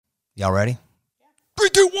Y'all ready? 3,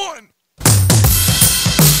 2, 1.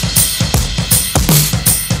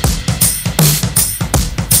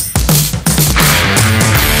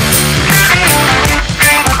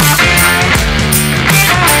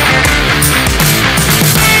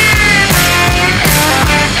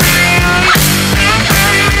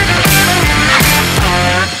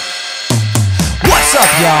 What's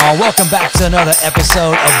up, y'all? Welcome back to another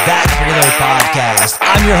episode of That Reload Podcast.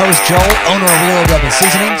 I'm your host, Joel, owner of Reload Rub and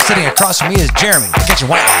Seasoning. Sitting across from me is Jeremy, the kitchen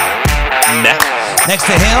white guy. Next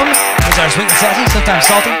to him is our sweet and sassy, sometimes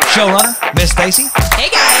salty, showrunner, Miss Stacy. Hey,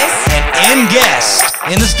 guys. And in guest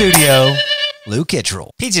in the studio, Lou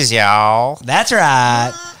Kittrell. Peaches, y'all. That's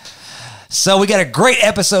right. So we got a great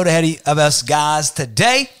episode ahead of us, guys.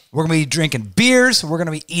 Today, we're going to be drinking beers. We're going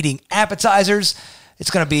to be eating appetizers. It's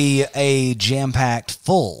going to be a jam-packed,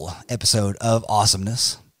 full episode of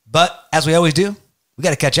awesomeness. But as we always do, we got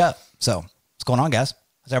to catch up. So what's going on, guys?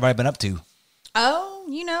 What's everybody been up to? Oh,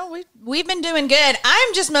 we've been doing good.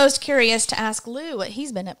 I'm just most curious to ask Lou what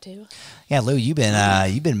he's been up to. Yeah, Lou, you've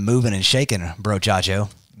been moving and shaking, bro,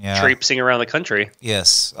 Chacho. Yeah. Traipsing around the country.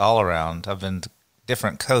 Yes, all around. I've been to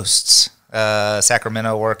different coasts.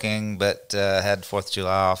 Sacramento working, but had 4th of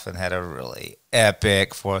July off and had a really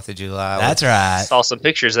epic 4th of July. That's right. Saw some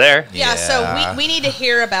pictures there. Yeah, so we need to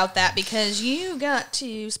hear about that because you got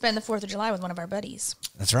to spend the 4th of July with one of our buddies.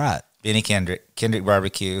 That's right. Benny Kendrick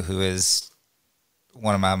Barbecue, who is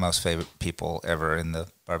one of my most favorite people ever in the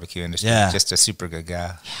barbecue industry. Yeah. Just a super good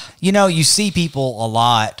guy. You know, you see people a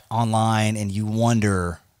lot online and you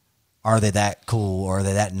wonder, are they that cool or are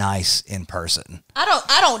they that nice in person? I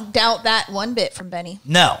don't doubt that one bit from Benny.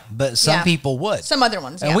 No, but some people would. Some other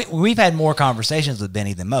ones, And yeah. we've had more conversations with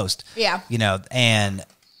Benny than most. Yeah. You know, and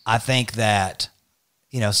I think that,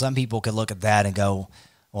 you know, some people could look at that and go,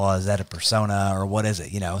 well, is that a persona or what is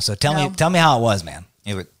it? You know, so tell me how it was, man.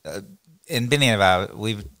 It would, and Benny and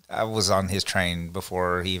I was on his train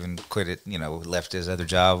before he even quit it, left his other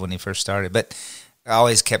job when he first started. But I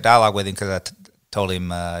always kept dialogue with him because I told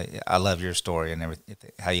him, I love your story and everything,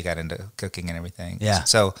 how you got into cooking and everything. Yeah.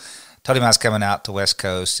 So told him I was coming out to West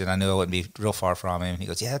Coast and I knew I wouldn't be real far from him. He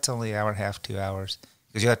goes, yeah, it's only an hour and a half, 2 hours.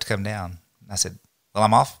 He goes, you have to come down. And I said, well,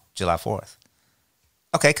 I'm off July 4th.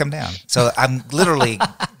 Okay, come down. So I'm literally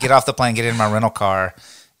get off the plane, get in my rental car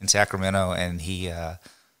in Sacramento, and he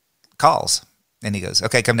calls. And he goes,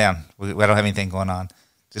 okay, come down. We don't have anything going on.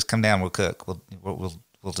 Just come down. We'll cook.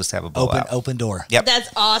 We'll just have a blowout. Open door. Yep. That's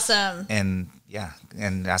awesome. And yeah,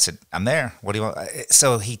 and I said, I'm there. What do you want?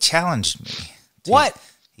 So he challenged me. What?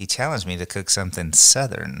 He challenged me to cook something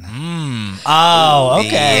Southern. Oh,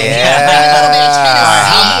 okay. Yeah. A little bit of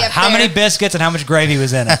Tennessee up How there. many biscuits and how much gravy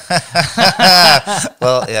was in it?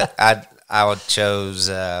 Well, yeah, I would chose.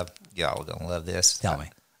 Y'all are gonna love this. Tell me.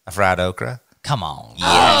 A fried okra. Come on.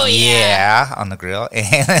 Oh, yeah. On the grill.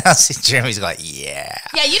 And I see Jeremy's like, yeah.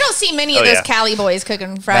 Yeah, you don't see many of Oh, those yeah. Cali boys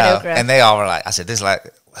cooking fried No, okra. And they all were like, I said, this is like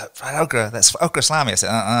fried okra. That's okra slimy. I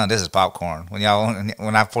said, this is popcorn. When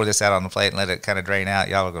I pour this out on the plate and let it kind of drain out,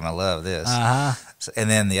 y'all are gonna love this. So, and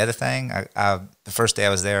then the other thing, the first day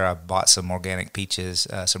I was there, I bought some organic peaches,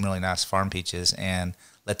 some really nice farm peaches, and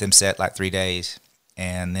let them set like 3 days,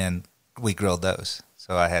 and then we grilled those.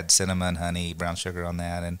 So I had cinnamon, honey, brown sugar on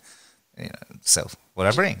that, and so what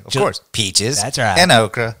I bring, of course, peaches. That's right. And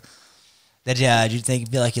okra. Did you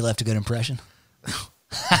feel like you left a good impression?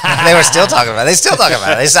 They were still talking about it. They still talk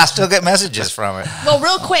about it. I still get messages from it. Well,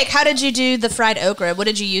 real quick, how did you do the fried okra? What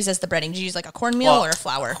did you use as the breading? Did you use like a cornmeal or a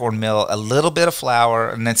flour? Cornmeal, a little bit of flour,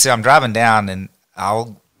 and then I'm driving down, and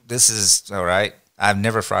this is all right. I've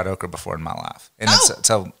never fried okra before in my life, and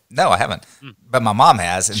so no, I haven't. But my mom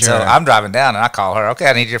has, and so Sure. I'm driving down, and I call her. Okay,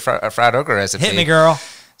 I need your fried okra recipe. Hit me, girl.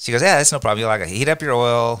 She goes, yeah, that's no problem. You like heat up your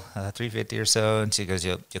oil, 350 or so, and she goes,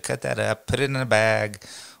 you'll cut that up, put it in a bag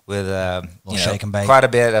with shake and bake. quite a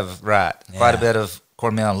bit of quite Yeah. a bit of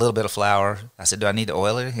cornmeal and a little bit of flour. I said, do I need to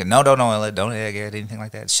oil it? He goes, no, don't oil it, don't egg it, anything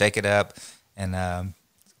like that. Shake it up and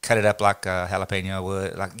cut it up like a jalapeno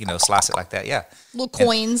would, like slice it like that. Yeah, Little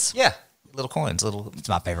coins. yeah, little coins, little It's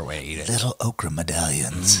my favorite way to eat it. little okra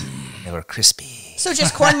medallions. They were crispy. So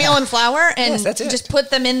just cornmeal and flour, and Yes, that's it. just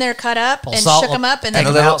put them in there, cut up, and salt, shook them up, and take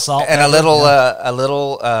then them out, salt, and pepper, a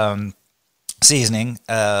little seasoning.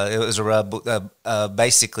 It was a rub,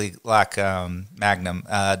 basically like Magnum,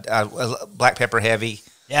 black pepper heavy,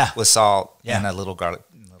 with salt, and a little garlic.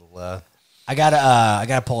 I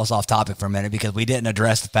gotta pull us off topic for a minute because we didn't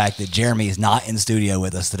address the fact that Jeremy is not in studio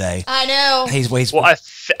with us today. I know. He's Well,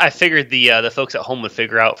 I figured the folks at home would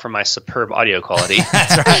figure out from my superb audio quality.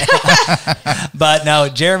 That's right. But no,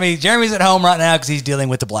 Jeremy's at home right now because he's dealing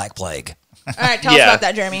with the Black Plague. All right, tell us about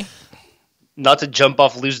that, Jeremy. not to jump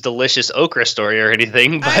off Lou's delicious okra story or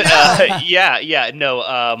anything, but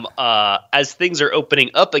as things are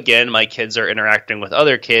opening up again, my kids are interacting with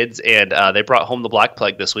other kids, and they brought home the Black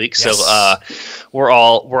Plague this week. Yes. So we're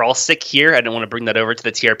all sick here. I didn't want to bring that over to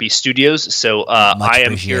the TRP studios, so I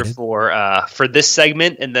am here for this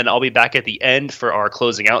segment, and then I'll be back at the end for our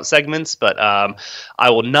closing out segments. But I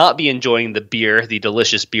will not be enjoying the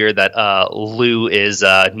delicious beer that Lou is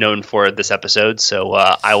known for this episode. So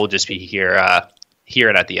I will just be here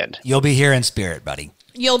and at the end. You'll be here in spirit, buddy.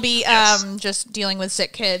 You'll be just dealing with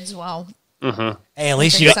sick kids while. Mm-hmm. Hey, at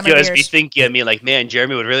least you guys be thinking of me like, man,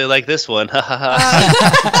 Jeremy would really like this one.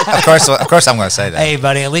 Of course, I'm going to say that. Hey,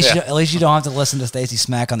 buddy, at least you don't have to listen to Stacy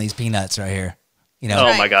smack on these peanuts right here. You know.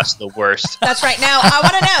 Oh my gosh, the worst. That's right. Now I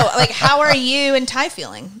want to know, like, how are you and Ty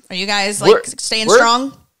feeling? Are you guys staying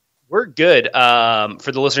strong? We're good.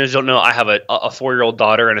 For the listeners who don't know, I have a 4-year-old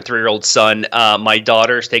daughter and a 3-year-old son. My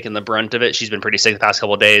daughter's taken the brunt of it. She's been pretty sick the past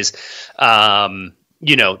couple of days.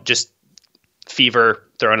 Just fever,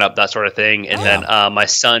 throwing up, that sort of thing. And then my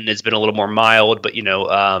son has been a little more mild, but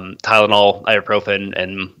Tylenol, ibuprofen,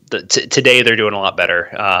 and today they're doing a lot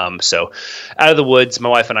better. So out of the woods, my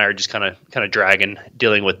wife and I are just kind of dragging,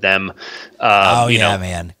 dealing with them.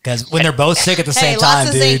 Man. Because when they're both sick at the same time,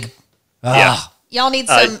 dude. Zinc. Y'all need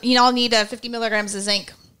 50 milligrams of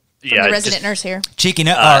zinc from the resident nurse here. Cheeky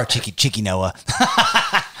Noah.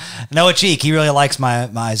 Noah Cheek, he really likes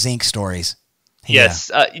my zinc stories.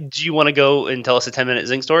 Yes. Do you want to go and tell us a 10-minute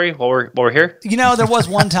zinc story while we're here? There was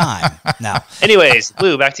one time. No. Anyways,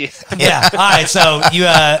 Lou, back to you. Yeah. All right. So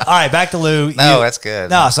back to Lou. No, that's good.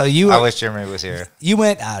 No, so I wish Jeremy was here.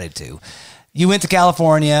 I did too. You went to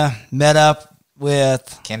California, met up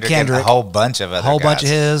with Kendrick and a whole bunch of other guys. Bunch of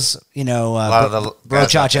his, a lot of the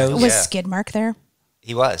brochachos. Was Skidmark there?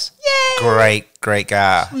 He was. Yay! Great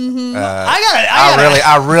guy. Mm-hmm.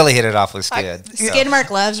 I really hit it off with Skid. Skidmark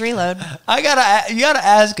loves Reload. You gotta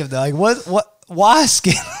ask him though, like why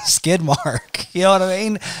Skidmark? You know what I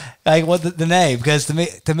mean? Like what the name? Because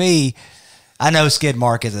to me, I know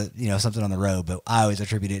Skidmark is something on the road, but I always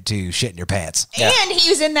attribute it to shit in your pants. And he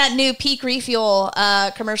was in that new Peak Refuel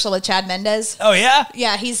commercial with Chad Mendez. Oh yeah,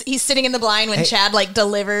 yeah. He's sitting in the blind when Chad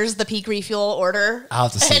delivers the Peak Refuel order. I'll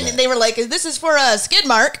have to see and that. They were like, "This is for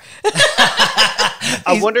Skidmark."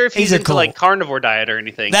 I wonder if he's into like carnivore diet or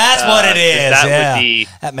anything. That's what it is.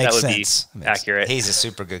 That makes would sense. Be accurate. He's a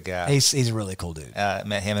super good guy. He's a really cool dude.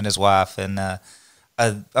 Met him and his wife, and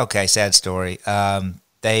sad story.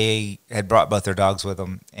 They had brought both their dogs with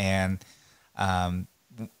them, and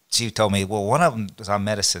she told me, well, one of them was on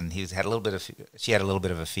medicine. She had a little bit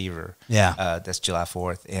of a fever. Yeah, that's July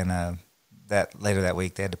 4th, and later that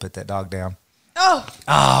week they had to put that dog down. Oh,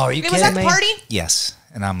 are you kidding me? Was that the party? Yes,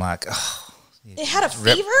 and I'm like, oh, it had a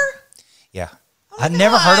fever. Yeah, I'd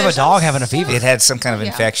never heard of a dog having a fever. It had some kind of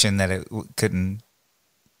infection that it couldn't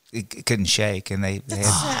shake, and they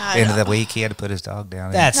had, end of the week he had to put his dog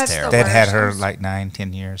down. That's terrible. They'd had her like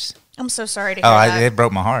 9-10 years. I'm so sorry to hear that. It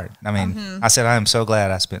broke my heart. I mean, I said I am so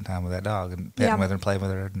glad I spent time with that dog and petting with her and playing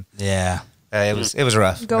with her. And, it was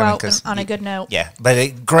rough. Go out on a good note. Yeah, but a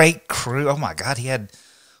great crew. Oh my God, he had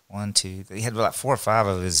he had like 4 or 5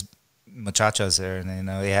 of his muchachos there, and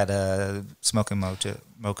he had Smoking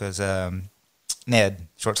Mocha's Ned,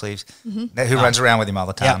 short sleeves, who runs around with him all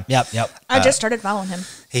the time. Yep. I just started following him.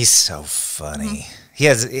 He's so funny. He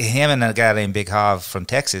has him and a guy named Big Hav from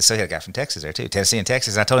Texas. So he had a guy from Texas there too, Tennessee and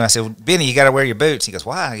Texas. I told him, I said, well, Benny, you got to wear your boots. He goes,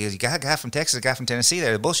 why? He goes, you got a guy from Texas, a guy from Tennessee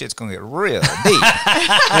there. The bullshit's going to get real deep.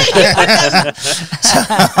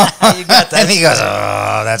 And he goes,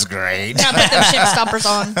 oh, that's great. Now put them shin stompers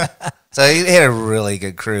on. So he had a really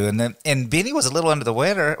good crew, and Benny was a little under the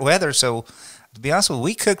weather. So to be honest with you,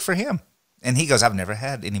 we cooked for him. And he goes, I've never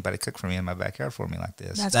had anybody cook for me in my backyard for me like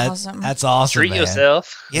this. That's awesome. That's awesome. Treat man.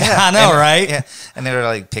 yourself. Yeah, I know, right? Yeah, and they were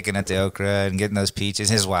like picking at the okra and getting those peaches.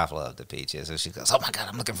 His wife loved the peaches, so she goes, "Oh my God,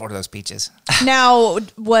 I'm looking forward to those peaches." Now,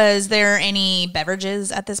 was there any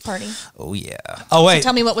beverages at this party? Oh yeah. Oh wait, so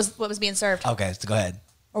tell me what was being served. Okay, so go ahead.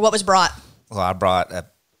 Or what was brought? Well, I brought a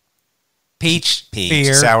peach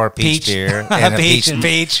beer, sour peach beer, and a peach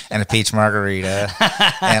and a peach margarita,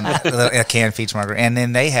 and a canned peach margarita, and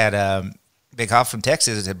then they had Big Hav from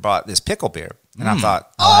Texas had brought this pickle beer, and I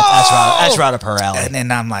thought, that's right up her alley. And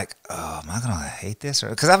then I'm like, oh, am I gonna hate this?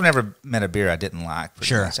 Because I've never met a beer I didn't like.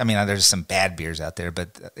 Sure. Much. I mean, there's some bad beers out there,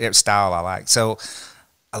 but style I like. So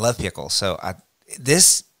I love pickles. So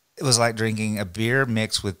it was like drinking a beer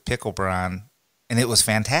mixed with pickle brine, and it was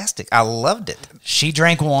fantastic. I loved it. She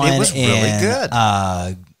drank one. It was really good.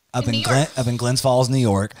 Up in Glens Falls, New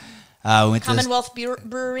York. Went Commonwealth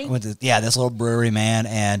Brewery. This little brewery, man,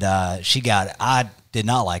 and she got it. did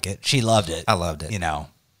not like it. She loved it. I loved it. You know,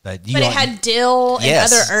 but you But it had dill and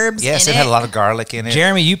other herbs Yes, in it had a lot of garlic in it.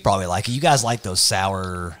 Jeremy, you probably like it. You guys like those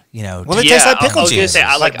sour, you know. Well, it tastes like pickle I was gonna juice. say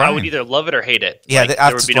It's like I would brine. either love it or hate it. Yeah, Like, that's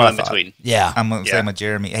there would be what no I in thought. between. yeah. I'm going to say with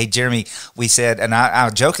Jeremy. Hey, Jeremy, we said, and I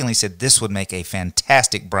jokingly said this would make a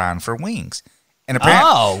fantastic brine for wings. And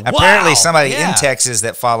apparently wow. somebody Yeah. in Texas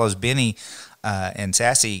that follows Benny and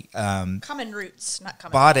Sassy common roots, not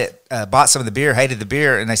common. bought some of the beer, hated the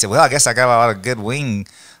beer, and they said, well, I guess I got a lot of good wing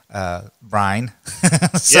brine.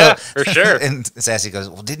 Yeah, for sure. And Sassy goes,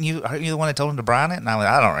 well, aren't you the one that told him to brine it? And I went,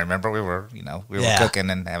 I don't remember. We were cooking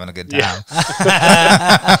and having a good time.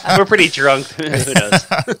 Yeah. We're pretty drunk. Who knows?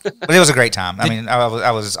 But it was a great time. I mean,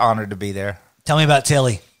 I was honored to be there. Tell me about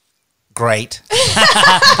Tilly. Great.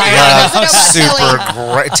 Let's go about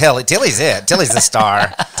Super great. Tilly's it. Tilly's the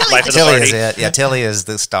star. Life of the Tilly party. is it. Yeah, Tilly is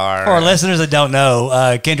the star. For our listeners that don't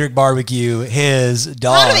know, Kendrick Barbecue, his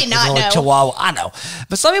dog, How do they is not a little know? Chihuahua. I know,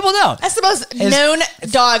 but some people don't. That's the most known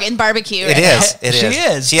dog in barbecue. It is. It She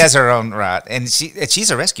is. is. She has her own right, and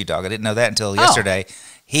she's a rescue dog. I didn't know that until yesterday.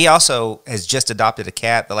 He also has just adopted a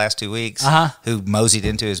cat the last 2 weeks who moseyed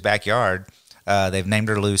into his backyard. They've named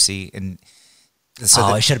her Lucy, and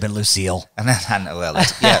so It should have been Lucille. I know. Well,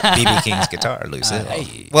 BB King's guitar, Lucille.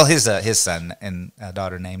 Hey. Well, his son and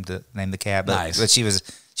daughter named the cat, Nice. but she was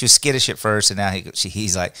skittish at first, and now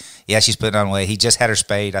he's like, yeah, she's putting on weight. He just had her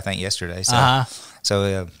spayed, I think, yesterday.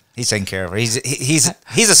 So he's taking care of her. He's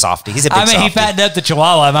a softie. He's a big I mean, softie. he fattened up the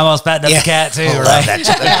Chihuahua. I'm almost fattened up the cat too, I love right?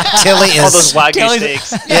 that. Tilly is All those wagyu Tilly's-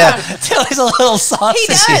 steaks. yeah. Tilly's a little sausage. He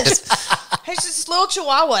does. He's this little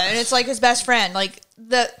Chihuahua, and it's like his best friend. Like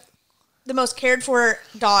the most cared for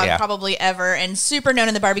dog probably ever, and super known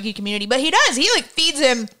in the barbecue community. But he does. He like feeds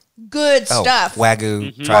him good stuff.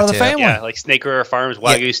 Wagyu, Part of the tri-tip. family. Yeah, like Snake River Farms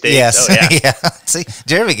Wagyu steaks. Yes. Oh yeah. yeah. See,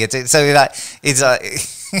 Jeremy gets it. So he's like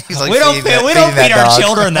We don't feed that our dog.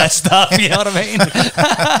 children that stuff. You know what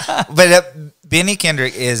I mean? But Benny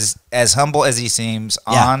Kendrick is as humble as he seems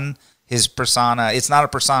on his persona. It's not a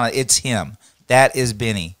persona. It's him. That is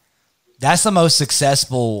Benny. That's the most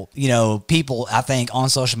successful, people I think on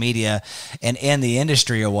social media and in the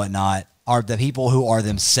industry or whatnot are the people who are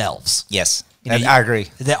themselves. Yes. You know, I agree.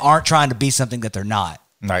 That aren't trying to be something that they're not.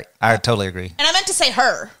 Right. I totally agree. And I meant to say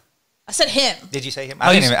her. I said him. Did you say him? Oh,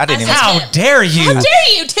 I didn't even. How dare you? How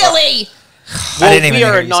dare you, Tilly? Well, didn't even we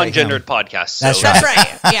are hear a you say non-gendered podcast. So That's That's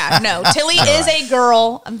right. Yeah, no. Tilly is a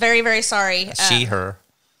girl. I'm very, very sorry. She, her.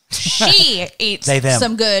 She eats They, them.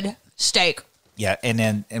 some good steak. Yeah, and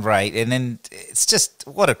then it's just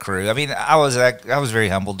what a crew. I mean, I was very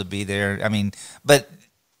humbled to be there. I mean, but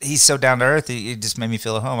he's so down to earth. It just made me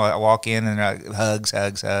feel at home. I walk in and hugs.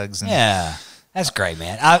 And Yeah. That's great,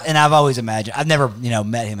 man. I've always imagined. I've never,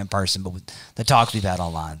 met him in person, but with the talks we've had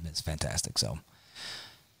online, it's fantastic. So,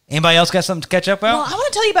 anybody else got something to catch up on? Well, I want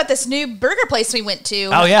to tell you about this new burger place we went to.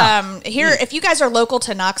 Oh, yeah. Here, if you guys are local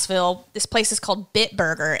to Knoxville, this place is called Bit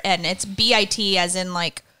Burger, and it's BIT as in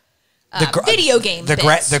like video game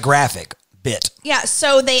bits. the graphic bit. Yeah,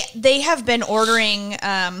 so they have been ordering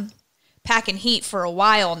Pack and Heat for a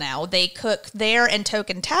while now. They cook there and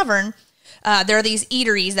Token Tavern. There are these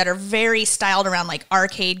eateries that are very styled around like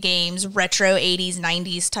arcade games, retro 80s,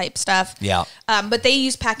 90s type stuff. Yeah. But they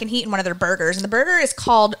use Pack and Heat in one of their burgers. And the burger is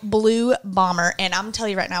called Blue Bomber. And I'm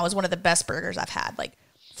telling you right now, it was one of the best burgers I've had. Like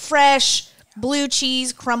fresh blue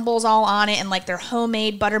cheese crumbles all on it and like their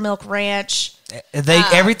homemade buttermilk ranch.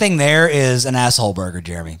 Everything there is an asshole burger,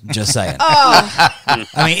 Jeremy. Just saying. I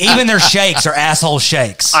mean, even their shakes are asshole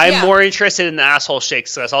shakes. I'm more interested in the asshole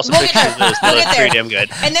shakes. So that's also pictures of those. We'll Those get pretty there. damn good.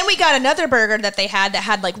 And then we got another burger that they had that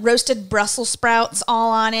had like roasted Brussels sprouts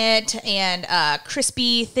all on it and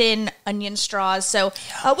crispy thin onion straws. So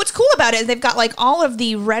what's cool about it is they've got like all of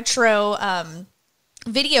the retro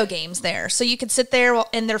video games there. So you could sit there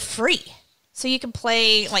and they're free. So you can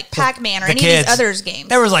play like Pac-Man or any of these others games.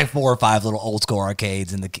 There was like 4 or 5 little old school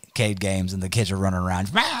arcades and the arcade games, and the kids are running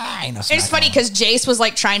around. It's funny because Jace was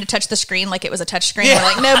like trying to touch the screen like it was a touch screen. We're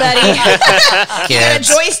like, nobody. You got a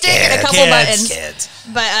joystick and a couple buttons.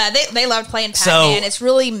 But they loved playing Pac-Man. It's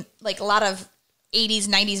really like a lot of 80s,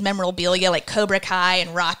 90s memorabilia like Cobra Kai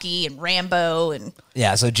and Rocky and Rambo.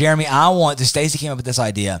 Yeah, so Jeremy, Stacey came up with this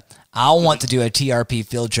idea. I want to do a TRP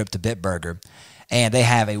field trip to Bitburger. And they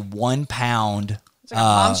have a 1 pound It's like a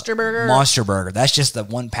monster burger. Monster burger. That's just the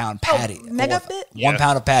 1 pound patty. mega bit? 1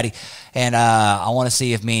 pound of patty. And I want to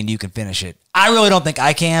see if me and you can finish it. I really don't think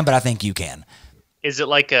I can, but I think you can. Is there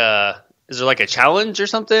like a challenge or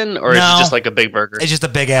something, or is it just like a big burger? It's just a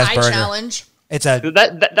big ass burger. Challenge. It's a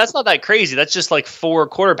that's not that crazy. That's just like 4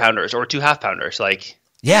 quarter pounders or 2 half pounders. Like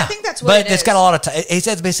Yeah, I think that's what but it it's is. got a lot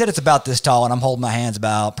of. They said it's about this tall, and I'm holding my hands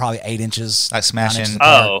about probably 8 inches. Like smashing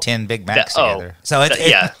 10 Big Macs together. So it's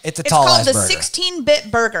yeah. it's a It's tall called ass the burger.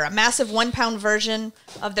 16-bit burger, a massive 1-pound version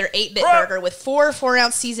of their 8-bit burger with 4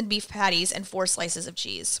 4-ounce seasoned beef patties and 4 slices of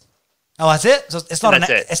cheese. Oh, that's it. So it's not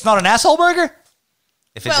it's not an asshole burger.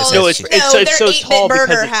 If it Well, just No, says it's their so 8-bit tall because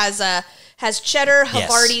burger it- has cheddar,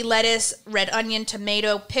 Yes. Havarti, lettuce, red onion,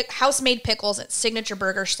 tomato, house-made pickles, and signature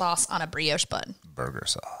burger sauce on a brioche bun. burger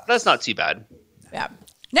sauce. That's not too bad. Yeah.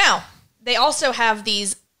 Now, they also have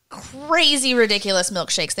these crazy, ridiculous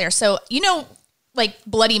milkshakes there. So, like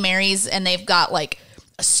Bloody Marys, and they've got like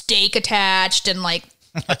a steak attached and like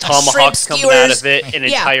A tomahawk's shrimp coming out skewers. of it. An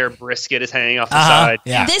Yeah. entire brisket is hanging off the side.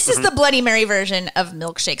 Yeah. This is the Bloody Mary version of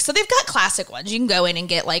milkshakes. So they've got classic ones. You can go in and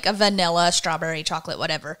get like a vanilla, strawberry, chocolate,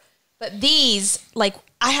 whatever. But these, like,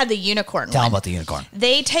 I had the unicorn Tell one. them about the unicorn.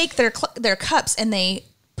 They take their cups and they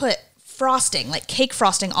put frosting, like cake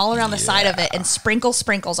frosting, all around the side of it, and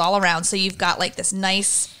sprinkles all around. So you've got like this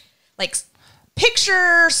nice, like,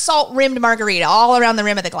 picture salt rimmed margarita all around the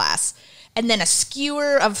rim of the glass, and then a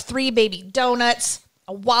skewer of 3 baby donuts,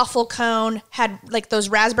 a waffle cone, had like those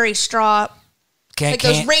raspberry straw, like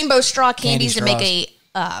those rainbow straw candies to make a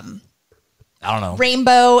I don't know.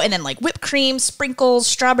 rainbow, and then like whipped cream, sprinkles,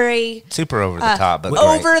 strawberry. Super over the top, but great.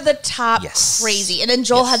 Over the top, Yes. crazy. And then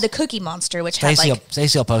Joel Yes. had the Cookie Monster, which had like,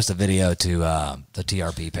 Stacey will post a video to the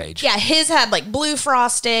TRP page. yeah, his had like blue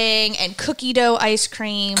frosting and cookie dough ice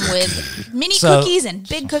cream with mini So- cookies and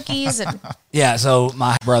big cookies. And Yeah, so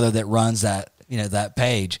my brother that runs that, that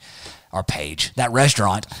that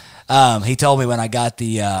restaurant, he told me when I got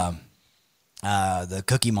the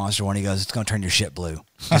Cookie Monster one, he goes, "It's going to turn your shit blue.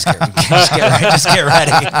 Just get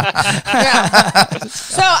ready." yeah.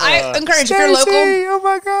 So I encourage, if you're local, Oh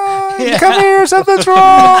my God. Come here, something's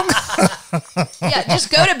wrong. yeah,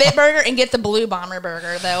 just go to Bitburger and get the Blue Bomber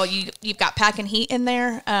burger. Though you've got pack and heat in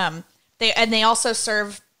there. They also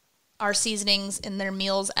serve our seasonings in their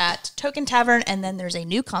meals at Token Tavern, and then there's a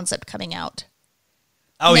new concept coming out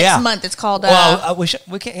Oh next month. It's called Well,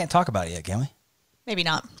 we can't talk about it yet, can we? maybe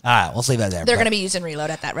not. All right, we'll leave that there. They're But- going to be using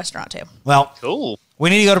Reload at that restaurant too. Well, Cool. we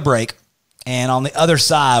need to go to break. And on the other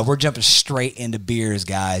side, we're jumping straight into beers,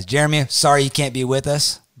 guys. Jeremy, sorry you can't be with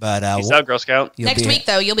us, but Peace out, Girl Scout. you'll Next be- week,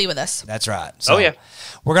 though, you'll be with us. That's right. Oh, yeah.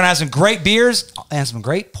 We're going to have some great beers and some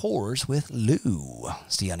great pours with Lou.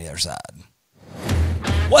 See you on the other side.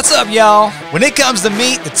 What's up, y'all? When it comes to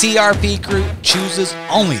meat, the TRP crew chooses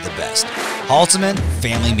only the best. Halteman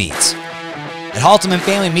Family Meats. At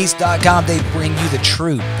HaltemanFamilyMeats.com, they bring you the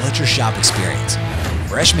true butcher shop experience.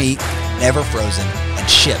 Fresh meat, never frozen, and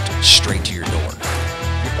shipped straight to your door.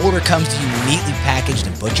 Your order comes to you neatly packaged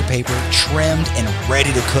in butcher paper, trimmed, and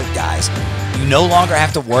ready to cook, guys. You no longer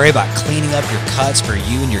have to worry about cleaning up your cuts for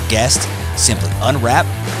you and your guests. Simply unwrap,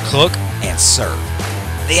 cook, and serve.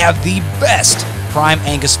 They have the best prime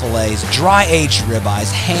Angus fillets, dry-aged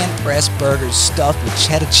ribeyes, hand-pressed burgers stuffed with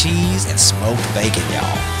cheddar cheese and smoked bacon,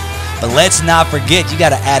 y'all. But let's not forget, you got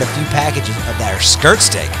to add a few packages of that skirt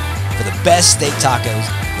steak for the best steak tacos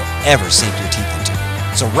you'll ever sink your teeth into.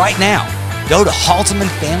 So right now, go to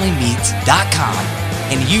HaltemanFamilyMeats.com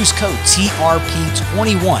and use code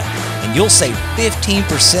TRP21, and you'll save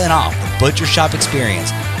 15% off the butcher shop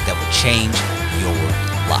experience that will change your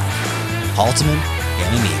life.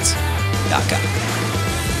 HaltemanFamilyMeats.com.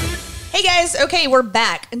 Hey guys, okay, we're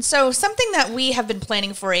back. And so something that we have been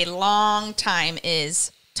planning for a long time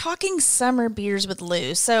is talking summer beers with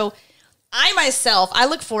Lou. So I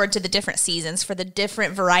look forward to the different seasons for the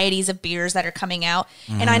different varieties of beers that are coming out.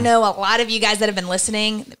 And I know a lot of you guys that have been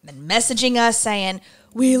listening have been messaging us saying,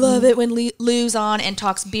 we love it when Lou's on and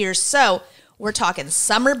talks beers. So we're talking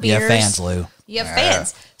summer beers. You have fans, Lou. You have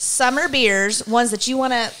fans. Summer beers, ones that you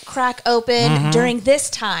want to crack open during this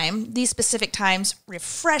time, these specific times,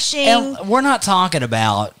 refreshing. And we're not talking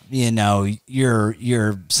about,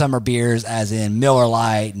 your summer beers as in Miller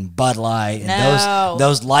Lite and Bud Light and No.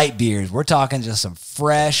 those light beers. We're talking just some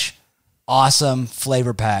fresh, awesome,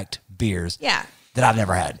 flavor-packed beers Yeah. that I've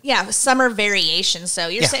never had. Yeah, summer variation. So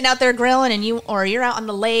you're sitting out there grilling and you're out on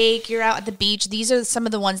the lake, you're out at the beach. These are some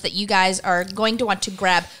of the ones that you guys are going to want to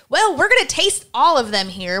grab. Well, we're going to taste all of them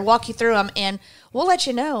here, walk you through them, and we'll let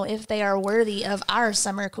you know if they are worthy of our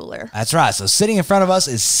summer cooler. That's right. So sitting in front of us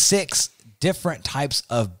is 6 different types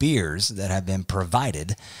of beers that have been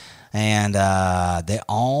provided. And they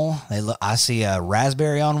look, I see a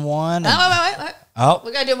raspberry on one. Oh, wait. Oh,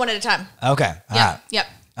 We got to do them one at a time. okay. All right. Yep.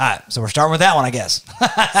 All right, so we're starting with that one, I guess. So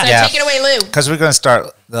take it away, Lou. Because we're going to start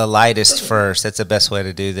the lightest first. That's the best way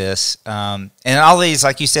to do this. And all these,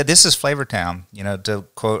 like you said, this is Flavor Town, to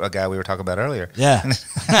quote a guy we were talking about earlier. Yeah.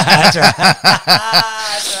 That's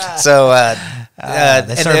right. So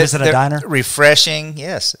they serve this at a diner? Refreshing,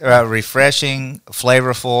 yes. Refreshing,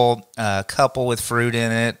 flavorful, couple with fruit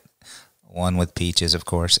in it, one with peaches, of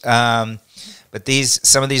course. But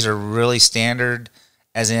some of these are really standard,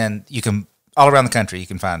 as in you can all around the country you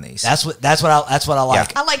can find these. That's what I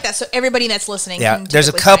like. I like that. So everybody that's listening. Yeah, can there's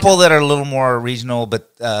a typically couple find that are a little more regional, but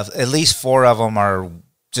at least 4 of them are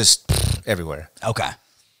just everywhere. Okay.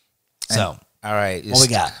 So, All right, what we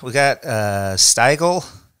got? We got Stiegel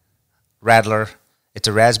Radler. It's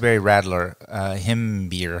a raspberry Radler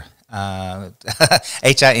Himbeer.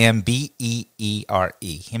 Himbeere.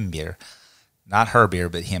 Himbeer. Not her beer,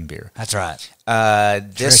 but him beer. That's right.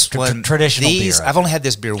 This one, traditional beer. I've only had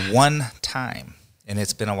this beer one time, and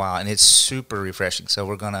it's been a while, and it's super refreshing. So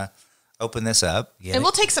we're gonna open this up, and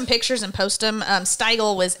we'll take some pictures and post them.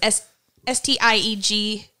 Stiegel was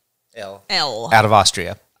Stiegel out of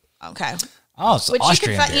Austria. Okay. Oh, it's Which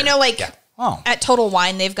Austrian you can beer. find, at Total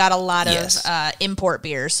Wine, they've got a lot of Yes. import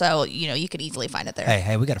beers, so you could easily find it there.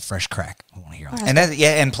 Hey, we got a fresh crack. I want to hear on that. And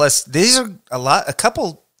and plus these are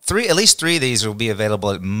at least 3 of these will be available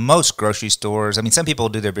at most grocery stores. I mean, some people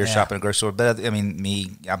do their beer shop in a grocery store, but I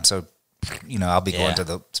mean, I'm so, I'll be going to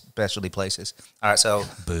the specialty places. All right, so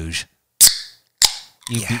Booge.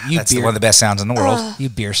 that's one of the best sounds in the world. You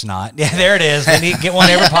beer snot. Yeah, there it is. We need to get one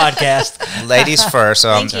every podcast. Ladies first.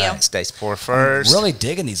 So Thank you. Stace, pour first. Really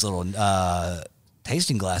digging these little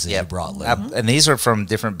tasting glasses you brought, Lou. And these are from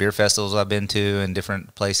different beer festivals I've been to and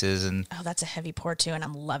different places. And Oh, that's a heavy pour too, and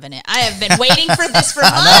I'm loving it. I have been waiting for this for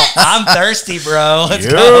months. I'm thirsty, bro. Let's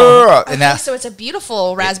go. And now, So it's a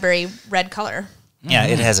beautiful raspberry red color. yeah,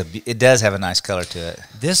 it does have a nice color to it.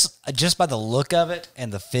 This, just by the look of it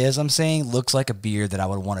and the fizz I'm seeing, looks like a beer that I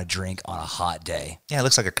would want to drink on a hot day. Yeah, it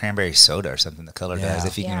looks like a cranberry soda or something. The color does,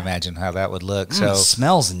 if you can imagine how that would look. So It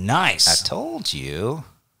smells nice. I told you.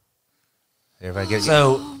 Everybody get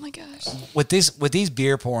So Oh my gosh. with these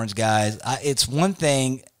beer porns, guys, it's one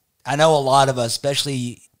thing. I know a lot of us,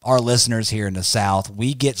 especially our listeners here in the South,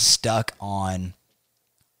 we get stuck on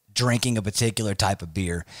drinking a particular type of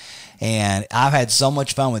beer. And I've had so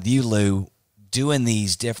much fun with you, Lou, doing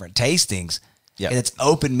these different tastings. Yeah. And it's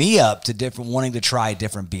opened me up to wanting to try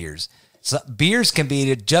different beers. So beers can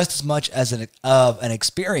be just as much as an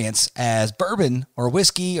experience as bourbon or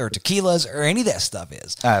whiskey or tequilas or any of that stuff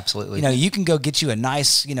is. absolutely. You can go get you a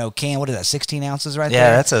nice, can. What is that? 16 ounces right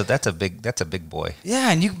Yeah, there. that's a big boy.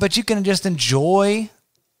 Yeah, but you can just enjoy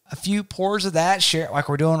a few pours of that, share it like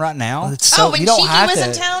we're doing right now. When you don't Cheeky have was to.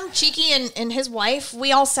 in town, Cheeky and his wife,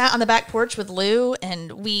 we all sat on the back porch with Lou,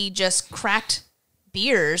 and we just cracked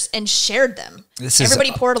beers and shared them.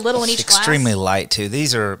 Everybody poured a little in each glass. Extremely light too.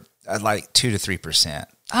 These are like 2 to 3%.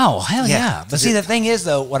 Oh hell Yeah. yeah! But see, the thing is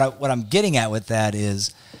though, what I'm getting at with that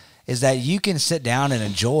is that you can sit down and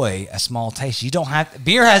enjoy a small taste. You don't have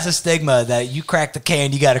beer has a stigma that you crack the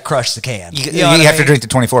can, you got to crush the can. You know what I have to mean? drink the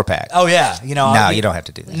 24 pack. Oh yeah, No, you don't have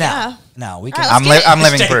to do that. No, Yeah. no, we All can. right, let's get it. I'm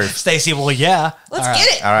living proof. Stacy, well, yeah. Let's All right.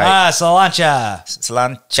 get it. All right. Cilantro.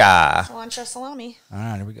 Slancha. Cilantro salami. All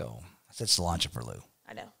right, here we go. I said cilantro for Lou.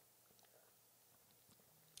 I know.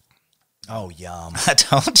 Oh, yum. I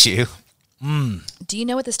told you. Do you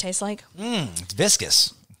know what this tastes like? It's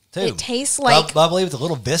viscous, too. It tastes like, bubbly with a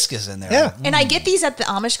little viscous in there. Yeah. and I get these at the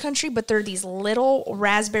Amish country, but they're these little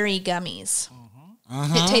raspberry gummies.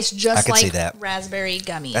 It tastes I just can see like that. raspberry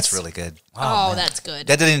gummies. That's really good. Oh, that's good.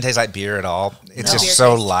 That doesn't even taste like beer at all. It's No. just Beer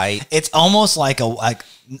so taste. light. It's almost like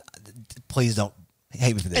please don't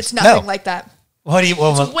hate me for this. It's nothing No. like that. What It's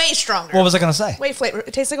way stronger. was I going to say? Way flavor.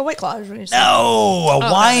 It tastes like a White Claw. is what you're saying. No, a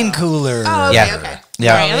wine cooler. Oh, okay, Yeah. okay.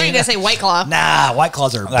 Yeah. Right, I thought you were gonna say White Claw. Nah, White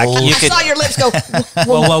Claws are Like, bull. you I could- saw your lips go.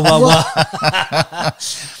 Whoa.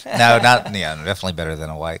 No, definitely better than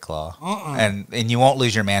a White Claw. And you won't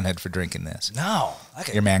lose your manhood for drinking this. No, I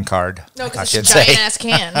Your man card. No, I because should it's a giant say. ass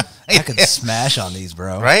can. could smash on these,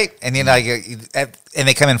 bro. Right? And then and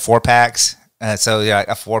they come in 4-packs. So yeah,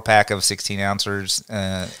 a 4-pack of 16 ounces.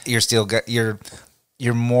 You're still you're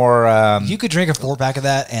more. You could drink a 4-pack of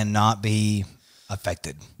that and not be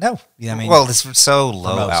affected. No, You know what I mean? Well, it's so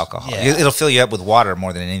low most, alcohol. yeah. It'll fill you up with water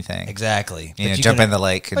more than anything. Exactly. You know, But jump can- in the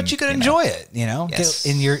lake. And, But you can enjoy it, Yes.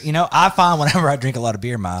 And I find whenever I drink a lot of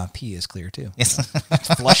beer, my pee is clear too. Yes.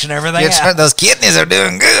 Flushing everything Yes, out. those kidneys are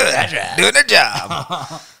doing good. That's right. Doing their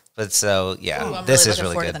job. But so, yeah, Ooh, I'm this really is looking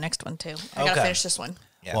really forward to good. the next one too. I gotta Okay. finish this one.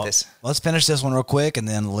 Yeah, Well, this. let's finish this one real quick, and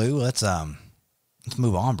then Lou, let's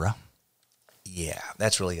move on, bro. Yeah,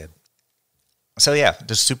 that's really good. So yeah,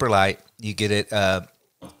 just super light. You get it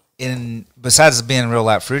in. Besides being real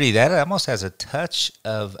light fruity, that almost has a touch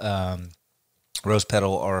of rose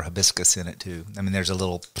petal or hibiscus in it too. I mean, there's a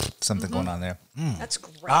little something going on there. That's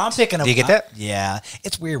great. I'm picking up. Do you get that? Yeah,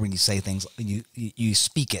 it's weird when you say things. You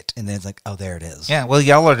speak it, and then it's like, oh, there it is. Yeah, well,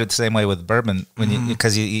 y'all learned it the same way with bourbon when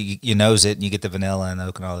because you nose it and you get the vanilla and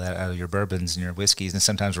oak and all that out of your bourbons and your whiskeys and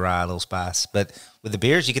sometimes rye, a little spice. But with the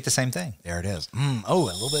beers, you get the same thing. There it is. Oh,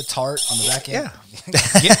 a little bit tart on the back end.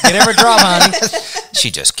 Yeah. get every drop, honey. She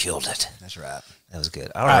just killed it. That's right. That was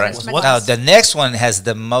good. All right. What- The next one has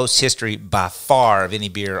the most history by far of any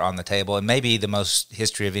beer on the table, and maybe the most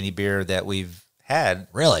history of any beer that we've had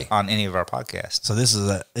Really? on any of our podcasts. So this is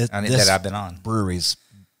this that I've been on. brewery's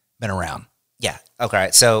been around. Yeah. Okay.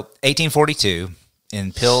 So 1842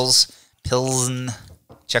 in Pilsen,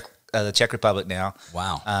 the Czech Republic now.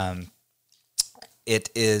 Wow. It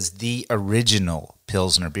is the original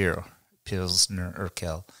Pilsner beer, Pilsner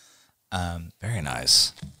Urquell. Very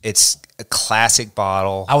nice. It's a classic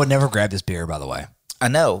bottle. I would never grab this beer, by the way. I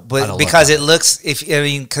know, I but don't because look it looks,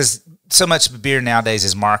 because so much beer nowadays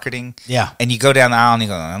is marketing. Yeah. And you go down the aisle and you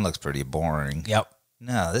go, that looks pretty boring. Yep.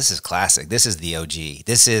 No, this is classic. This is the OG.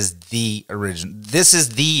 This is the original. This is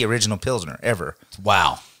the original Pilsner ever.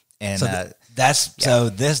 Wow. And So so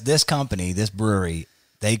this company, this brewery,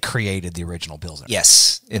 they created the original Pilsner.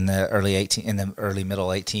 yes, in the early middle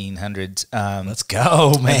 1800s. Let's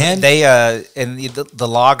go, man. They and the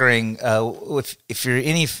lagering.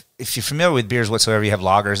 If you're familiar with beers whatsoever, you have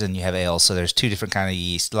lagers and you have ales. So there's two different kind of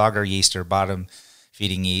yeast. Lager yeast are bottom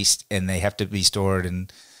feeding yeast, and they have to be stored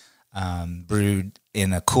and brewed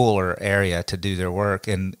in a cooler area to do their work.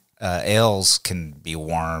 And ales can be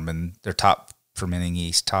warm, and they're top fermenting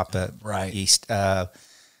yeast, Right. yeast.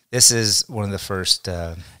 This is one of the first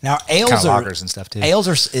Now ales kind of are lagers and stuff too. ales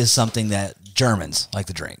is something that Germans like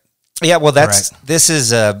to drink Yeah, well, Right. this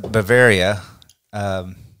is Bavaria.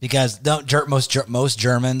 because most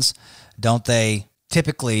Germans don't they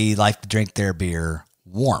typically like to drink their beer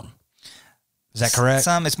warm. Is that correct?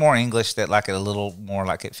 It's more English that like it a little more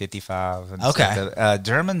like at 55. And Okay. stuff.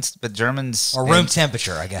 Germans Or room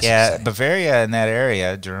temperature, I guess. Yeah, you'd say. Bavaria in that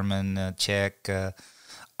area, German, Czech,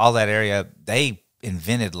 all that area, they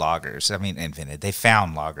invented lagers. I mean, they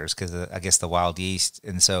found lagers because I guess the wild yeast,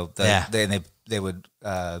 and so they would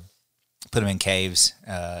put them in caves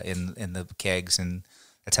in the kegs, and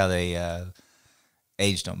that's how they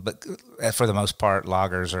aged them. But for the most part,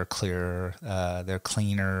 lagers are clearer. They're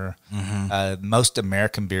cleaner. Most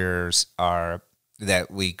American beers are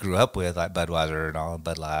that we grew up with, like Budweiser and all,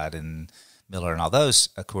 Bud Light and Miller and all those.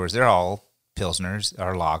 Of course, they're all pilsners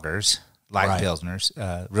or lagers, light Right. pilsners.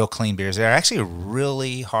 Real clean beers. They're actually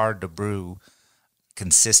really hard to brew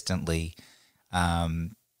consistently.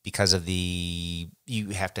 Because of you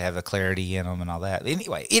have to have a clarity in them and all that.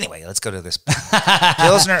 Anyway, let's go to this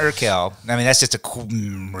Pilsner Urquell. I mean, that's just a cool,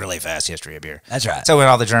 really fast history of beer. That's right. So when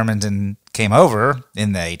all the Germans came over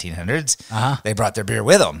in the 1800s, they brought their beer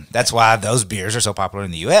with them. That's why those beers are so popular in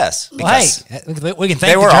the U.S. Well, hey, we can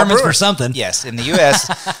thank were the all Germans for brewers. something. Yes, in the U.S.,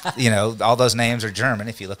 all those names are German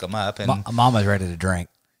if you look them up. And Mama's ready to drink.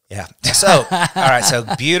 yeah. So, all right. So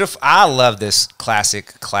beautiful. I love this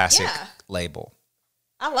classic Yeah. label.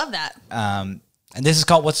 I love that. And this is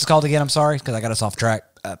called, what's it called again? I'm sorry, because I got us off track.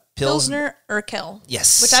 Pilsner Urquell.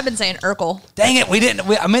 Yes. Which I've been saying Urkel. Dang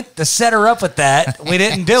it, I meant to set her up with that. We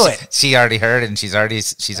didn't do it. She already heard, and she's already.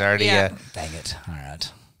 Yeah. Dang it. All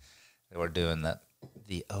right. We're doing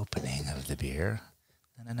the opening of the beer.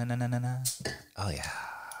 Na-na-na-na-na-na. Oh yeah.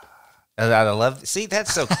 I love. See,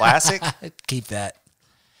 that's so classic. Keep that.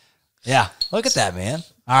 Yeah. Look at that, man.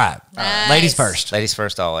 All right. Nice. Ladies first. Ladies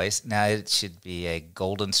first, always. Now it should be a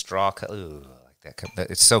golden straw. Ooh, I like that. But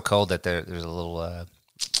it's so cold that there's a little.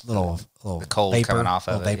 Little The cold vapor, coming off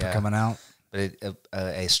of little it, vapor yeah. coming out. But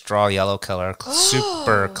a straw yellow color,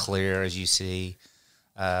 super clear as you see.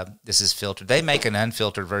 This is filtered. They make an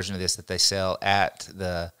unfiltered version of this that they sell at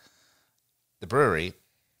the brewery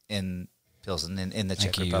in Pilsen in the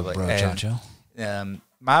Czech Republic. Bro, And, Chancho.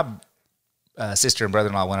 my sister and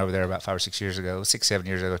brother-in-law went over there about 5 or 6 years ago, 7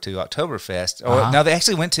 years ago to Oktoberfest. No, they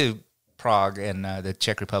actually went to Prague and the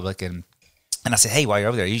Czech Republic, and I said, hey, while you're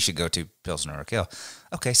over there, you should go to Pilsner Urquell.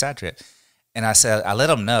 Okay, side trip. And I said, I let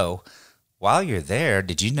them know, while you're there,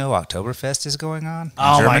 did you know Oktoberfest is going on in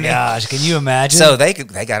Oh my Germany? gosh! Can you imagine? So they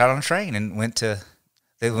got out on a train and went to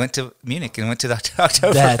Munich and went to the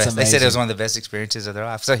Oktoberfest. That's They said it was amazing. one of the best experiences of their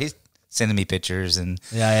life. So he's sending me pictures, and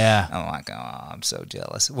yeah. I'm like, oh, I'm so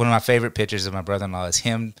jealous. One of my favorite pictures of my brother-in-law is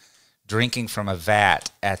him drinking from a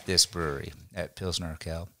vat at this brewery at Pilsner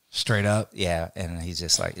Urquell. Straight up. Yeah, and he's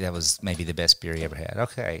just like, that was maybe the best beer he ever had.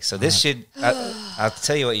 Okay, so this should, I'll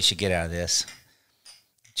tell you what you should get out of this.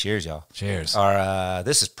 Cheers, y'all. Cheers. Or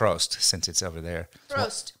this is Prost, since it's over there.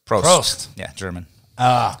 Prost. Prost. Yeah, German.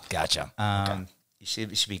 Gotcha. It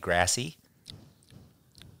should be grassy.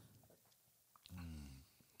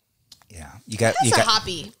 Yeah, That's a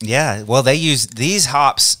hoppy. Yeah, well, they use these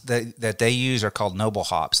hops that they use are called noble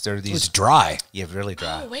hops. They're It's these dry. really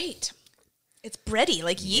dry. Oh, wait. It's bready,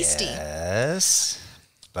 like yeasty. Yes,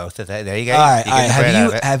 both of that. There you go. All right. You get the bread out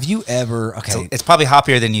of it. Have you ever? Okay. So it's probably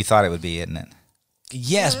hoppier than you thought it would be, isn't it?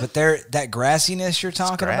 Yes, but that grassiness you're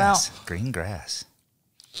talking Grass, about. green grass.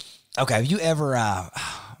 Okay. Have you ever?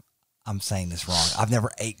 I'm saying this wrong. I've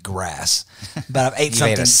never ate grass, but I've ate You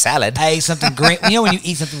something. ate a salad. I ate something green. You know when you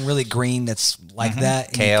eat something really green that's like that.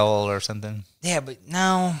 and you- Kale or something. yeah, but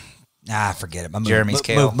no. Nah, forget it. Jeremy's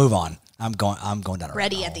kale. Move on. I'm going down a Bready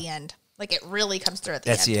rabbit at the end. Like it really comes through at the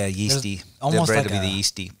That's end. yeasty. almost the bread like would be a- the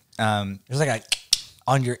yeasty. There's like a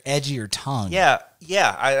on your edge of your tongue. Yeah.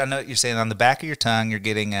 I know what you're saying. On the back of your tongue, you're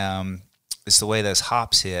getting it's the way those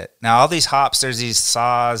hops hit. Now, all these hops, there's these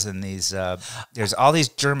saws and these. There's all these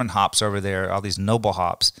German hops over there. All these noble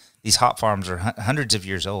hops. These hop farms are hundreds of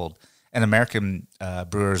years old, and American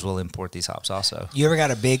brewers will import these hops also. You ever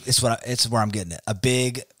got a big? It's where I'm getting it. A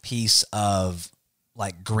big piece of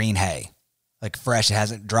like green hay, like fresh. It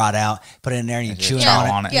hasn't dried out. Put it in there and you chew chaw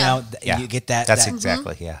on it. Yeah. You know, Yeah, you get that. That's that-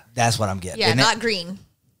 exactly That's what I'm getting. Yeah, Isn't it? not green.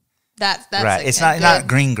 That's right. a- It's a not good-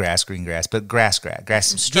 green grass, but grass.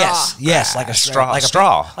 straw. Yes, like a Straw. like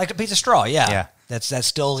Straw. like a piece of straw. Yeah, Yeah. That's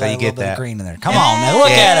still So got you a little get bit that. of green in there. Come on, now look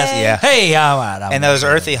Yeah, at us. yeah. Hey, I'm And those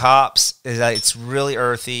earthy hops, it's really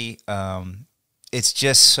earthy. It's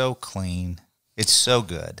just so clean. It's so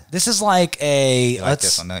good. This is like a. You like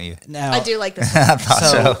this one, don't you? Now, I do like this. I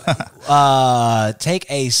thought so. Take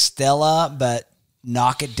a Stella, but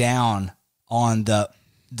knock it down on the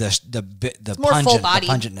more full pungent, body.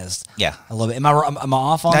 the pungentness. Yeah. A little bit. Am I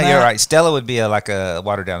off on No, that? you're right. Stella would be like a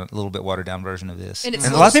watered down, a little bit watered down version of this. And it's a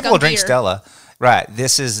a lot of little people will drink skunkier. Stella. Right.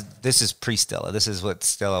 This is pre-Stella. This is what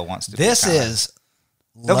Stella wants to be. This kinda. is.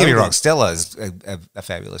 Don't get me wrong. loaded. Stella is a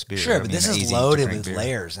fabulous beer. Sure, I but mean, this easy is to loaded drink with beer.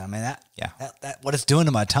 layers. I mean Yeah. that what it's doing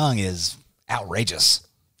to my tongue is outrageous.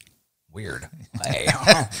 Weird. Hey.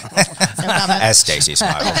 As Stacy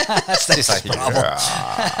smiled. She's like, No,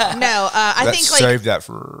 I let's think like save that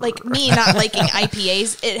for like me not liking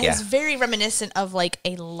IPAs, it Yeah. is very reminiscent of like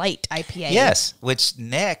a light IPA. Yes. Which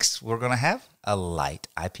next we're gonna have a light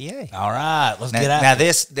IPA. All right, let's Now, get out. now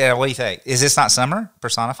this, what do you think? Is this not summer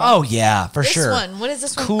personified? Oh yeah, for This sure. one. What is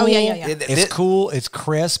this one? Cool. Oh yeah. It's cool. It's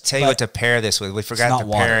crisp. Tell you but what to pair this with. We forgot not the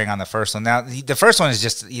water. pairing on the first one. Now the first one is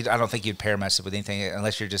just. I don't think you'd pair much with anything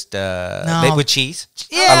unless you're just maybe with cheese.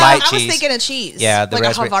 Yeah, a light I cheese. was thinking of cheese. Yeah, the like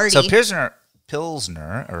raspberry. a Havarti. So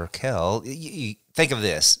Pilsner or Kel. You think of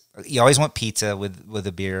this. You always want pizza with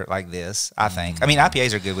a beer like this. I think. I mean,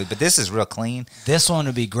 IPAs are good with, but this is real clean. This one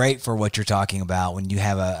would be great for what you're talking about when you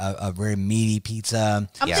have a very meaty pizza.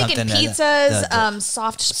 I'm Yeah. thinking Something pizzas, the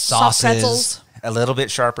soft sauces. pretzels. A little bit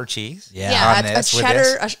sharper cheese. Yeah. Yeah, on a this, with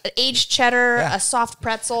cheddar, this. a aged cheddar, Yeah. a soft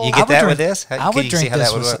pretzel. You get that with this? I Can would you drink see how this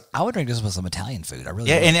that would with. work? I would drink this with some Italian food. I really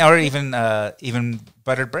Yeah, would. and or even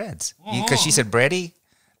buttered breads. Because she said bready.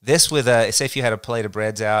 This with say if you had a plate of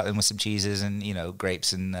breads out and with some cheeses and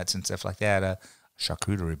grapes and nuts and stuff like that, a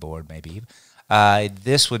charcuterie board maybe.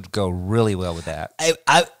 This would go really well with that.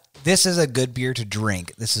 This is a good beer to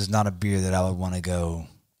drink. This is not a beer that I would want to go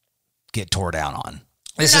get tore down on.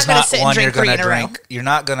 This not is gonna not sit and one you're drink three going to in a row. drink. You're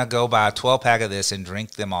not going to go buy a 12-pack of this and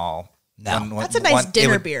drink them all. No. That's a nice it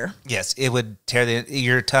dinner would- beer. Yes, it would tear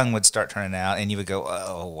your tongue would start turning out, and you would go,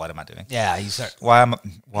 "Oh, what am I doing? Yeah, you start. Why?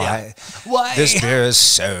 Why? This beer is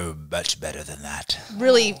so much better than that."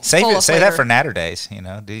 Really Save full it. of Save that flavor. for Natter Days. Do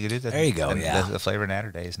you do the? There you go, yeah. the flavor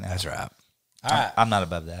Natter Days now. That's right. All right, I'm not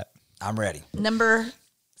above that. I'm ready. Number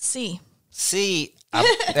C. C.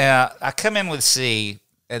 I come in with C.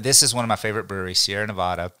 This is one of my favorite breweries, Sierra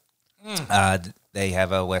Nevada. They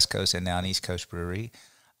have a West Coast and now an East Coast brewery.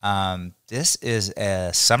 This is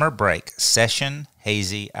a Summer Break Session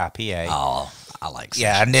Hazy IPA. Oh, I like.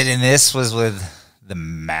 Yeah, and this was with the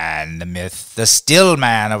man, the myth, the still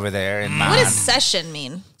man over there in mind. What does session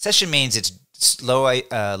mean? Session means it's low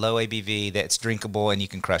ABV that's drinkable and you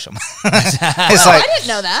can crush them. I didn't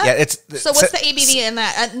know that. Yeah, it's So what's the ABV in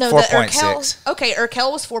that? No, 4.6. the Urkel. Okay,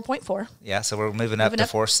 Urkel was 4.4. Yeah, so we're moving up Moving to up.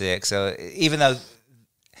 4.6. So even though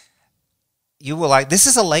you will like, this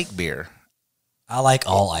is a lake beer. I like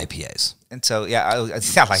all IPAs. And so, yeah, I like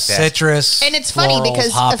that. Citrus. And it's funny floral,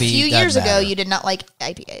 because hoppy, a few doesn't years ago matter. you did not like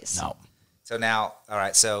IPAs. No. So now, all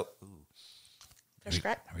right, so Fresh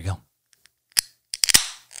crack. There we go.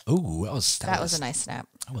 Ooh, That was a nice snap.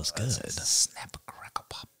 That was good. Snap, crackle,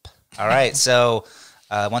 pop. All right, so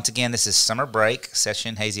once again, this is Summer Break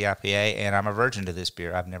Session Hazy IPA, and I'm a virgin to this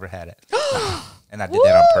beer. I've never had it, and I did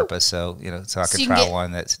that on purpose, so I could you try can get-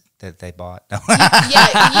 one that they bought.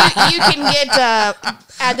 Yeah, you can get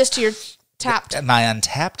add this to your tapped. My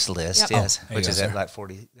Untapped list, Yep. yes, there you which go, is sir. at like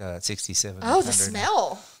 40, 67. Oh, the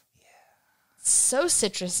smell. So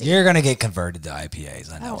citrusy. You're gonna get converted to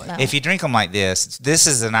IPAs. I know Oh, it. no. If you drink them like this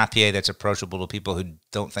is an IPA that's approachable to people who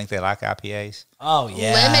don't think they like IPAs. Oh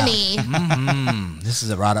yeah, Lemony. This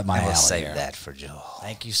is right up my I will alley. save here. that for Joel.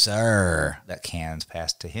 Thank you, sir. That can's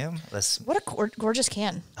passed to him. Let's. What a gorgeous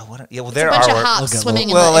can. Oh, what? Yeah, well, A there bunch are. of hops Look at swimming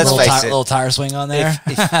well, in let's the face Little, it. little tire swing on there.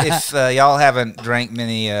 If y'all haven't drank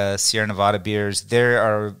many Sierra Nevada beers, there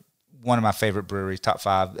are one of my favorite breweries, top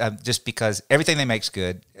 5, just because everything they make is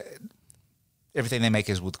good. Everything they make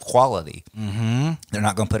is with quality. Mm-hmm. They're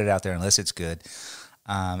not going to put it out there unless it's good.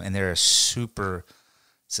 And they're a super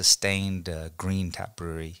sustained green type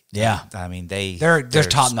brewery. Yeah. I mean They're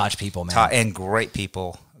top notch people, man. and great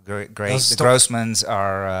people. Great. Those The Grossmans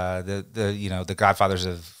are the godfathers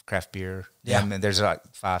of craft beer. Yeah. And there's like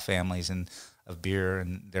 5 families of beer,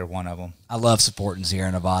 and they're one of them. I love supporting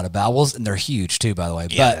Sierra Nevada Bowels, and they're huge too, by the way.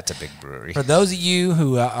 Yeah, but that's a big brewery. for those of you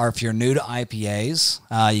who are, if you're new to IPAs,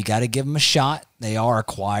 you got to give them a shot. They are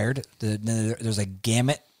acquired. There's a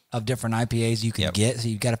gamut of different IPAs you can Yep. get, so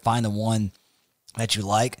you've got to find the one that you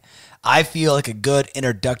like. I feel like a good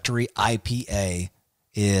introductory IPA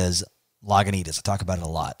is Lagunitas. I talk about it a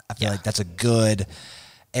lot. I feel like that's a good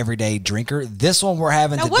everyday drinker. This one we're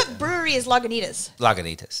having Now, today. what brewery is Lagunitas?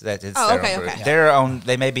 Lagunitas. That is Oh, their okay, own brewery. okay. They're owned.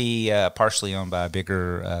 They may be partially owned by a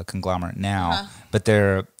bigger conglomerate now, but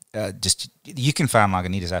they're just. You can find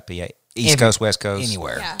Lagunitas IPA East Coast, West Coast,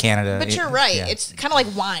 anywhere. Yeah. Canada. But you're right. yeah. It's kind of like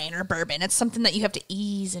wine or bourbon. It's something that you have to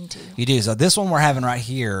ease into. You do. So this one we're having right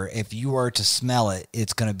here, if you were to smell it,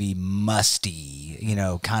 it's going to be musty,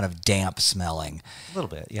 kind of damp smelling. a little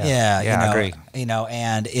bit. Yeah, Yeah. I agree.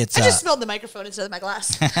 And it's I just smelled the microphone instead of my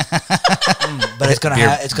glass. but it's going to Beer-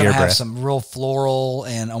 have beer have breath. some real floral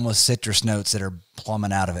and almost citrus notes that are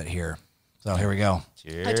plumbing out of it here. So here we go.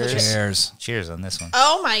 I told you. Cheers. Cheers. Cheers on this one.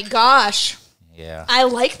 Oh my gosh. Yeah. I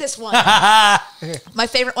like this one. My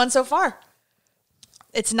favorite one so far.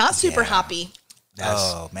 It's not super hoppy,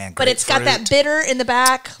 Oh man, but it's got that bitter in the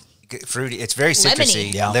back. fruity. It's very Lemony.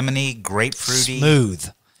 citrusy, Yeah. lemony, grapefruity. Smooth.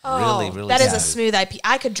 Really, really. That is a good. smooth IP.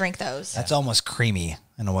 I could drink those. That's almost creamy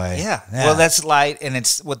in a way. Yeah. Well, that's light, and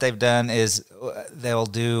it's what they've done is they'll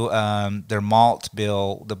do their malt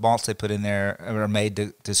bill. The malts they put in there are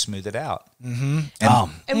made to smooth it out. And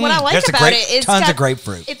what I like There's a about grape- it is tons of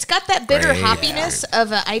grapefruit. It's got that bitter Great. hoppiness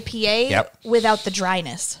of an IPA Yep. without the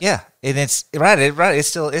dryness. Yeah, and it's right.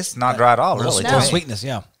 It's not dry at all. Really, little to No. me. sweetness,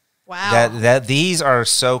 yeah. Wow. That these are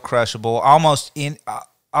so crushable. Almost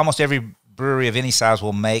every brewery of any size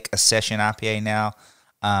will make a session IPA now.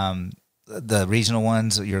 The regional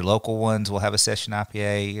ones, your local ones, will have a session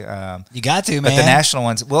IPA. You got to, But man. the national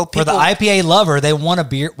ones, well, For the people, IPA lover, they want a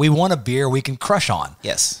beer. We want a beer we can crush on.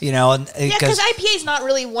 yes, And yeah, because IPA is not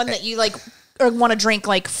really one that you like or want to drink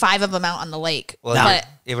like 5 of them out on the lake. well, but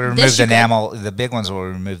it would this remove the you could- enamel. The big ones will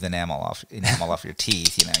remove the enamel off your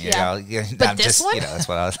teeth. Yeah. But I'm this just, one? that's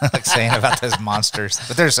what I was like saying about those monsters.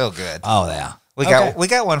 But they're so good. Oh yeah. We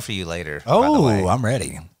got one for you later. by the way. Oh, I'm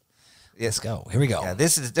ready. Yes. Let's go. Here we go. Yeah,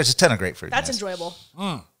 there's a ton of grapefruit. That's in this. enjoyable.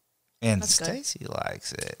 And good. Stacy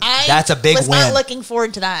likes it. I That's a big was not win. looking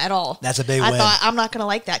forward to that at all. That's a big I win. thought I'm not going to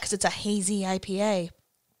like that because it's a hazy IPA.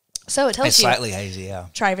 So it tells It's you slightly hazy, yeah.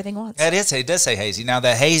 try everything once. It does say hazy. Now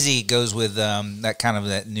the hazy goes with that kind of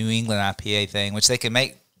that New England IPA thing, which they can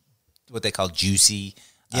make what they call juicy,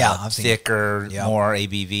 Yeah, I've seen- thicker, yeah. more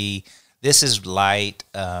ABV. This is light,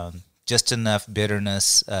 just enough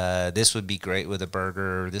bitterness. This would be great with a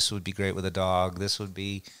burger. This would be great with a dog. This would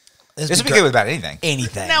be good with about anything.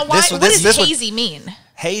 anything. Now, This what one- does this one- hazy mean?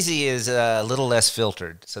 Hazy is a little less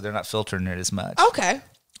filtered, so they're not filtering it as much Okay.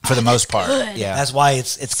 for the most part. good. Yeah, That's why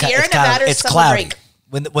it's Sierra it's kind of Nevada's it's summer cloudy.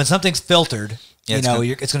 break. When something's filtered, Yeah, it's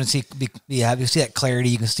good. it's going to see you see that clarity.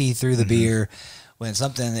 You can see through the beer. When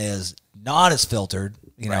something is not as filtered,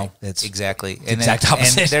 Right. it's exactly the exact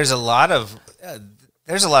opposite. And there's a lot of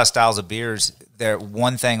styles of beers. There,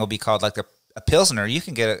 one thing will be called like a pilsner. You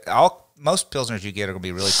can get most pilsners you get are going to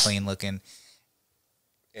be really clean looking,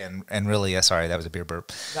 and really, sorry, that was a beer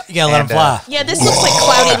burp. you gotta let them And, fly. Yeah, this looks like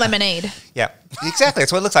cloudy lemonade. Yeah, exactly.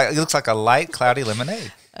 That's what it looks like. It looks like a light, cloudy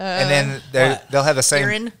lemonade. And then they'll have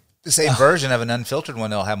Urine. the same version of an unfiltered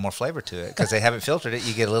one. They'll have more flavor to it because they haven't filtered it.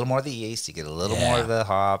 You get a little more of the yeast. You get a little more of the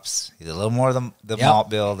hops. You get a little more of the Yep. malt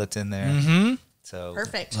bill that's in there. So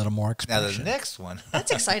Perfect. A little more now the expression. next one.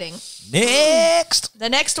 That's exciting. Next. The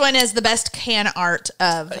next one is the best can art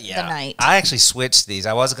of the night. I actually switched these.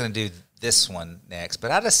 I wasn't going to do this one next,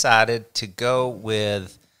 but I decided to go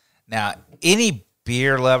with now any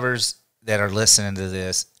beer lovers that are listening to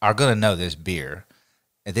this are going to know this beer.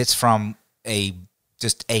 It's from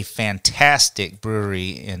just a fantastic brewery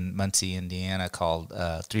in Muncie, Indiana called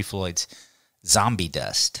Three Floyds Zombie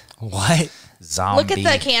Dust. What? Zombie Look at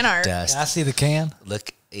the can art. Dust. Can I see the can?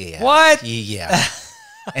 Look, yeah. What? Yeah.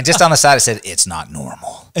 And just on the side it said, it's not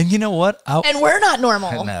normal. And you know what? And we're not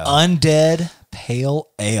normal. No. Undead Pale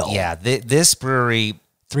Ale. Yeah, this brewery,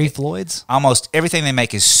 Three Floyds? almost everything they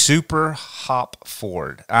make is super hop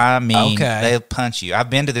forward. I mean, Okay. they'll punch you.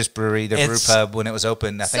 I've been to this brewery, the brew It's- pub, when it was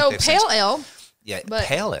open. I think So they've pale since- ale. Yeah, but-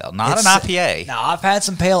 pale ale, not It's- an IPA. Now, I've had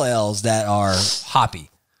some pale ales that are hoppy.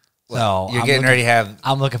 So You're I'm getting looking- ready to have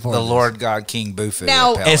I'm looking forward the to this. Lord God King Bufu.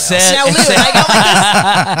 Now- pale It ale. says- Now, Lou, am I gonna like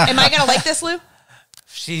this? Am I gonna like this, Lou?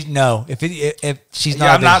 No. If she's not,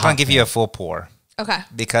 Yeah, a I'm big not going hop to give fan. you a full pour Okay.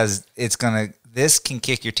 because this can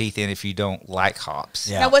kick your teeth in if you don't like hops.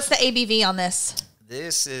 Yeah. Now, what's the ABV on this?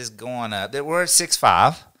 This is going up. We're at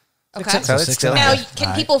 6.5. Okay. So it's still Now, good.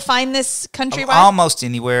 can people find this countrywide? Almost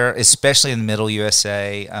anywhere, especially in the middle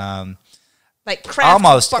USA. Like craft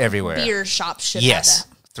almost everywhere. beer shops should Yes, have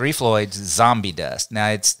that. Three Floyds Zombie Dust. Now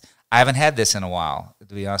I haven't had this in a while,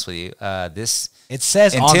 to be honest with you. This It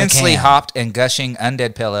says on the intensely can. hopped and gushing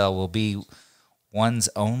undead pale ale will be one's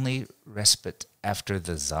only respite after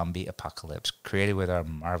the zombie apocalypse. Created with our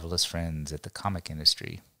marvelous friends at the comic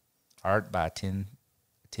industry. Art by Tim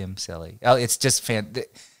Selly. Oh, it's just Well,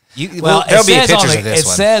 there'll it be says on pictures the, of this it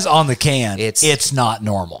one. says on the can, It's- it's not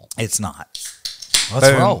normal. It's not. Let's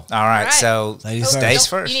Boom. roll. All right, right. so Ladies stays first.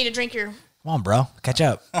 first. You need to drink your Come on, bro. Catch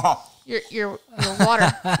up. your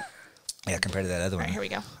water. All Yeah, compared to that other one. right, here we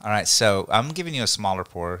go. All right, so I'm giving you a smaller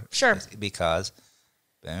pour. Sure. Because,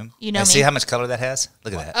 boom. You know And me. see how much color that has?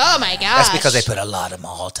 Look at that. Oh my gosh. That's because they put a lot of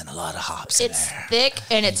malt and a lot of hops in It's there. thick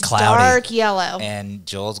and it's Cloudy. dark yellow And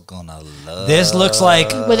Joel's gonna love This looks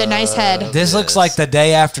like with a nice head. this looks like the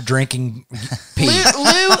day after drinking pee.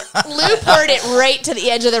 Lou poured it right to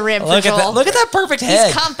the edge of the rim. Look for at Joel. that! Look at that perfect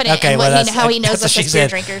head. confident in what how he knows that's us what as she beer said.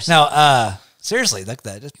 drinkers. No, seriously, look at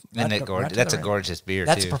that. Just Isn't right it to- gorgeous? right to That's the a rim. gorgeous beer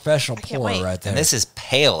That's too. a professional can't pour wait. right there. And this is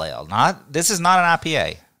pale ale. This is not an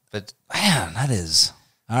IPA, but Man, that is.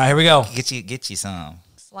 All right, here we go. get you some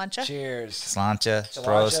Slancha. Cheers. slancha,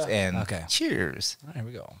 prost, and Okay. cheers. All right, here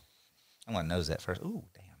we go. I'm gonna nose that first. Ooh,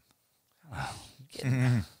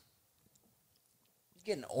 damn. You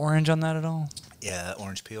getting orange on that at all? Yeah,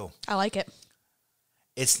 orange peel. I like it.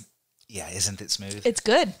 Isn't it smooth? It's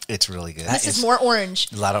good. It's really good. This is more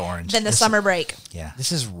orange a lot of orange. than the summer break. Yeah.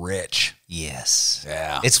 This is rich. Yes.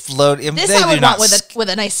 Yeah. It's floating. This they I do would not want sk- with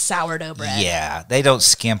a nice sourdough bread. Yeah, they don't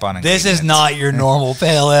skimp on This is ingredients. not your normal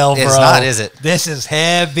pale ale, bro. It's not, is it? This is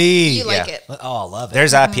heavy. You like Yeah. it. Oh, I love it.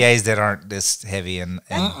 There's IPAs that aren't this heavy, and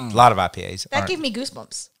a lot of IPAs. That aren't. gave me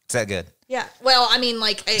goosebumps. Is that good? Yeah. Well, I mean,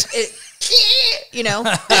 like it you know.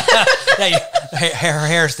 Yeah, her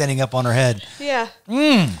hair standing up on her head. Yeah.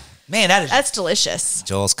 Man, that is That's delicious.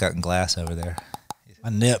 Joel's cutting glass over there. my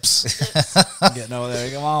nips. Getting over there.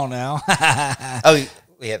 Come on now. Oh,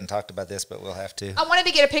 we hadn't talked about this, but we'll have to. I wanted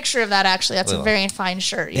to get a picture of that. Actually, that's a Well. very fine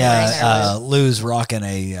shirt. You're wearing there. Yeah, Lou's rocking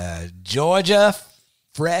a Georgia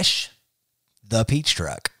Fresh The Peach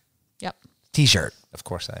Truck Yep. t-shirt. Of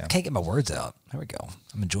course I am. Can't get my words out. There we go.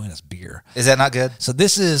 I'm enjoying this beer. Is that not good? So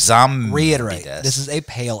this is Zombie reiterate. This is a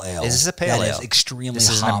pale ale. This is a pale that ale. is extremely. This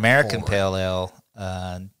is an hop American forward. pale ale.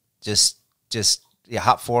 Just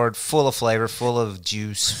hop forward, full of flavor, full of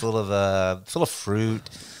juice, full of fruit.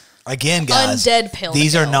 Again, guys, Undead pale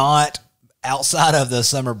these ale. are not outside of the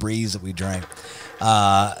summer breeze that we drank.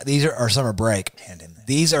 These are our summer break.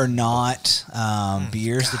 These are not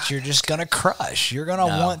beers that you're just gonna crush. You're gonna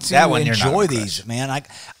No, want to that one you're not enjoy gonna these, crush. man.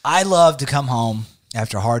 I love to come home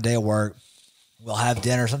after a hard day of work. We'll have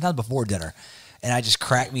dinner, sometimes before dinner, and I just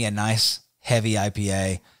crack me a nice heavy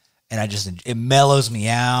IPA, and it mellows me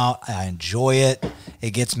out. I enjoy it.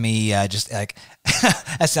 It gets me just like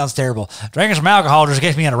that sounds terrible. Drinking some alcohol just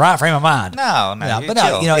gets me in the right frame of mind. No, Yeah, you but no,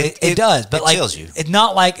 chill. you know it does. But it like chills you. it's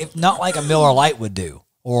not like a Miller Lite would do,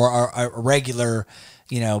 or a regular,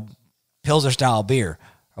 Pilsner style beer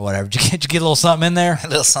or whatever. Did you get a little something in there? A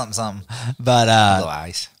little something, But a little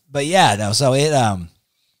ice. but yeah, no. So it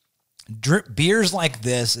beers like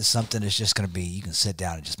this is something that's just going to be, you can sit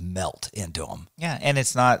down and just melt into them. Yeah, and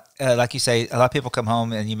it's not like you say. A lot of people come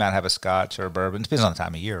home and you might have a Scotch or a bourbon. Depends on the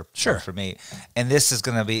time of year. Sure. For me, and this is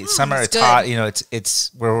going to be summer. it's It's good. hot.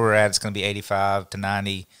 It's where we're at. It's going to be 85 to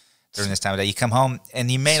 90 during this time of day. You come home and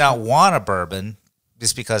you may not want a bourbon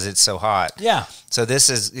just because it's so hot. Yeah. So it's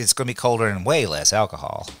going to be colder and way less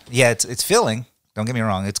alcohol. Yeah, it's filling. Don't get me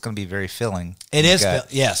wrong. It's going to be very filling. It is.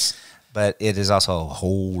 Yes. But it is also a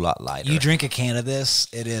whole lot lighter. You drink a can of this,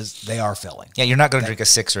 they are filling. Yeah, you're not going to drink a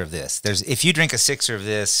sixer of this. If you drink a sixer of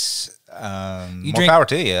this, more drink, power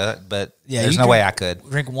to you. But there's no way I could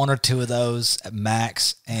drink 1 or 2 of those at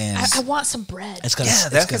max. And I want some bread. It's gonna.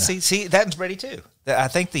 See, that's ready too. I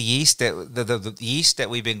think the yeast the yeast that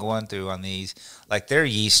we've been going through on these, like their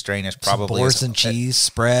yeast strain is probably Boursin and cheese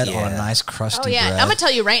spread on a nice crusty bread. I'm gonna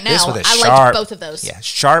tell you right now, I sharp, liked both of those. Yeah,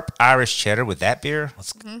 sharp Irish cheddar with that beer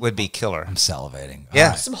would be killer. I'm salivating.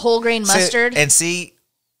 Yeah, some whole grain mustard.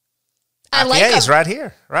 I like IPA is right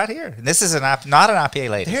here. And this is not an IPA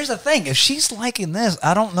lady. Here's the thing: if she's liking this,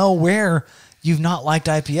 I don't know where you've not liked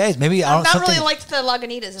IPAs. Maybe I've not really liked the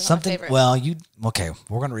Lagunitas. Is something. My favorite. Well,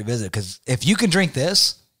 we're going to revisit it because if you can drink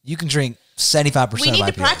this, you can drink 75%. We need of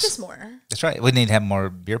IPAs. to practice more. That's right. We need to have more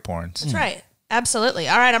beer pourings. That's right. Absolutely.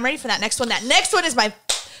 All right, I'm ready for that next one. That next one is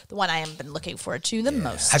the one I have been looking forward to the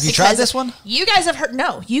most. Have you tried this one? You guys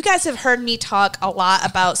have heard me talk a lot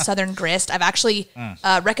about Southern Grist. I've actually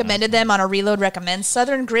recommended them on a Reload Recommends.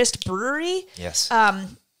 Southern Grist Brewery. Yes.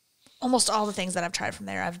 Almost all the things that I've tried from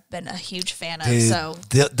there, I've been a huge fan of. Dude, So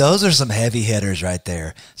those are some heavy hitters right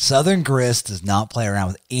there. Southern Grist does not play around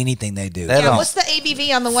with anything they do. what's the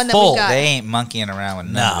ABV on the one that we got? They ain't monkeying around with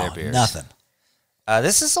none of their beers. Nothing.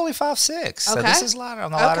 This is only 5.6, so Okay. this is lighter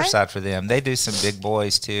on the lighter side for them. They do some big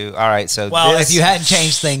boys too. All right, so if you hadn't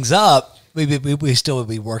changed things up, we still would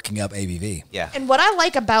be working up ABV. Yeah. And what I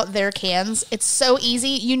like about their cans, it's so easy.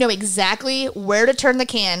 You know exactly where to turn the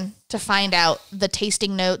can to find out the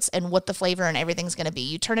tasting notes and what the flavor and everything's going to be.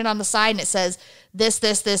 You turn it on the side and it says this,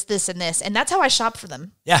 this, this, this, and this. And that's how I shop for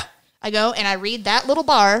them. Yeah. I go and I read that little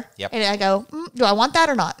bar and I go, do I want that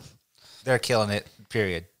or not? They're killing it,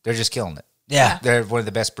 period. They're just killing it. Yeah. They're one of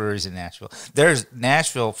the best breweries in Nashville. There's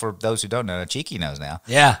Nashville, for those who don't know, Cheeky knows now.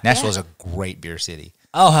 Yeah. Nashville is a great beer city.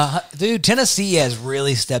 Oh, dude, Tennessee has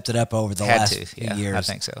really stepped it up over the last few years. I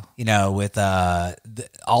think so. With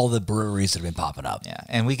all the breweries that have been popping up. Yeah,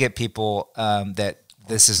 and we get people that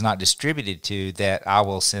this is not distributed to that I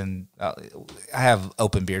will send. I have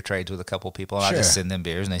open beer trades with a couple of people. And I just send them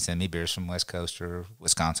beers, and they send me beers from West Coast or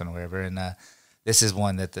Wisconsin or wherever. And this is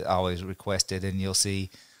one that I always requested, and you'll see.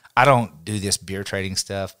 I don't do this beer trading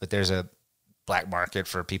stuff, but there's a black market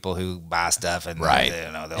for people who buy stuff and they'll trade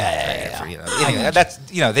it for anyway, that's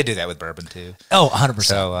they do that with bourbon too. Oh, 100%.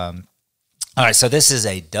 So all right, so this is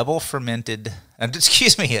a double fruited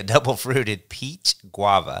peach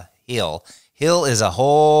guava Hill. Hill is a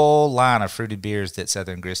whole line of fruited beers that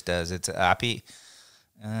Southern Grist does. It's IP.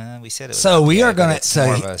 We said it was so IPA, we are going to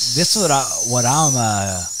this is what I'm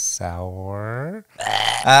sour. So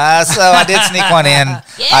I did sneak one in.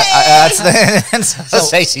 So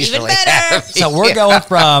Stacey's even really better. happy. So we're going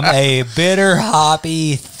from a bitter,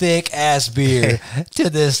 hoppy, thick ass beer to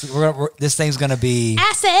this. This thing's going to be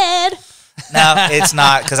Acid. No, it's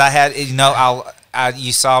not, because I had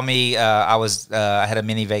you saw me. I had a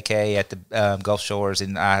mini vacay at the Gulf Shores,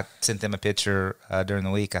 and I sent them a picture during the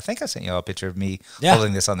week. I think I sent you all a picture of me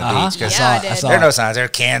holding this on the beach. Because I did. there are no signs. There are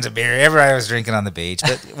cans of beer. Everybody was drinking on the beach.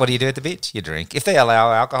 But what do you do at the beach? You drink. If they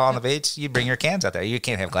allow alcohol on the beach, you bring your cans out there. You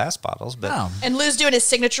can't have glass bottles. But And Lou's doing his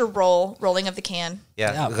signature rolling of the can.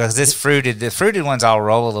 yeah, because the fruited ones, I'll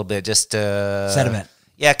roll a little bit just to sediment.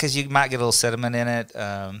 Yeah, because you might get a little sediment in it.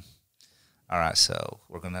 All right, so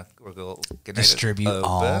we're gonna distribute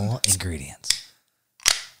all ingredients.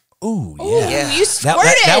 Ooh, yeah. Ooh, you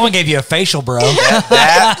squirted. That one gave you a facial, bro. Lou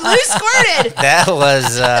squirted.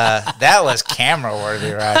 That was camera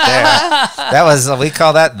worthy right there. That was, we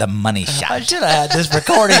call that the money I shot. should have had this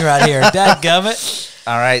recording right here. Dadgummit.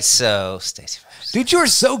 All right, so Stacey first. Dude, you are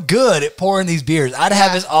so good at pouring these beers. I'd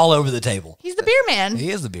have this all over the table. He's the beer man. He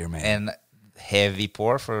is the beer man. And heavy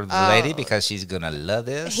pour for the lady, because she's gonna love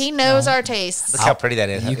this. He knows our tastes. Look how pretty that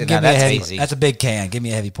is. You can Now, give me that's a heavy. easy. That's a big can. Give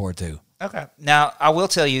me a heavy pour too. Okay. Now, I will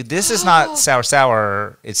tell you, this is not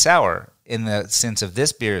sour. It's sour in the sense of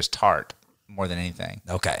this beer is tart more than anything.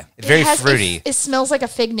 Okay. It's very It has fruity. It smells like a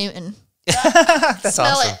Fig Newton. That's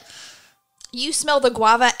Smell awesome. it. You smell the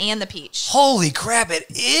guava and the peach. Holy crap! It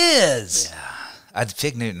is.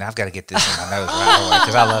 Fig Newton. I've got to get this in my nose right away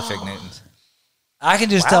because I love Fig Newtons. I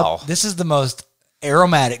can just Wow. tell this is the most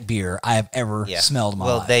aromatic beer I have ever smelled in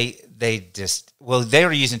my life. They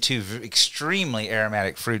were using two extremely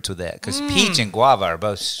aromatic fruits with that, because peach and guava are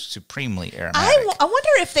both supremely aromatic. I wonder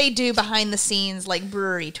if they do behind the scenes like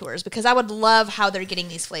brewery tours, because I would love how they're getting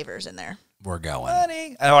these flavors in there. we're going.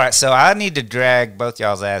 Buddy. All right, so I need to drag both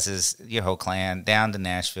y'all's asses, your whole clan, down to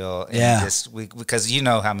Nashville. And because you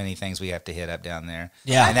know how many things we have to hit up down there.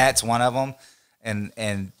 Yeah. And that's one of them.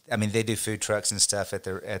 And I mean, they do food trucks and stuff at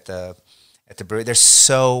the brewery. There's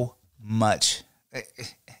so much.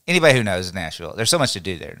 Anybody who knows Nashville, there's so much to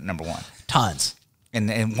do there, number one. Tons.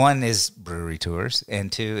 And one is brewery tours,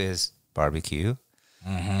 and two is barbecue.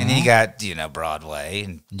 And then you got, Broadway.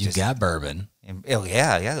 And You got bourbon. oh,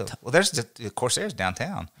 yeah. Well, of course, there's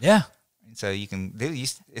downtown. Yeah. So you can do,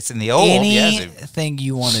 it's in the old Yazoo. Anything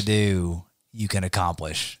you want to do, you can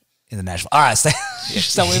accomplish in the Nashville. All right, so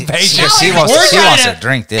impatient. She wants to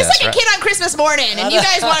drink this. It's like a kid on Christmas morning, and you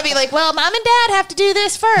guys want to be like, well, mom and dad have to do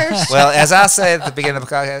this first. Well, as I said at the beginning of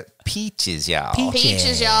the podcast, peaches, y'all.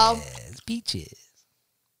 Peaches, y'all. Peaches.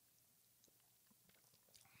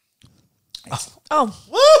 Oh,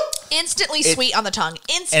 instantly sweet on the tongue.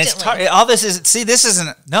 Instantly. And it's all this is, this isn't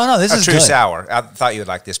No, this is true good. sour. I thought you would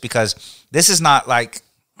like this because this is not like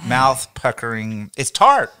mouth puckering. It's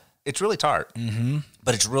tart. It's really tart. Mm-hmm.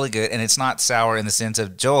 But it's really good, and it's not sour in the sense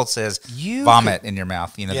of Joel says vomit in your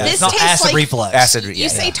mouth. Yeah, This it's not tastes acid like- reflux. You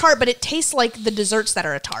say tart, but it tastes like the desserts that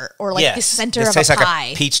are a tart, or like the center this of tastes a like pie.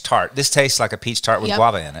 a peach tart. This tastes like a peach tart with Yep.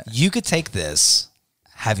 guava in it. You could take this,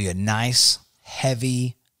 have you a nice,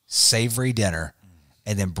 heavy, savory dinner,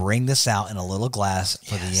 and then bring this out in a little glass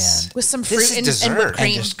for the end. With some This fruit is and dessert. whipped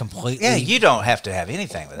cream. And just completely. Yeah, you don't have to have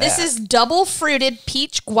anything with This that. is double fruited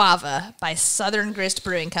peach guava by Southern Grist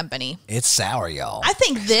Brewing Company. It's sour, y'all. I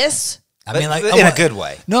think this. I mean, like in a good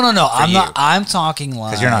way. No. I'm you. not. I'm talking like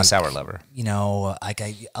Because you're not a sour lover. Like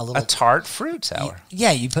a A little. tart fruit sour.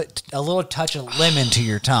 Yeah, you put a little touch of lemon to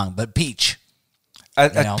your tongue, but peach.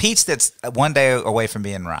 A peach that's one day away from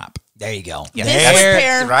being ripe. There you go. Yeah, This that's- would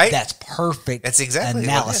pair- right? That's perfect. That's exactly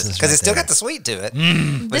analysis because right it's still there. got the sweet to it.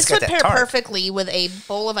 but This it's got would that pair tart. perfectly with a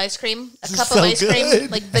bowl of ice cream, a cup so of ice cream, good.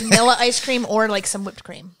 like vanilla ice cream, or like some whipped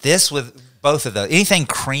cream. This with both of those, anything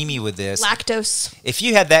creamy with this. Lactose. If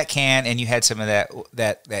you had that can and you had some of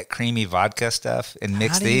that creamy vodka stuff and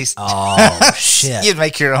mix do you- these, Oh shit! you'd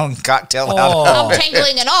make your own cocktail out Oh. of it. I'm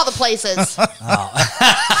tingling in all the places.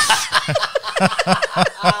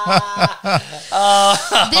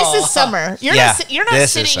 This is summer. You're Yeah, you're not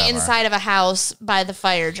this is sitting summer. inside of a house by the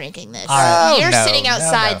fire drinking this. Oh, You're no, sitting no,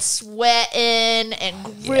 outside no. sweating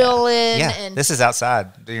and grilling Yeah, and this is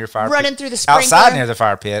outside near your fire running pit. through the sprinkler. outside near the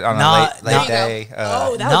fire pit on Not- a late not- day.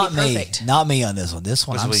 Oh, that Not would be me. perfect. Not me on this one. This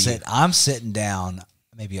one, What's with you? I'm sitting down,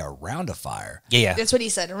 maybe around a fire. yeah, That's what he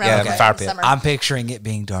said. Around Yeah, the the fire in pit. summer. I'm picturing it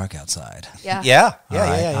being dark outside. yeah. yeah. All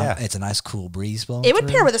right? Yeah. It's a nice cool breeze blowing. It would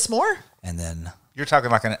through, pair with a s'more. and then You're talking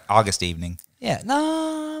like an August evening.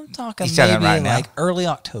 I'm talking He's talking maybe right now. like early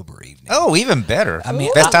October evening. Oh, even better. I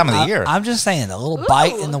mean, best time of the year. I'm just saying, a little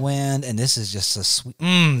bite in the wind, and this is just a sweet.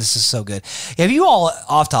 This is so good. Have you all,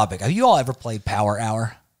 off topic? Have you all ever played Power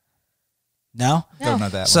Hour? No. Don't know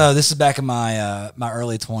that So this is back in my my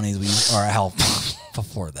early 20s. Or hell,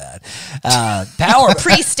 before that.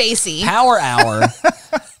 Pre Stacy. Power Hour.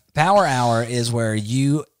 Power Hour is where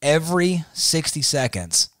you every 60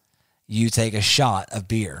 seconds you take a shot of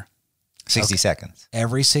beer. 60 seconds.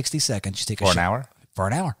 Every 60 seconds you take a For shot an hour? For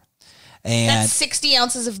an hour. And That's 60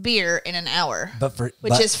 ounces of beer in an hour, which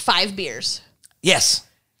but- is 5 beers. yes.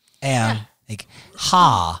 And like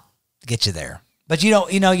get you there. But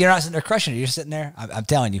you're not sitting there crushing it. You're sitting there. I'm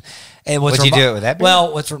telling you. And Would you do it with that beer?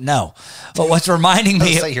 Well, no. But what's reminding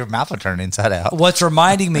me It's like your mouth will turn inside out. What's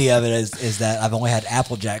reminding me of it is that I've only had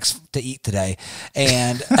Apple Jacks to eat today,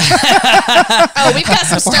 and Oh, we've got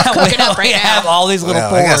some stuff cooking up right we have now. all these little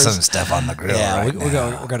Well, I got pours. some stuff on the grill Yeah, right we're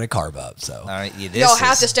now. going to carb up. So All right, You'll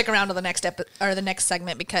have to stick around to the next or the next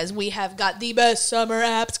segment because we have got the best summer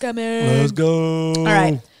apps coming. go. All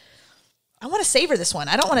right. I want to savor this one.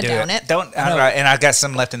 I don't want to down it. Don't. All right, and I got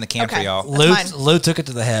some left in the can for Okay. y'all. That's Lou took it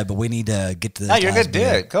to the head, but we need to get to this. No, you're last good. Do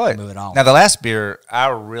beer it. Go ahead. and Move it on. Now the last beer, I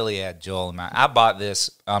really had Joel in mind. I bought this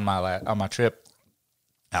on my trip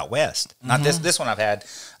out west. Not this one I've had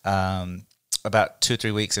about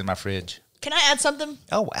 2-3 weeks in my fridge. Can I add something?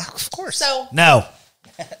 Oh wow, of course. So No.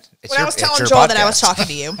 It's when I was it's telling your Joel that I was podcast. talking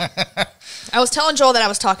to you, I was telling Joel that I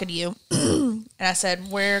was talking to you, and I said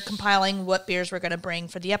we're compiling what beers we're going to bring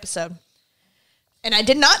for the episode. And I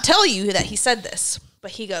did not tell you that he said this,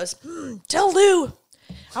 but he goes, "Tell Lou,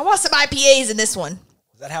 I want some IPAs in this one."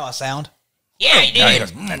 Is that how I sound? Yeah, he No, he did.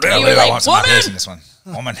 goes, You "Tell were Lou I like, want some "Woman, IPAs in this one.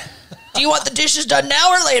 Woman, do you want the dishes done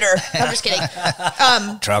now or later? I'm just kidding.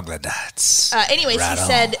 troglodytes. Anyways,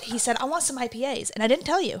 Right he said, I want some IPAs, and I didn't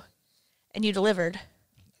tell you, and you delivered.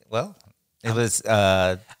 Well, it was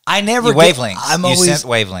I never your get- wavelengths. I'm You always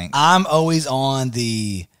sent wavelengths. I'm always on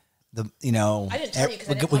the I didn't tell you 'cause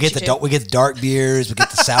I didn't we want get you the to. we get the dark beers, we get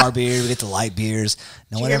the sour beer, we get the light beers.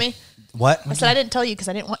 No Did you one hear ever- me? What? I said I didn't tell you because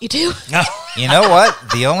I didn't want you to. No. You know what?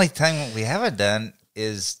 The only thing we haven't done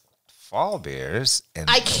is fall beers. And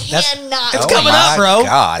I cannot. It's Oh coming my up, bro.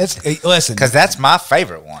 God. Listen. because that's my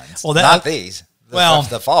favorite ones. Well, Not these. well-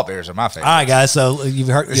 The fall beers are my favorite. All right, guys. So you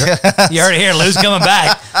heard it here. Lou's coming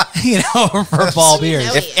back. For fall beers.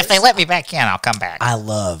 know If they let me back in, I'll come back. I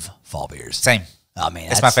love fall beers. Same. I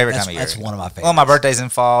mean, It's my favorite time of year. That's one of my favorites. Well, my birthday's in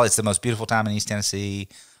fall. It's the most beautiful time in East Tennessee.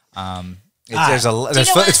 what?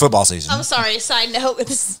 It's football season. I'm sorry. Side note: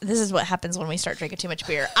 this is what happens when we start drinking too much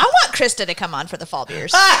beer. I want Krista to come on for the fall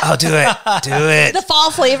beers, Oh, do it. Do it. the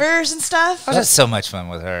fall flavors and stuff. That's so much fun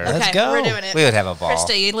with her. Okay, Let's go. we're doing it. We would have a ball.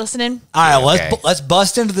 Krista, you listening? All right, Okay. let's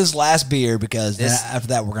bust into this last beer because then This- after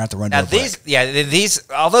that we're gonna have to run. Now to a break. these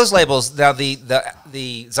all those labels. Now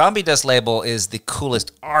the Zombie Dust label is the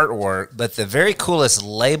coolest artwork, but the very coolest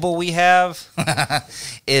label we have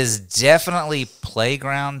is definitely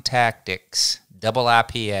Playground Tactics Double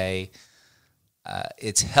IPA.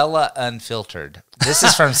 It's hella unfiltered. This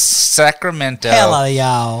is from Sacramento. Hello,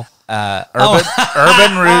 y'all.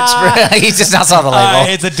 Urban Roots. He just now saw the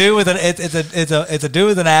label. It's a dude with it's a dude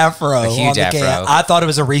with an afro. A huge on the can. afro. I thought it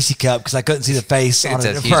was a Reese cup because I couldn't see the face on It's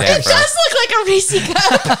it. a at huge first. It afro. does look like a Reese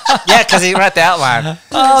cup. Yeah, because he wrote the outline.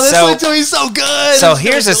 Oh, this So- looks to be so good. So It's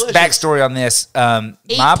here's so a delicious. backstory on this.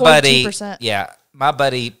 My buddy, 8.2%. my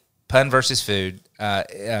buddy, Pun versus Food.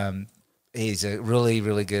 He's a really,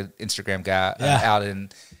 really good Instagram guy Yeah. out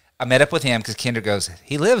in. I met up with him because Kendra goes,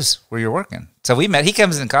 he lives where you're working. So we met. He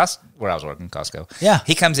comes in where I was working, Costco. Yeah.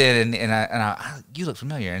 He comes in and I you look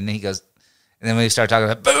familiar. And then he goes, and then we start talking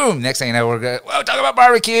about, boom. Next thing you know, we're going, well, talking about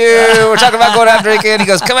barbecue. We're talking about going out drinking. He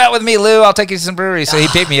goes, come out with me, Lou. I'll take you to some breweries. So he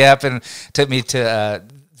picked me up and took me to,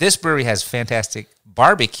 this brewery has fantastic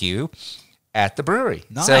barbecue at the brewery.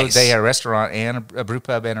 So Nice. they had a restaurant and a brew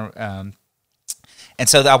pub and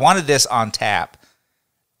so I wanted this on tap.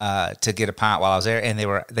 To get a pint while I was there, and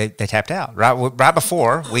they tapped out right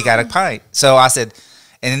before we got a pint. So I said,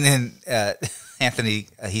 and then Anthony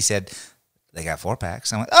he said they got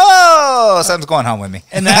 4-packs. I'm like, oh, something's going home with me.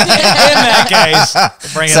 in that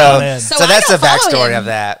case, bring it on in. So I that's don't the backstory follow him. of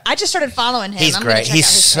that. I just started following him. He's I'm gonna great. check He's out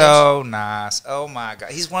his so nice. Oh my god,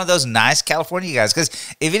 he's one of those nice California guys. Because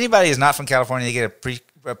if anybody is not from California, they get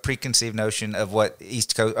a preconceived notion of what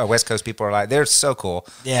East Coast or West Coast people are like. They're so cool,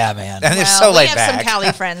 Yeah, man. and they're page. so Well, laid we have back. some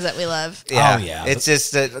Cali friends that we love. Yeah. Oh, yeah. It's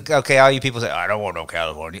just that, okay, all you people say, I don't want no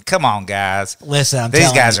California. Come on, guys. Listen, These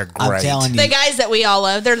telling guys you, are I'm great. telling you, The guys that we all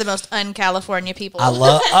love, they're the most un-California people. I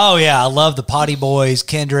love. Oh yeah, I love the Potty Boys,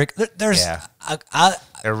 Kendrick. There's Yeah. I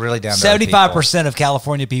They're really down to 75% of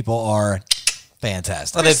California people are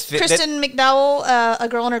fantastic. Well, Kristen McDowell, A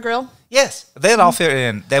Girl on Her Grill. Yes. They'd all fit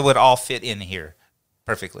in. They would all fit in here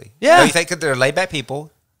perfectly. Yeah. Don't you think that they're laid back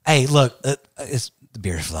people? Hey, look, it's the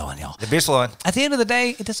beer's flowing, y'all. The beer's flowing. At the end of the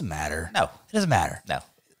day, it doesn't matter. No. It doesn't matter. No.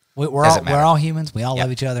 We're Doesn't we're matter. all humans. We all Yep.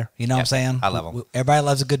 love each other. You know what I'm Yep. saying? I love 'em. Everybody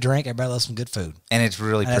loves a good drink. Everybody loves some good food. And it's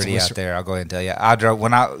really That's pretty what's- out there. I'll go ahead and tell you. I drove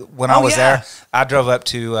when I Oh, was yeah. there. I drove up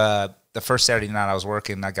to the first Saturday night I was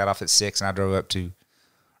working. I got off at 6 and I drove up to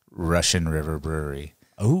Russian River Brewery.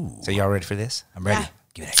 Ooh, So y'all ready for this? I'm ready. Yeah.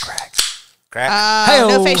 Give me that crack. Crack. Hey-o.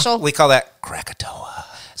 No facial. We call that Krakatoa.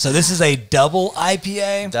 So this is a double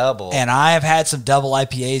IPA. Double. And I have had some double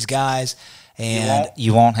IPAs, guys. And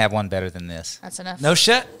You won't have one better than this. That's enough. no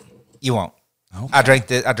shit. You won't.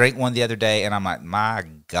 Okay. I drank one the other day, and I'm like, my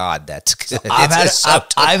God, that's good. I've It's had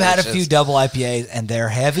a delicious. few double IPAs, and they're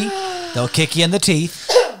heavy. They'll kick you in the teeth.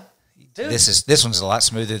 This one's a lot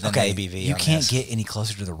smoother than Okay, the ABV. you on can't this. get any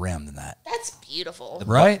closer to the rim than that, That's beautiful.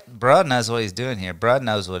 right? Brud knows what he's doing here. Brud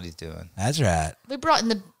knows what he's doing. That's right. We brought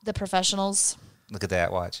in the professionals. Look at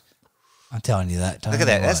that. Watch. I'm telling you that. Look at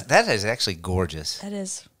that. That is actually gorgeous. That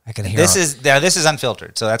is. I can hear This it. is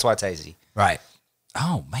unfiltered, so that's why it's hazy. Right.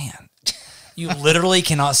 Oh man, you literally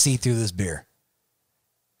cannot see through this beer.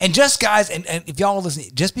 And just guys, and if y'all listen,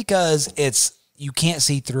 just because you can't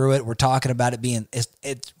see through it, we're talking about it being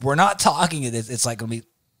we're not talking it's like gonna be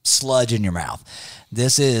sludge in your mouth.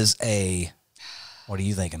 This is what are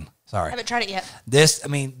you thinking? I Sorry. haven't tried it yet.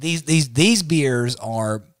 These beers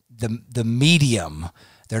are the medium.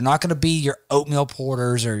 They're not going to be your oatmeal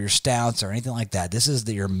porters or your stouts or anything like that. This is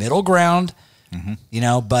your middle ground,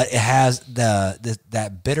 but it has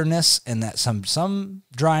that bitterness and that some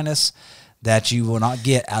dryness that you will not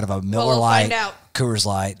get out of a Miller we'll Lite, find out. Coors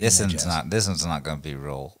Light. This and one's Jazz. not. This one's not going to be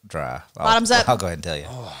real dry. Bottoms up. I'll go ahead and tell you.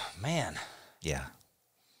 Oh man, Yeah.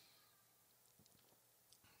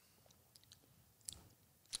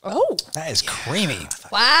 Oh, that is creamy.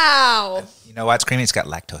 wow. You know why it's creamy? It's got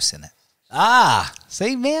lactose in it.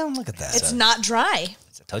 See, man, look at that. It's not dry.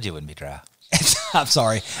 I told you it wouldn't be dry. I'm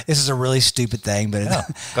sorry. This is a really stupid thing, but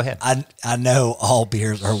Go ahead. I know all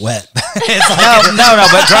beers are wet. No,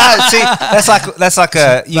 but dry. See, that's like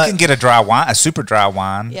you can get a dry wine, a super dry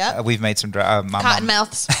wine. Yeah. We've made some dry.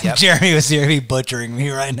 Cottonmouths. Yep. Jeremy was here. He butchering me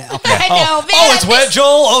right now. I know, man. Oh, it's wet,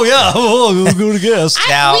 Joel. Oh yeah. Oh, go to guess.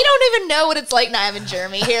 Now- we don't even know what it's like not having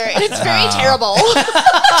Jeremy here. It's very terrible.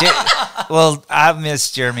 Well, I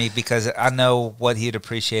miss Jeremy because I know what he'd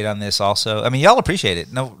appreciate on this. Also, I mean, y'all appreciate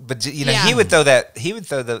it. No, but Yeah. he would throw that. He would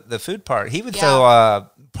throw the food part. He would throw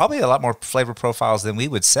probably a lot more flavor profiles than we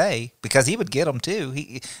would say because he would get them too.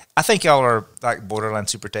 I think y'all are like borderline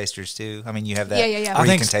super tasters too. I mean, you have that. Yeah. Where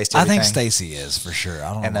you can taste everything. I think Stacy is for sure.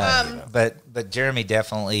 I don't know. But Jeremy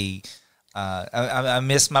definitely. I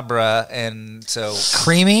miss my bruh, and so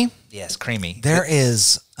Creamy. yes, creamy. There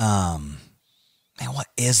is. Man, what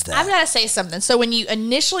is that? I've got to say something. So when you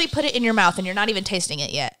initially put it in your mouth and you're not even tasting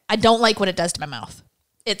it yet, I don't like what it does to my mouth.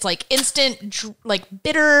 It's like instant, like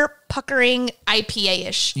bitter, puckering,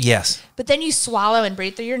 IPA-ish. Yes. But then you swallow and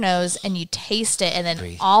breathe through your nose and you taste it, and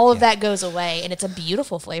then all of that goes away, and it's a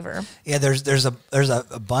beautiful flavor. Yeah, there's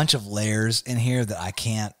a bunch of layers in here that I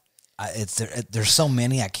can't. There's so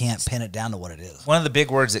many I can't pin it down to what it is. One of the big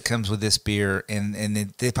words that comes with this beer, and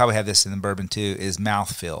they probably have this in the bourbon too, is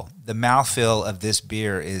mouthfeel. The mouthfeel of this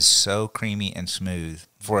beer is so creamy and smooth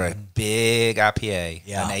for a big IPA,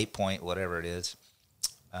 an 8 point whatever it is.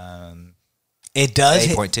 It does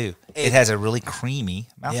 8.2. It has a really creamy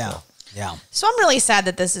mouthfeel. Yeah. So I'm really sad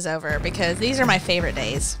that this is over because these are my favorite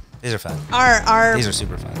days. These are fun. These are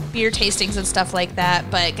super fun. Beer tastings and stuff like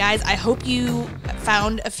that. But guys, I hope you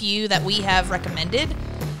found a few that we have recommended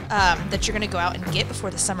that you're going to go out and get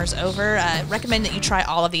before the summer's over. Recommend that you try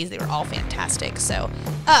all of these. They were all fantastic. So,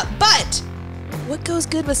 but what goes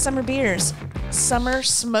good with summer beers? Summer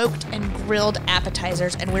smoked and grilled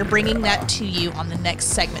appetizers, and we're bringing that to you on the next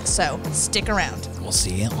segment. So stick around. We'll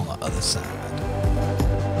see you on the other side.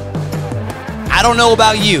 I don't know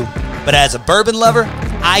about you, but as a bourbon lover,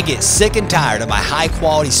 I get sick and tired of my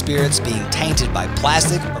high-quality spirits being tainted by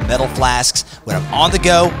plastic or metal flasks when I'm on the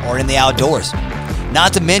go or in the outdoors.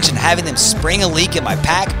 Not to mention having them spring a leak in my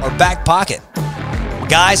pack or back pocket. Well,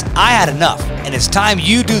 guys, I had enough, and it's time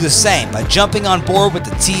you do the same by jumping on board with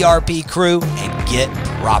the TRP crew and get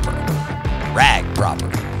proper. Rag proper.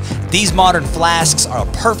 These modern flasks are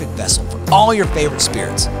a perfect vessel for all your favorite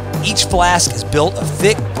spirits. Each flask is built of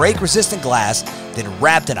thick, break-resistant glass, then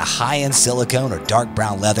wrapped in a high-end silicone or dark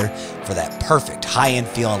brown leather for that perfect high-end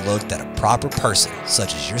feel and look that a proper person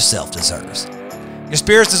such as yourself deserves. Your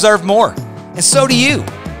spirits deserve more, and so do you.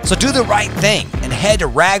 So do the right thing and head to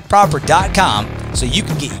ragproper.com so you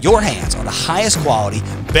can get your hands on the highest quality,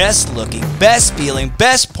 best looking, best feeling,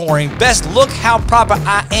 best pouring, best look how proper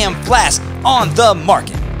I am flask on the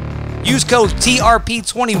market. Use code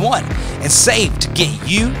TRP21 and save to get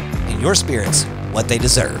you and your spirits what they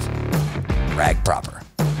deserve. Rag Proper.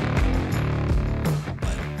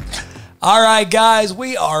 All right, guys,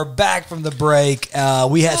 we are back from the break.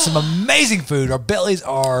 We had some amazing food. Our bellies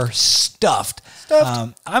are stuffed.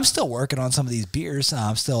 I'm still working on some of these beers.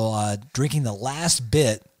 I'm still drinking the last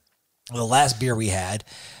beer we had,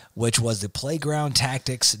 which was the Playground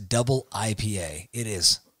Tactics Double IPA. It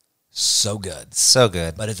is so good. So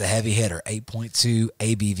good. But it's a heavy hitter, 8.2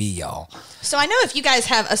 ABV, y'all. So I know if you guys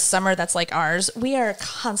have a summer that's like ours, we are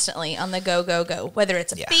constantly on the go, go, go. Whether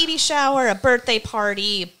it's a baby shower, a birthday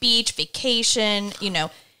party, a beach, vacation,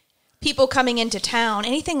 people coming into town,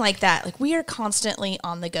 anything like that. Like, we are constantly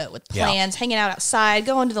on the go with plans, hanging out outside,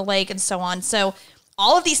 going to the lake, and so on. So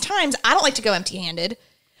all of these times, I don't like to go empty-handed.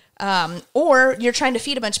 Or you're trying to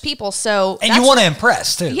feed a bunch of people, and you want to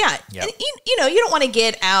impress too. Yeah, yep. You don't want to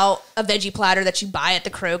get out a veggie platter that you buy at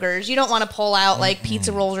the Kroger's. You don't want to pull out like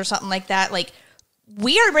pizza rolls or something like that. Like,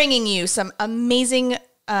 we are bringing you some amazing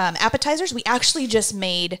appetizers. We actually just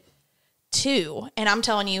made 2, and I'm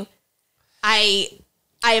telling you, I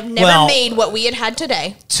have never made what we had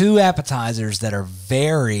today. 2 appetizers that are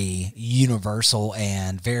very universal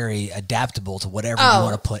and very adaptable to whatever you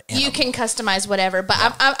want to put in. You can customize whatever, but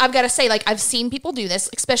I've got to say, like, I've seen people do this,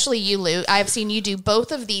 especially you, Lou. I've seen you do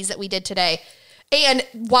both of these that we did today. And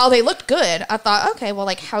while they looked good, I thought, okay, well,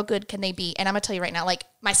 like, how good can they be? And I'm going to tell you right now, like,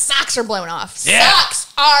 my socks are blown off. Yeah.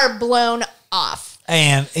 Socks are blown off.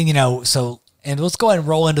 And let's go ahead and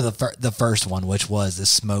roll into the first one, which was the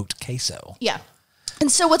smoked queso. Yeah.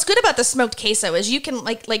 And so what's good about the smoked queso is you can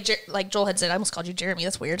like Joel had said. I almost called you Jeremy.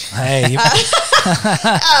 That's weird. Hey, you,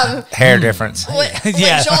 Hair different.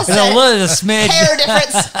 yeah, Joel it's a said, little smidge, hair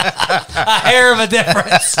difference. a hair of a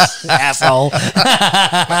difference, asshole.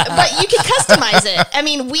 But you can customize it. I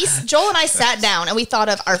mean, Joel and I sat down and we thought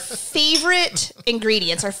of our favorite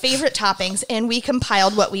ingredients, our favorite toppings, and we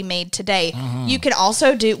compiled what we made today. You can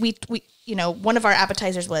also do we one of our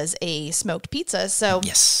appetizers was a smoked pizza. So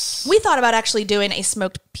Yes. we thought about actually doing a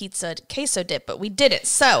smoked pizza queso dip, but we didn't.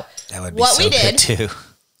 So That would be what so we did, good too.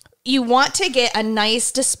 you want to get a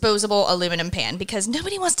nice disposable aluminum pan because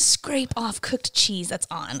nobody wants to scrape off cooked cheese that's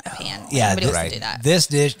on a pan. Yeah, nobody wants right. to do that. This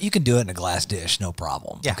dish, you can do it in a glass dish, no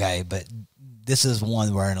problem. Yeah. Okay, but this is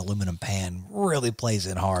one where an aluminum pan really plays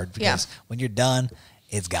in hard because when you're done,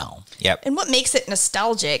 it's gone. Yep. And what makes it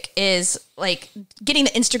nostalgic is like getting the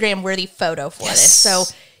Instagram worthy photo for Yes. this. So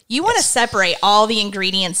you want to separate all the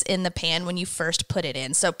ingredients in the pan when you first put it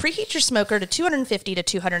in. So preheat your smoker to 250 to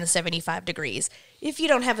 275 degrees. If you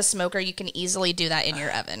don't have a smoker, you can easily do that in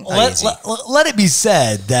your oven. Let it be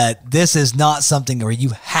said that this is not something where you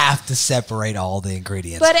have to separate all the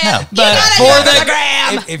ingredients. But you But gotta do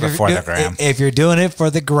it for the gram. if you're doing it for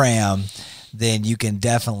the gram, then you can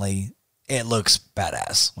definitely. It looks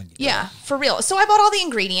badass when you do Yeah, it. for real. So I bought all the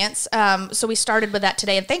ingredients. So we started with that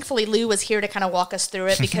today. And thankfully, Lou was here to kind of walk us through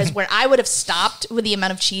it because where I would have stopped with the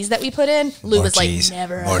amount of cheese that we put in, Lou More was cheese. like,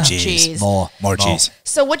 never More enough cheese. cheese. More cheese.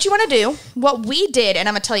 So what you want to do, what we did, and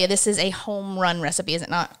I'm going to tell you, this is a home run recipe, is it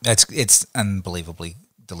not? It's unbelievably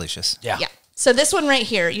delicious. Yeah. Yeah. So this one right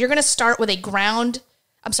here, you're going to start with a pound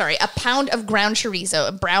of ground chorizo,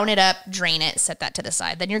 and brown it up, drain it, set that to the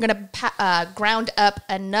side. Then you're going to ground up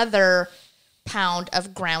another pound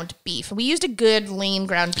of ground beef. We used a good lean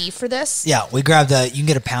ground beef for this. Yeah, we grabbed you can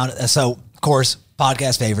get a pound. So, of course,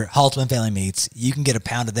 podcast favorite, Haltman Family Meats. You can get a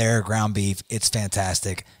pound of their ground beef. It's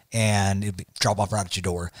fantastic. And it'll drop off right at your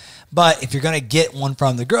door. But if you're going to get one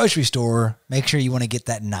from the grocery store, make sure you want to get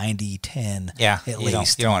that 90-10 Yeah, at you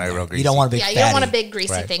least. don't want it real greasy. You don't want a big Yeah, fatty. you don't want a big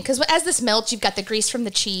greasy Right. thing because as this melts, you've got the grease from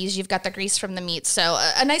the cheese, you've got the grease from the meat. So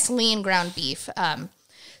a nice lean ground beef.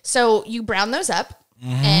 So you brown those up.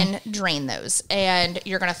 And drain those, and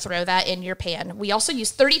you're going to throw that in your pan. We also use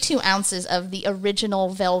 32 ounces of the original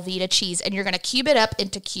Velveeta cheese, and you're going to cube it up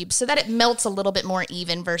into cubes so that it melts a little bit more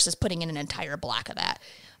even versus putting in an entire block of that.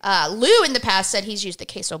 Lou in the past said he's used the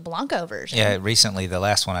queso blanco version. Yeah, recently the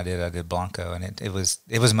last one I did Blanco, and it was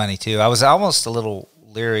money too. I was almost a little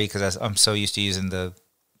leery because I'm so used to using the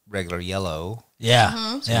regular yellow. Yeah.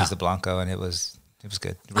 So I Yeah. used the Blanco, and it was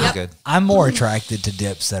good, really good. I'm more attracted to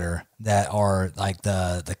dips that are like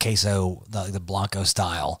the queso, the Blanco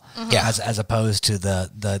style, as opposed to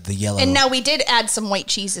the yellow. And now we did add some white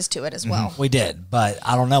cheeses to it as well. We did, but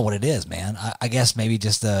I don't know what it is, man. I guess maybe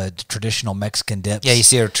just the traditional Mexican dips. Yeah, you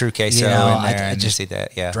see a true queso You know, in there, I and just you see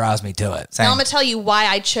that. Yeah, drives me to it. Same. Now I'm going to tell you why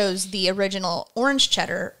I chose the original orange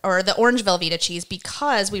cheddar or the orange Velveeta cheese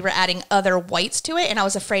because we were adding other whites to it and I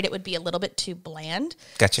was afraid it would be a little bit too bland.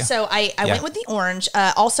 Gotcha. So I went with the orange,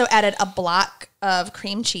 also added a block of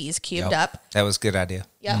cream cheese cubed up. That was a good idea.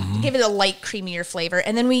 Yep. Give it a light, creamier flavor.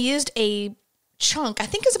 And then we used a chunk, I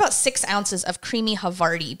think it's about 6 ounces of creamy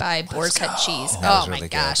Havarti by Boar's Head cheese. That was Oh my really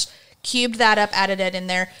gosh. Cubed that up, added it in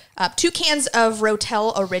there. 2 cans of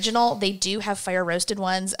Rotel Original. They do have fire roasted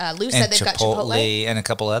ones. Lou said And they've got Chipotle. and a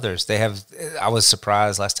couple others. They have. I was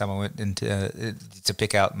surprised last time I went into to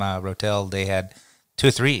pick out my Rotel. They had 2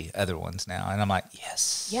 or 3 other ones now, and I'm like,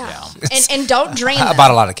 yes. Yeah. And don't drain them. I bought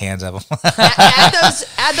a lot of cans of them.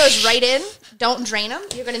 add those right in. Don't drain them.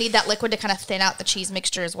 You're going to need that liquid to kind of thin out the cheese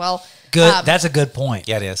mixture as well. Good. That's a good point.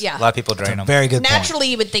 Yeah, it is. Yeah. A lot of people drain them. Very good point. Naturally,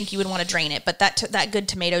 you would think you would want to drain it, but that good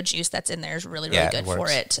tomato juice that's in there is really, really Yeah, it good for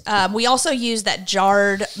works. it. We also use that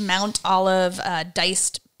jarred Mount Olive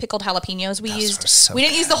diced pickled jalapenos. We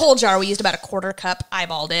didn't use the whole jar. We used about a 1/4 cup.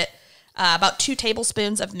 Eyeballed it. About 2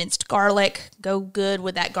 tablespoons of minced garlic. Go good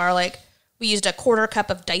with that garlic. We used a 1/4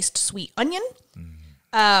 cup of diced sweet onion.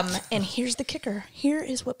 And here's the kicker. Here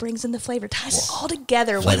is what brings in the flavor. Ties it all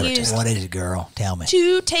together. We used What is it, girl? Tell me.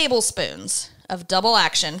 2 tablespoons of double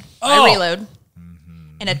action by Reload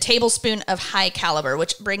and a tablespoon of high caliber,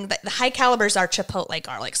 which bring the high calibers are chipotle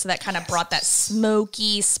garlic. So that kind of brought that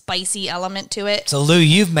smoky, spicy element to it. So, Lou,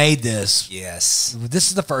 you've made this. Yes. This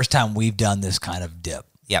is the first time we've done this kind of dip.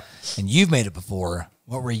 Yep. And you've made it before.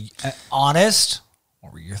 What were you, honest?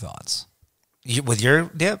 What were your thoughts? With your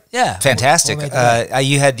dip? Yeah. Fantastic. What made the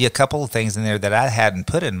You had a couple of things in there that I hadn't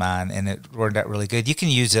put in mine, and it worked out really good. You can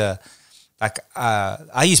use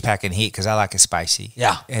I use pack and heat because I like it spicy.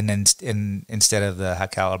 Yeah. And then instead of the high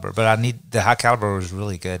caliber, but the high caliber was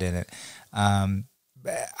really good in it.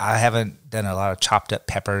 I haven't done a lot of chopped up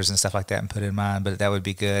peppers and stuff like that and put in mine, but that would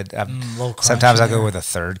be good. little crunch Sometimes in I go there. with a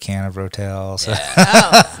third can of Rotel. So,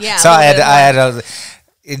 Oh, yeah. so a I little had bit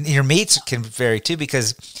more. your meats can vary too,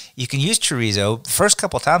 because you can use chorizo. The first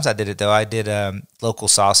couple of times I did it though, I did local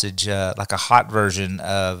sausage, like a hot version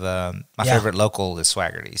of my Yeah. favorite local is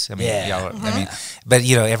Swaggerty's. I mean, Yeah. y'all, I mean, but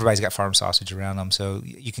everybody's got farm sausage around them, so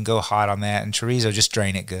you can go hot on that. And chorizo, just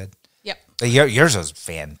drain it good. Yep. But yours was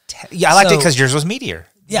fantastic. Yeah, I liked it So- because yours was meatier.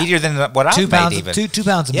 Yeah. Meatier than what I 2 made pounds, even. 2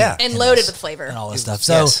 pounds of Yeah. meat And in loaded this with flavor. and all this stuff.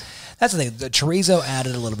 So Yes. that's the thing. The chorizo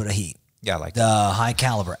added a little bit of heat. Yeah, I like The that. high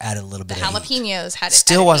caliber added a little The bit of heat. jalapenos had it.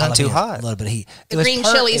 Still added wasn't heat. too Jalapenos, hot. A little bit of heat. The green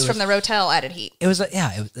chilies from the Rotel added heat. It was the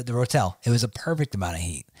Rotel. It was a perfect amount of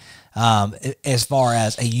heat. As far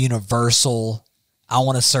as a universal, I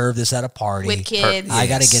want to serve this at a party With kids. I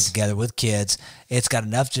got to Yes. get together with kids. It's got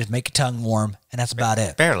enough to make your tongue warm, and that's about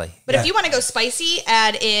it. Barely. But if you want to go spicy,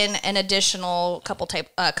 add in an additional couple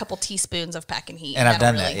teaspoons of packing heat. And I've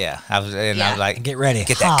That'll done really- that, yeah. I was Yeah. like, Get ready.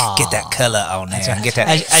 get that color on there. And get that.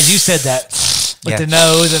 As you said that with Yeah. the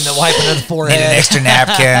nose and the wiping of the forehead. Need an extra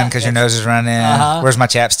napkin because your nose is running. Where's my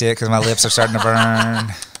chapstick? Because my lips are starting to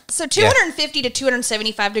burn. So 250 to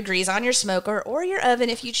 275 degrees on your smoker or your oven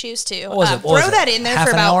if you choose to. What was it? What was throw it? that in there Half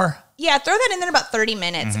for an about hour? Yeah, throw that in there about 30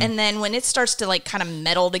 minutes. And then when it starts to like kind of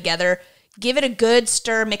meddle together, give it a good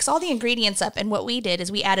stir, mix all the ingredients up. And what we did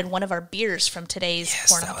is we added one of our beers from today's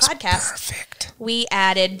Corn that Hub was podcast. perfect. We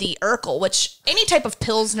added the Urkel, which any type of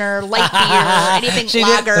Pilsner, light beer, anything She did-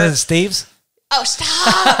 lager. Steve's? Oh,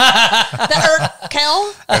 stop! The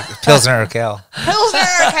Urkel? Pilsner Urkel. Pilsner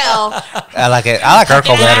Urkel. I like it. I like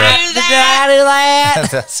Urkel better. Do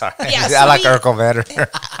that. Sorry. Yeah, I so like we- Urkel better.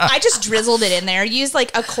 I just drizzled it in there. Use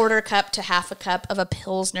like a quarter cup to half a cup of a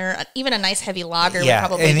Pilsner. Even a nice heavy lager would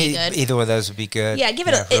probably and be good. either one of those would be good. Yeah, give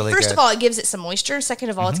it really first good. of all, it gives it some moisture. Second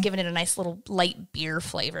of all, it's giving it a nice little light beer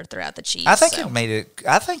flavor throughout the cheese. I think so. it made it.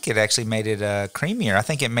 I think it actually made it creamier. I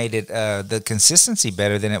think it made it the consistency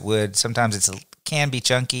better than it would. Sometimes can be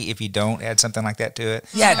chunky if you don't add something like that to it.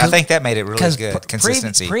 Yeah, I think that made it really Because good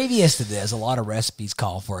consistency. previous to this, a lot of recipes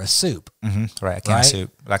call for a soup. Right, a can right? of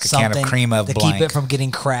soup, like a can Something of cream of to blank. keep it from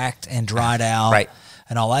getting cracked and dried out, Right.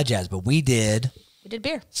 and all that jazz. But we did We did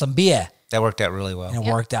beer. some beer, That worked out really well. and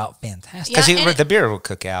it worked out fantastic. Because Yeah, and the beer will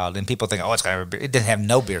cook out, and people think, "Oh, it's gonna have a beer." It didn't have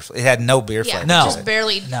no beer. It had no beer Yeah, flavor. No. just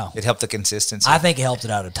barely No, It helped the consistency. I think it helped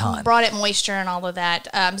it out a ton. brought it moisture and all of that.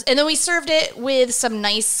 And then we served it with some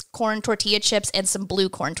nice corn tortilla chips and some blue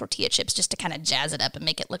corn tortilla chips just to kind of jazz it up and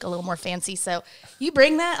make it look a little more fancy. So you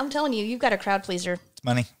bring that, I'm telling you, you've got a crowd pleaser. It's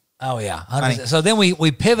money. Oh yeah, 100%. So then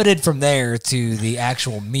we pivoted from there to the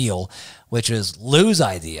actual meal, which was Lou's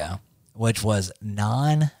idea, which was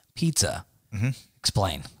non-pizza.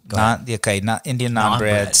 Explain. Go ahead. Not Indian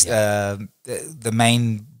Non-bread, non-breads. The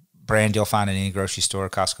main brand you'll find in any grocery store,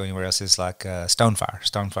 Costco, anywhere else is like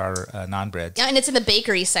Stonefire non-breads. Yeah, and it's in the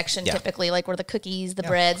bakery section Yeah. typically, like where the cookies, the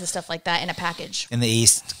breads, and stuff like that in a package. In the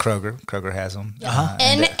East, Kroger has them.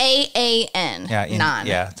 NAAN. Yeah,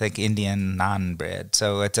 non. think Indian naan bread.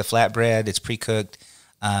 So it's a flat bread. It's pre-cooked.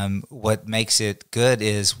 What makes it good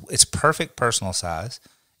is it's perfect personal size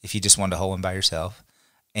if you just want to hold one by yourself,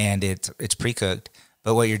 and it's pre-cooked.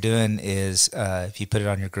 But what you're doing is if you put it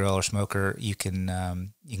on your grill or smoker, you can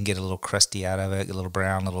get a little crusty out of it, a little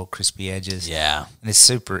brown, little crispy edges. Yeah. And it's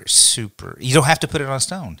super, super. You don't have to put it on a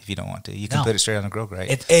stone if you don't want to. You can No. put it straight on the grill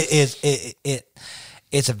grate.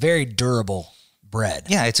 It's a very durable bread.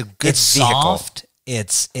 Yeah, it's a good It's vehicle. soft.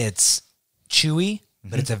 It's chewy,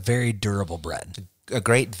 but it's a very durable bread. A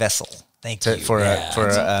great vessel. Thank to, you. for Yeah, a, that's for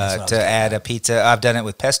what I a, was to getting add a pizza. I've done it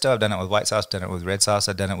with pesto. I've done it with white sauce. I've done it with red sauce.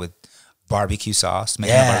 I've done it with barbecue sauce.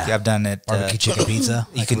 I've done it. Barbecue chicken pizza.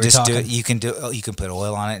 You like can we were just do talking. it. You can put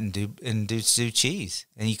oil on it and do cheese,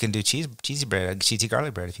 and you can do cheesy bread, cheesy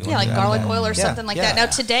garlic bread if you Yeah, want. like to. garlic oil or Yeah, something like yeah. that. Now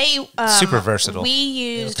today, Super versatile. We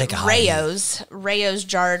used take a high Rayo's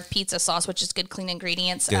jarred pizza sauce, which is good, clean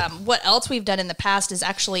ingredients. Good. What else we've done in the past is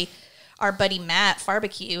actually our buddy Matt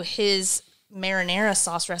Barbecue. His marinara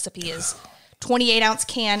sauce recipe is 28-ounce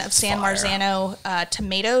can of San Marzano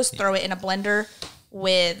tomatoes. Throw it in a blender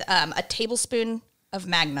with a tablespoon of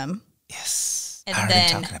Magnum. Yes, And I heard then,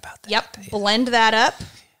 him talking about that. Yep, blend that up,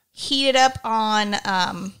 heat it up on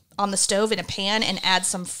the stove in a pan, and add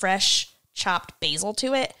some fresh chopped basil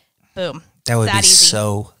to it. Boom. That would be easy.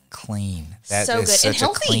 so clean. That So is good. And such a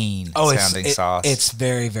healthy. clean it's sounding sauce. It's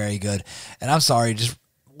very, very good. And I'm sorry, just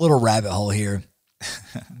little rabbit hole here.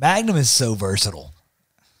 Magnum is so versatile.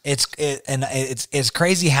 It's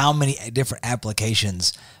crazy how many different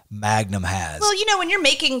applications Magnum has. Well, when you're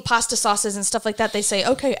making pasta sauces and stuff like that, they say,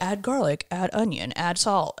 okay, add garlic, add onion, add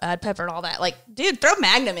salt, add pepper, and all that. Like, dude, throw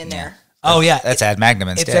Magnum in there. Oh yeah, Let's add Magnum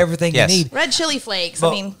instead. It's everything Yes. you need. Red chili flakes.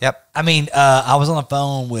 Well, I mean, Yep. I mean, I was on the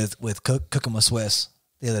phone with Cooking with Swiss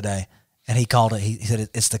the other day, and he called it. He said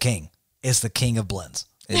it's the king. It's the king of blends.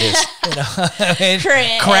 It is. You know, I mean,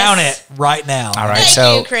 Chris. crown it right now. All right. Thank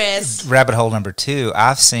so you, Chris. rabbit hole number 2.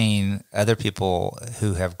 I've seen other people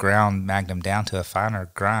who have ground Magnum down to a finer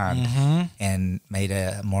grind and made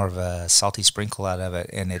a more of a salty sprinkle out of it,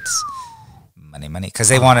 and it's money because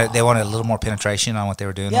they wanted a little more penetration on what they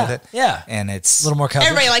were doing Yeah, with it. yeah. And it's A little more coverage.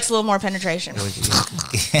 Everybody likes a little more penetration.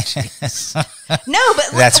 No, but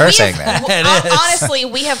That's her we saying have- that. It is. Honestly,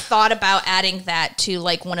 we have thought about adding that to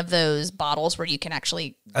like one of those bottles where you can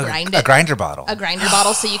actually grind a it. grinder bottle. A grinder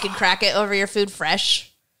bottle, so you can crack it over your food fresh.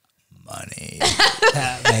 Money.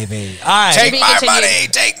 Maybe. All right. Take be my continued. money.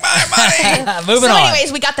 Take my money. Moving So, on.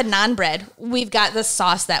 anyways, we got the naan bread. We've got the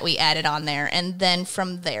sauce that we added on there, and then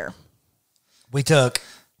from there. We took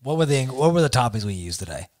what were the toppings we used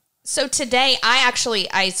today? So today,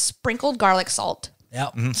 I sprinkled garlic salt.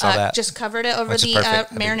 Yep. Saw that. Just covered it over Which is the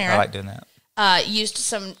perfect. marinara. I like doing that. Used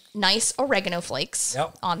some nice oregano flakes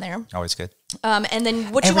Yep. on there. Always good. And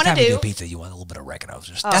then what Every you want time to you do? do pizza, you want a little bit of oregano.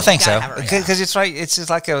 Just I think so gotta have it. because it's right. It's just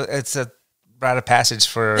like it's a rite of passage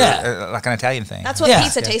for like an Italian thing. That's what Yeah.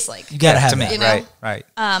 pizza tastes like. you gotta have to me. that. You know? Right.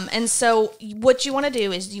 And so what you want to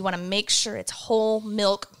do is you want to make sure it's whole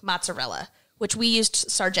milk mozzarella, which we used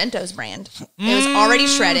Sargento's brand. It was already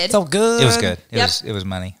shredded. So good. It was good. Yep. It was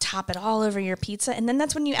money. Top it all over your pizza, and then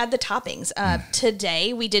that's when you add the toppings.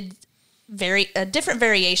 Today we did different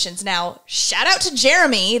variations. Now, shout out to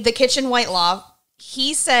Jeremy, the Kitchen Whitelaw.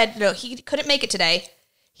 He said no, he couldn't make it today.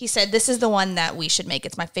 He said this is the one that we should make.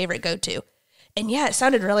 It's my favorite go-to. And yeah, it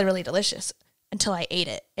sounded really, really delicious until I ate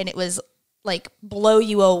it, and it was like blow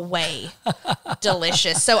you away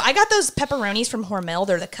delicious. So I got those pepperonis from Hormel.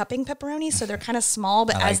 They're the cupping pepperonis, so they're kind of small,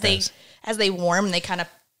 but I like as they warm, they kind of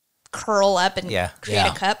curl up and create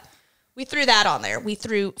Yeah. a cup. We threw that on there. We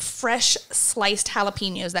threw fresh sliced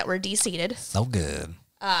jalapenos that were de-seeded, So good.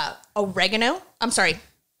 oregano. I'm sorry,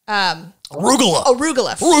 Arugula.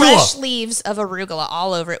 arugula. Fresh leaves of arugula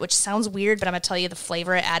all over it, which sounds weird, but I'm gonna tell you the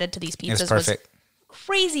flavor it added to these It was pizzas was perfect.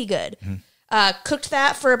 crazy good. Cooked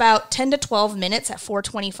that for about 10 to 12 minutes at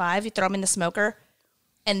 425. You throw them in the smoker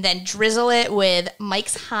and then drizzle it with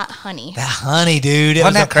Mike's Hot Honey. That honey, dude. It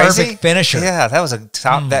Wasn't was a that crazy? perfect finisher. Yeah, that was a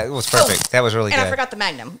top. That was perfect. That was really And good. I forgot the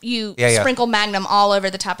Magnum. You Yeah. sprinkle Magnum all over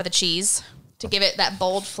the top of the cheese to give it that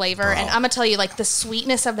bold flavor. And I'm going to tell you, like, the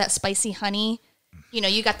sweetness of that spicy honey, you know,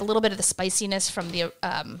 you got the little bit of the spiciness from the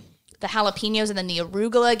jalapenos, and then the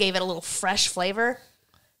arugula gave it a little fresh flavor.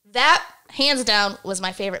 That, hands down, was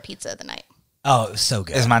my favorite pizza of the night. Oh, it was so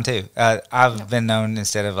good. It's mine too. I've been known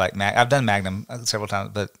instead of like I've done Magnum several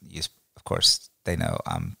times, but of course they know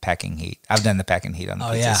I'm packing heat. I've done the packing heat on the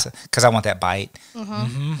pizza because I want that bite,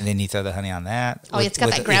 and then you throw the honey on that. Oh, it's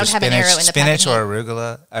got that ground either habanero in the spinach packing or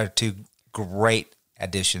arugula are two great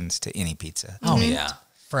additions to any pizza. Oh yeah,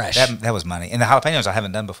 fresh. That was money, and the jalapenos I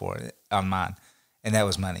haven't done before on mine, and that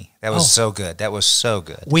was money. That was so good. That was so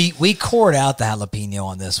good. We cored out the jalapeno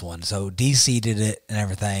on this one, so de-seeded it and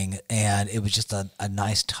everything, and it was just a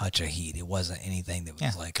nice touch of heat. It wasn't anything that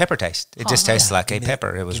was like Pepper taste. It just tastes like a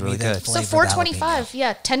pepper. It was give me really that good. flavor. So of the 425,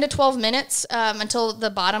 yeah, 10 to 12 minutes until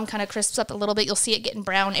the bottom kind of crisps up a little bit. You'll see it getting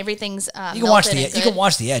brown. Everything's You can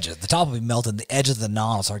watch the edges. The top will be melted. The edges of the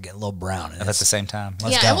naan will start getting a little brown. And At the same time.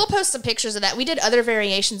 Let's Yeah, go. and we'll post some pictures of that. We did other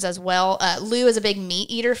variations as well. Lou is a big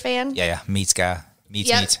meat eater fan. Yeah. Meats guy. Meats.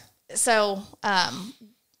 Yep. Meats. So,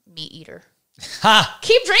 meat eater. Ha!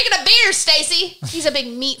 Keep drinking a beer, Stacy. He's a big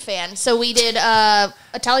meat fan. So we did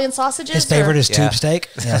Italian sausages. His favorite or is Yeah. tube steak.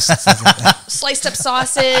 Yes. sliced up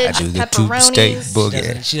sausage, do the tube steak pepperonis.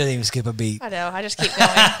 boogie. She doesn't even skip a beat. I know. I just keep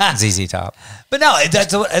going. ZZ Top. But no,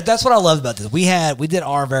 that's what I loved about this. We did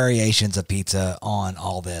our variations of pizza on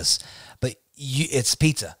all this, but it's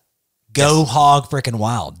pizza. Go hog freaking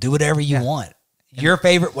wild. Do whatever you want. Your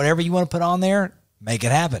favorite, whatever you want to put on there, make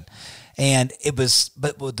it happen. And it was,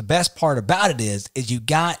 but what the best part about it is you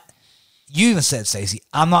even said, Stacey,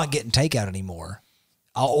 I'm not getting takeout anymore.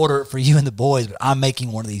 I'll order it for you and the boys, but I'm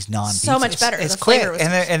making one of these non-pizzas. So much better. It's The quick. flavor was-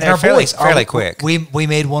 And they're fairly quick. We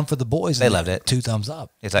made one for the boys. They and loved it. 2 thumbs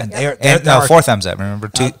up. It's like, And and no, 4 thumbs up. Remember?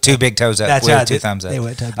 Two big toes up That's with right. 2 thumbs up. They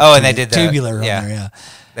went and they did the tubular on there, yeah.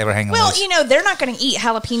 They were hanging Well, loose. you know, they're not going to eat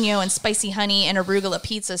jalapeno and spicy honey and arugula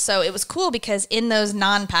pizza. So it was cool because in those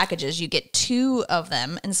non-packages, you get 2 of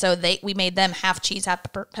them. And so we made them half cheese, half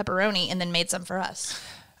pepperoni, and then made some for us.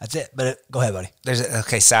 That's it. But go ahead, buddy. There's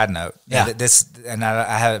side note. Yeah.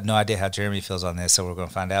 I have no idea how Jeremy feels on this, so we're going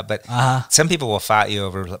to find out. But some people will fight you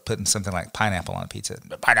over putting something like pineapple on a pizza.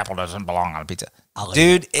 But pineapple doesn't belong on a pizza. I'll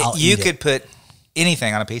Dude, eat it. I'll you eat could it. put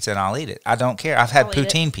anything on a pizza and I'll eat it. I don't care. I've had I'll eat it.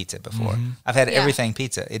 poutine pizza before. I've had Yeah. everything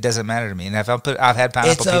pizza. It doesn't matter to me. And if I've had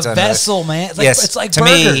pineapple It's pizza. a vessel, man. It's like, Yes, it's like to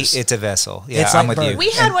burgers. me, it's a vessel. Yeah, It's I'm like with you. burgers.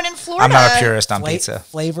 We had And one in Florida. I'm not a purist on Fla- pizza.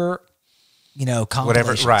 Flavor, Whatever,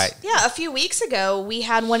 combinations. right. Yeah, a few weeks ago, we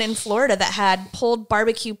had one in Florida that had pulled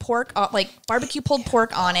barbecue pork, barbecue pulled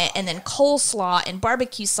pork on it, and then coleslaw and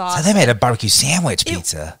barbecue sauce. So they made a barbecue sandwich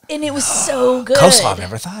pizza. And it was so good. Coleslaw I've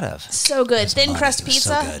never thought of. So good. Thin money. crust It was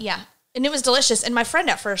so pizza. good. Yeah. And it was delicious. And my friend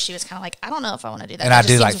at first, she was kind of like, I don't know if I want to do that. And That I just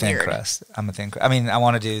do seems like thin weird. crust. I'm a thin crust. I mean, I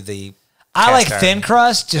want to do the. I like cast thin iron.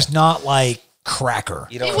 crust, just not like cracker.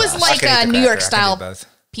 You don't It was I like could eat a the New York cracker. I style can do both.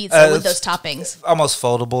 pizza with it's- those toppings. Almost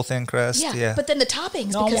foldable thin crust. Yeah. Yeah. But then the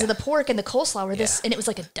toppings, No, because yeah. of the pork and the coleslaw, were this, and it was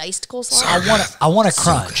like a diced coleslaw. I want a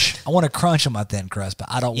crunch. I want a crunch on my thin crust, but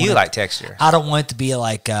I don't. You want like texture. I don't want it to be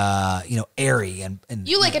like airy and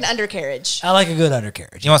You like an undercarriage. I like a good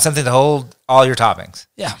undercarriage. You want something to hold all your toppings.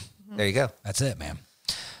 Yeah, There you go. that's it, man.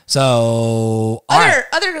 So all right.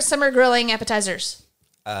 Other summer grilling appetizers.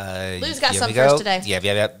 Lou's got Here some we go. first today.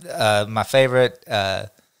 Yeah. My favorite would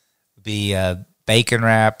be bacon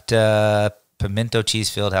wrapped pimento cheese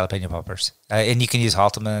filled jalapeno poppers. And you can use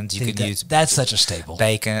Haltemans. You can use That's such a staple.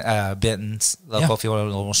 bacon, Benton's local Yeah. if you want a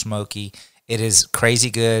little smoky. It is crazy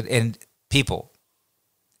good. And people,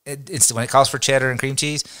 it's when it calls for cheddar and cream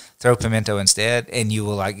cheese, throw pimento instead, and you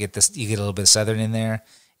will like get this. You get a little bit of southern in there,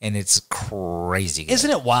 and it's crazy good.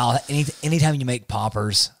 Isn't it wild? Anytime you make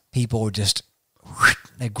poppers, people just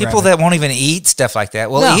they grab People it. that won't even eat stuff like that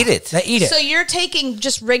will No, eat it. They eat it. So you're taking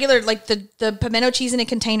just regular, like the pimento cheese in a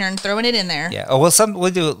container and throwing it in there. Yeah. Oh well,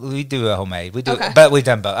 we do a homemade. We do, Okay. but we've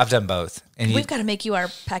done both. I've done both. And We've got to make you our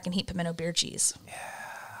pack and heat pimento beer cheese.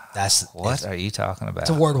 That's what are you talking about? It's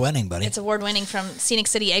award winning, buddy. It's award winning from Scenic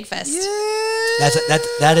City Egg Fest.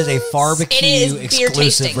 That is a barbecue It is beer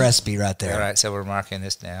exclusive tasting. recipe right there. All right, so we're marking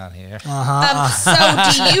this down here.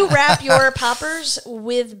 So do you wrap your poppers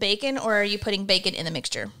with bacon, or are you putting bacon in the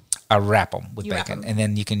mixture? I wrap them with You wrap bacon, 'em. and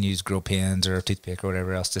then you can use grill pins or a toothpick or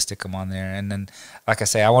whatever else to stick them on there. And then, like I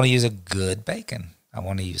say, I want to use a good bacon. I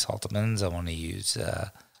want to use Haltemans. I want to use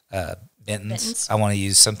Benton's. I want to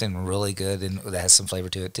use something really good and that has some flavor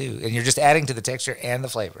to it too. And you're just adding to the texture and the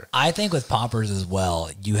flavor. I think with poppers as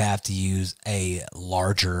well, you have to use a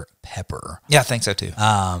larger pepper. Yeah, I think so too.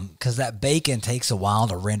 Because that bacon takes a while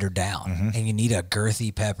to render down, and you need a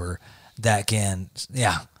girthy pepper that can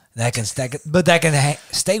stack it, but that can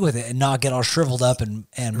stay with it and not get all shriveled up and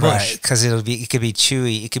mush. Right, because it could be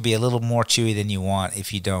chewy. It could be a little more chewy than you want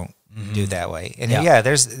if you don't do it that way. And Yeah. yeah,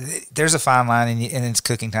 there's a fine line, and it's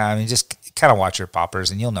cooking time. You just kind of watch your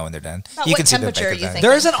poppers, and you'll know when they're done. About You what can see the temperature bacon are you done. thinking?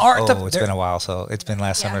 There's an art. Oh, it's been a while, so it's been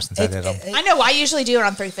last summer since I did them. I know. I usually do it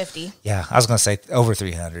on 350. Yeah, I was gonna say over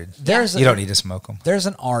 300. There's You don't need to smoke them. There's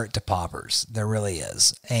an art to poppers. There really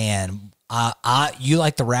is. And you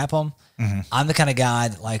like to wrap them. I'm the kind of guy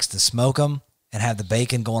that likes to smoke them and have the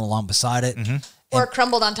bacon going along beside it, Or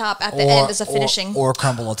crumbled on top at the end as a finishing. or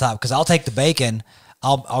crumble on top. Because I'll take the bacon,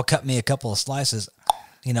 I'll cut me a couple of slices,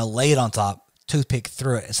 lay it on top, toothpick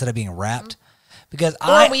through it instead of being wrapped. Because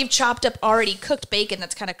or we've chopped up already cooked bacon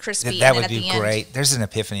that's kind of crispy. That and would then at be the great. End. There's an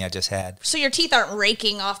epiphany I just had. So your teeth aren't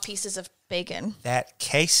raking off pieces of bacon. That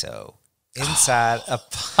queso inside a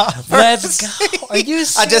popper. let's go. Are you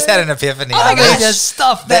serious? I just had an epiphany. I I mean, mean, just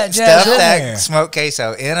stuff that stuff jazz in that there. smoked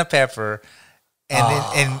queso in a pepper, and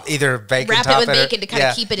then either bacon Wrap it top with or- bacon to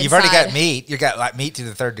kinda keep it You've already got inside. meat. You got like meat to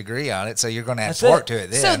the third degree on it, so you're going to add That's pork it. to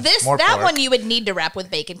it. Then So More that pork. one you would need to wrap with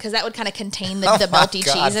bacon because that would kind of contain the, Oh the my melty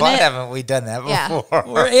God, cheese in why it. haven't we done that Yeah. before?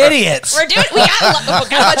 We're idiots. We got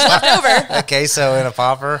much left over. A queso in a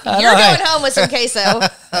popper. I You're know, hey. going home with some queso.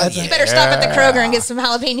 You better stop at the Kroger and get some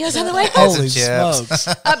jalapenos on the way home. Holy chips. smokes.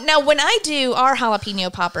 Now, when I do our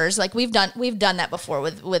jalapeno poppers, like we've done that before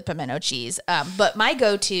with pimento cheese. But my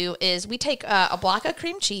go-to is we take a block of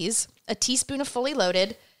cream cheese, a teaspoon of fully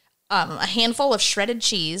loaded, a handful of shredded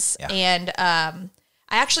cheese, and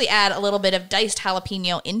I actually add a little bit of diced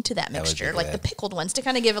jalapeno into that mixture, like the pickled ones, to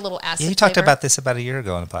kind of give a little acid. Yeah, you talked flavor. about this about a year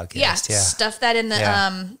ago on the podcast. Yeah, Yeah. stuff that in the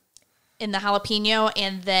Yeah. in the jalapeno,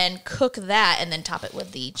 and then cook that, and then top it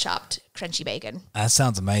with the chopped crunchy bacon. That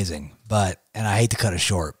sounds amazing, and I hate to cut it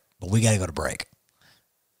short, but we got to go to break.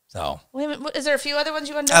 So Wait a minute, is there a few other ones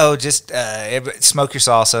you want to? Oh, just smoke your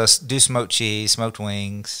salsa. Do smoked cheese, smoked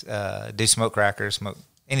wings. Do smoked crackers.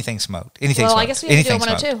 Anything smoked. Anything. Well, smoked. I guess we have to do a Anything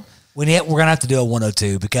smoked. 102. we're gonna have to do a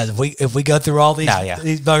 102 because if we go through all these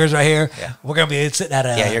these buggers right here, we're gonna be sitting at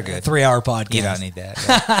a you're good. 3-hour podcast. You don't need that.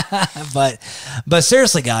 Yeah. But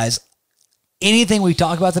seriously, guys, anything we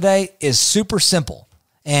talk about today is super simple.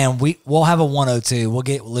 And we'll have a 102. We'll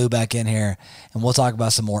get Lou back in here, and we'll talk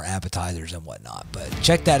about some more appetizers and whatnot. But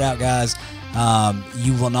check that out, guys.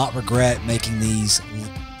 You will not regret making these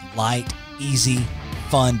light, easy,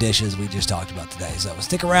 fun dishes we just talked about today. So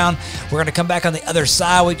stick around. We're going to come back on the other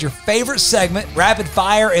side with your favorite segment. Rapid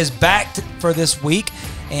Fire is back for this week.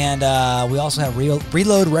 And we also have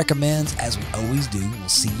Reload Recommends, as we always do. We'll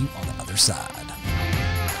see you on the other side.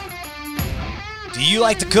 Do you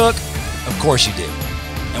like to cook? Of course you do.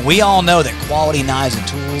 And we all know that quality knives and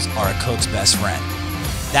tools are a cook's best friend.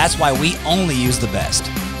 That's why we only use the best,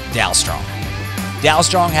 Dalstrong.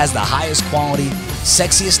 Dalstrong has the highest quality,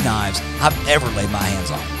 sexiest knives I've ever laid my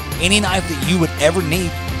hands on. Any knife that you would ever need,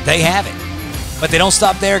 they have it. But they don't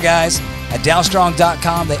stop there, guys. At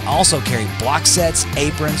Dalstrong.com, they also carry block sets,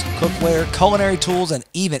 aprons, cookware, culinary tools, and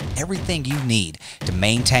even everything you need to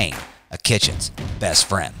maintain a kitchen's best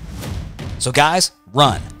friend. So guys,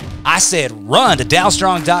 run. I said run to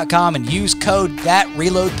Dalstrong.com and use code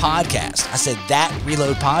ThatReloadPodcast. I said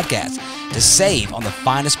ThatReloadPodcast to save on the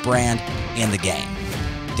finest brand in the game,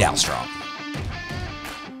 Dalstrong.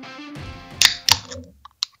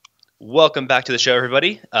 Welcome back to the show,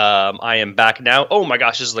 everybody. I am back now. Oh my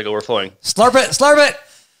gosh, this is like overflowing. Slurp it, slurp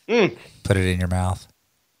it. Put it in your mouth.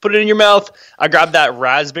 Put it in your mouth. I grabbed that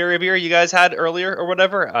raspberry beer you guys had earlier or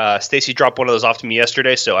whatever. Stacy dropped one of those off to me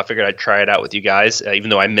yesterday, so I figured I'd try it out with you guys, even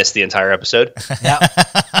though I missed the entire episode. Yep.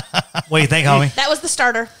 What do you think, homie? That was the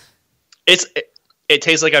starter. It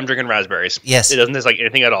tastes like I'm drinking raspberries. Yes. It doesn't taste like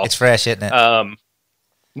anything at all. It's fresh, isn't it?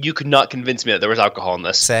 You could not convince me that there was alcohol in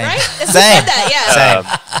this. Same. Right? This Same. said that, yeah.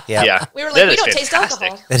 Same. Yeah. Yeah. We were like, That we is don't taste fantastic.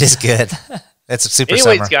 alcohol. It is good. It's a super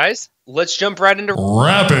Anyways, summer. guys, let's jump right into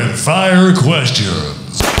Rapid fire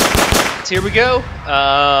questions. Here we go.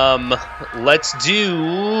 Let's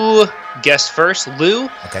do guest first, Lou.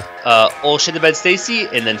 Okay. Old shit the bed, Stacy,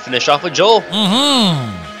 and then finish off with Joel.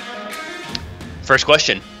 First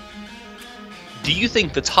question. Do you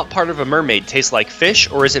think the top part of a mermaid tastes like fish,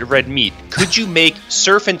 or is it red meat? Could you make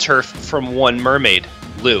surf and turf from one mermaid,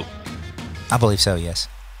 Lou? I believe so, yes.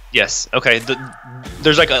 Yes. Okay.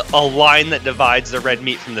 There's like a line that divides the red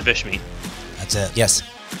meat from the fish meat. That's it. Yes.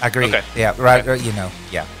 I agree. Okay. Yeah, right.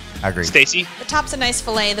 Yeah, I agree. Stacy? The top's a nice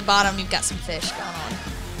fillet. The bottom, you've got some fish going on.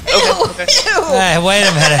 Okay. Ew. Hey, wait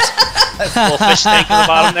a minute. Little fish tank in the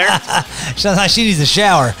bottom there. Sounds like she needs a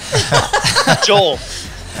shower. Joel.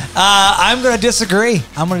 I'm going to disagree.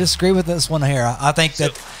 I'm going to disagree with this one here. I think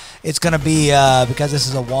that it's going to be, because this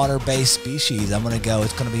is a water-based species, I'm going to go,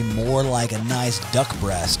 it's going to be more like a nice duck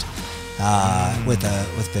breast with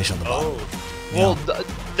fish on the bottom. Well,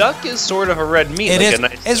 duck is sort of a red meat. It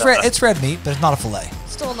like is. It's red meat, but it's not a fillet.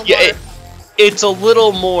 Still in the water. Yeah, it's a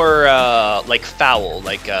little more like foul,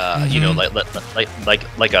 like you know,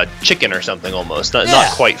 like a chicken or something almost.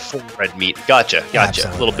 Not quite full red meat. Gotcha.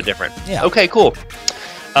 Absolutely. A little bit different. Yeah. Okay, cool.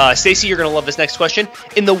 Stacy, you're gonna love this next question.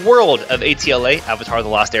 In the world of ATLA, Avatar: The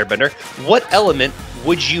Last Airbender, what element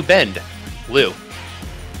would you bend, Lou?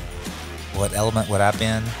 What element would I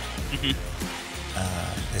bend?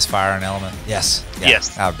 Is fire an element? Yes. Yeah,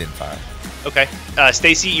 Yes. I would bend fire. Okay.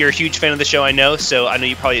 Stacy, you're a huge fan of the show, I know, so I know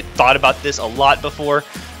you probably thought about this a lot before.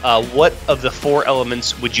 What of the 4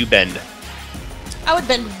 elements would you bend? I would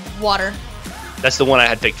bend water. That's the one I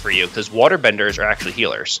had picked for you, because waterbenders are actually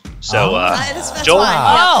healers. So, That's Joel? fine.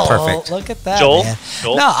 Yeah. Oh, Perfect. Look at that, Joel? man.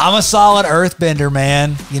 Joel? No, I'm a solid earthbender,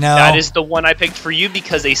 man. You know, That is the one I picked for you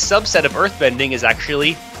because a subset of earthbending is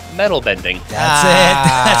actually metal bending. that's it.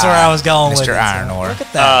 That's where I was going with it. Mr. Iron So, Ore. Look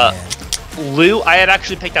at that, man. Lou, I had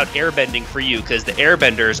actually picked out airbending for you because the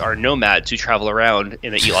airbenders are nomads who travel around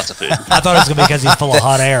and they eat lots of food. I thought it was going to be because he's full of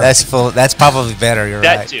hot air. That's full. That's probably better. You're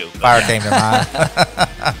That right. too, but Fire yeah. came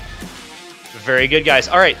to mind. Very good, guys.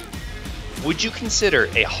 All right. Would you consider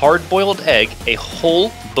a hard-boiled egg a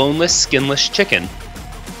whole, boneless, skinless chicken?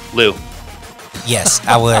 Lou. Yes,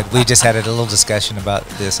 I would. We just had a little discussion about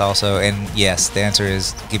this also, and yes, the answer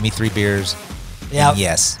is give me 3 beers. Yeah. And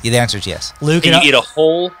yes, the answer is yes. Luke, Can you eat a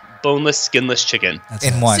whole, boneless, skinless chicken?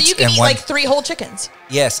 In once. So you can in eat one, like 3 whole chickens.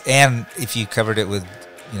 yes, and if you covered it with,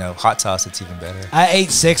 hot sauce, it's even better. I ate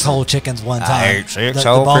 6 whole chickens one time. I ate 6 The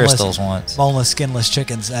whole boneless- crystals once. Boneless, skinless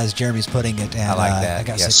chickens, as Jeremy's putting it. And, I like that, I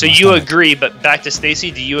got yes. sick So to my you stomach. agree, but back to Stacy,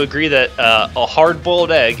 do you agree that a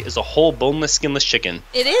hard-boiled egg is a whole, boneless, skinless chicken?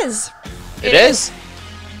 It is. It is?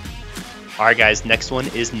 All right, guys, next one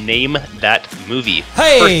is Name That Movie.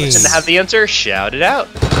 Hey! First person to have the answer, shout it out.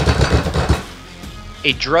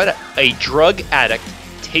 A drug addict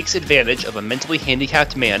takes advantage of a mentally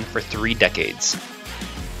handicapped man for 3 decades.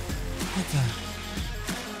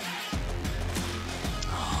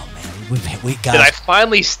 Oh, man. We got Did I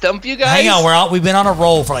finally stump you guys? Hang on, we've been on a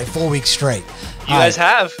roll for like 4 weeks straight. You guys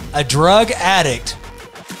have. A drug addict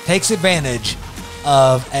takes advantage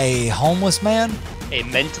of a homeless man. A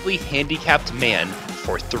mentally handicapped man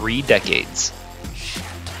for 3 decades.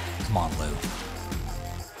 Come on, Lou.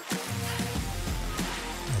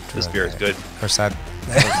 This beer is good. Of course, it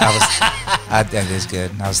is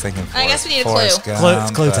good. I was thinking. I guess we need a Forrest clue. Gump,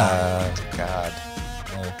 It's clue time. God.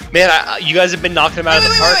 Man, you guys have been knocking them out of the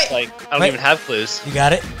Wait, park. wait. Like, I don't Wait. even have clues. You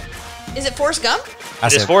got it? Is it Forrest Gump? I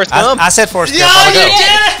It is said Forrest Gump. I said Forrest Gump. Yeah, I'll you go. did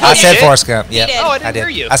it. I You said did? Forrest Gump. Yeah, did. Oh, I didn't I hear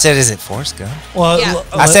did. you. I said, is it Forrest Gump? Well, Yeah.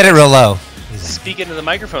 I said it real low. Speaking to the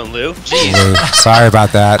microphone, Lou. Jeez. Lou, sorry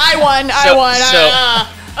about that. I won.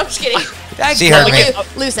 I'm just kidding. She heard me.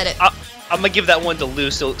 Lou said it. I'm gonna give that one to Lou.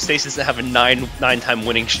 So Stacey doesn't have a nine-time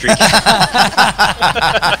winning streak.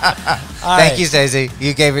 Thank you, Stacey.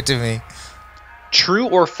 You gave it to me. True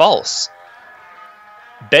or false?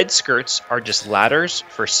 Bed skirts are just ladders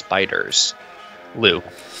for spiders. Lou.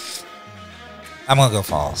 I'm gonna go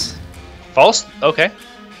false. False? Okay.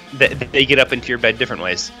 They get up into your bed different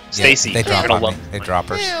ways. Stacey, they you're drop gonna on me. love- They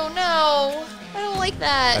droppers. Ew, no. I don't like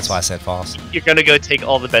that. That's why I said false. You're gonna go take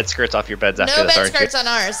all the bed skirts off your beds after No this, bed aren't skirts you? on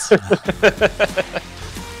ours.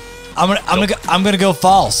 I'm gonna go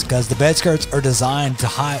false because the bed skirts are designed to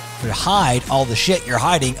hide all the shit you're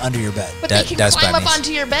hiding under your bed. But That they can does climb up bunnies.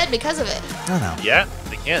 onto your bed because of it. I don't know. Yeah,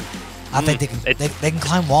 they can. I think they can. They can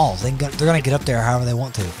climb walls. They're gonna get up there however they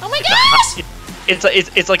want to. Oh my gosh! It's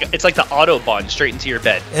like the Autobahn straight into your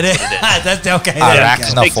bed. It is. That's okay. Yeah. there you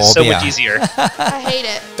go. No. Makes it so much Arachnophobia. easier. I hate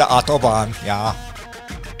it. The Autobahn, yeah.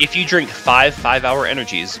 If you drink 5 5-hour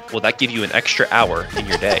energies, will that give you an extra hour in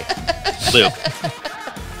your day? Lou.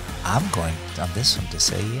 I'm going on this one to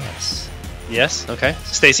say yes. Yes? Okay.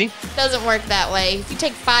 Stacey? Doesn't work that way. If you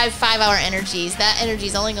take 5-hour energies, that energy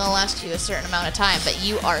is only going to last you a certain amount of time, but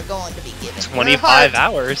you are going to be given your 25 heart.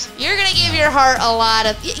 hours. You're going to give your heart a lot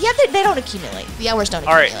of... Yeah, they don't accumulate. The hours don't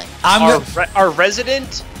All right. accumulate. Our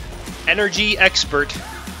resident energy expert,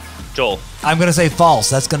 Joel. I'm gonna say false.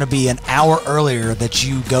 That's gonna be an hour earlier that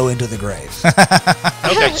you go into the grave.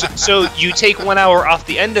 Okay, so you take 1 hour off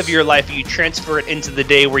the end of your life and you transfer it into the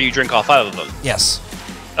day where you drink all 5 of them. Yes.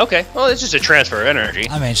 Okay, well, it's just a transfer of energy.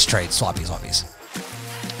 I mean, it's trade swappies.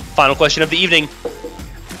 Final question of the evening.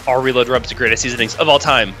 Are Reload Rubs the greatest seasonings of all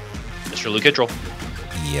time? Mr. Luke Kittrell.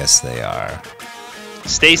 Yes, they are.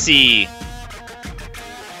 Stacy.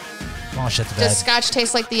 Come on, shut the bed. Does scotch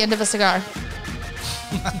taste like the end of a cigar?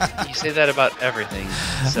 You say that about everything,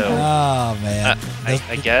 so Oh man.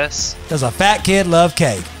 I guess. Does a fat kid love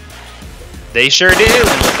cake? They sure do. And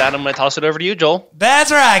with that, I'm going to toss it over to you, Joel.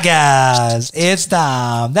 That's right, guys. It's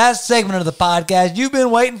time. That segment of the podcast you've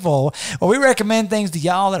been waiting for, where we recommend things to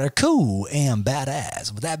y'all that are cool and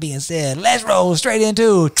badass. With that being said, let's roll straight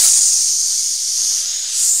into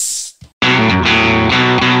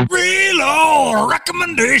Reload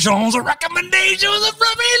recommendations from Reload.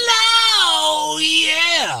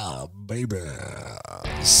 Yeah, baby.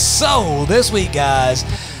 So this week, guys,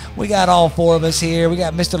 we got all 4 of us here. We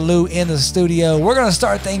got Mr. Lou in the studio. We're going to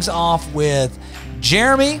start things off with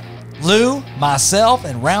Jeremy, Lou, myself,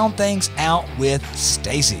 and round things out with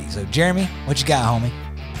Stacy. So, Jeremy, what you got, homie?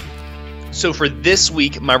 So for this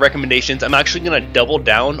week, my recommendations, I'm actually going to double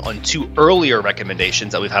down on 2 earlier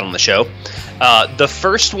recommendations that we've had on the show. The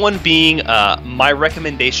first one being my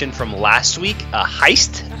recommendation from last week,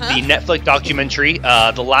 Heist, the Netflix documentary.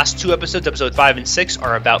 The last 2 episodes, episode 5 and 6,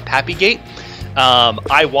 are about Pappygate.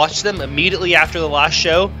 I watched them immediately after the last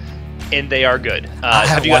show, and they are good. I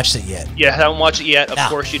haven't watched it yet. Yeah, haven't watched it yet. Of No.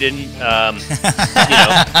 course you didn't.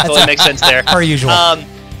 Totally makes sense there. Per usual.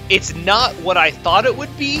 It's not what I thought it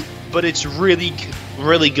would be, but it's really,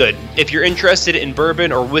 really good. If you're interested in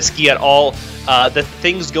bourbon or whiskey at all, the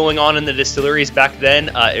things going on in the distilleries back then,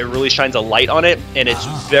 it really shines a light on it, and it's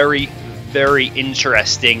very, very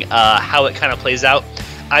interesting how it kind of plays out.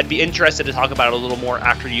 I'd be interested to talk about it a little more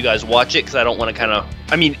after you guys watch it, because I don't want to kind of...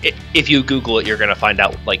 I mean, if you Google it, you're going to find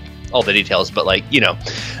out, like, all the details, but, like,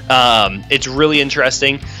 it's really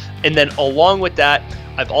interesting. And then along with that,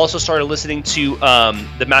 I've also started listening to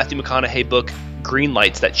the Matthew McConaughey book, Green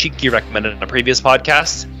Lights, that Cheeky recommended in a previous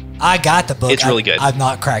podcast. I got the book. It's really good. I've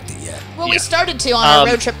not cracked it yet. Well, Yeah. we started to on our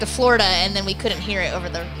road trip to Florida, and then we couldn't hear it over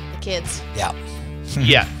the kids. Yeah.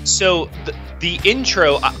 Yeah, so the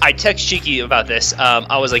intro, I text Cheeky about this.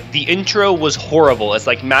 I was like, the intro was horrible. It's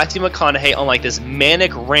like Matthew McConaughey on like this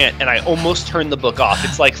manic rant, and I almost turned the book off.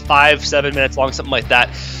 It's like 5-7 minutes long, something like that.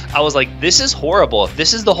 I was like, this is horrible. If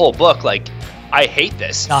this is the whole book, like, I hate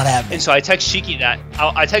this. Not happening. And so I text Shiki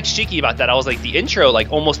about that. I was like, the intro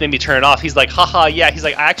like almost made me turn it off. He's like, haha, yeah. He's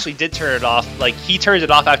like, I actually did turn it off. Like he turned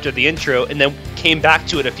it off after the intro and then came back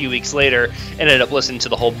to it a few weeks later and ended up listening to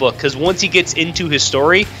the whole book. Because once he gets into his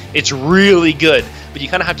story, it's really good. But you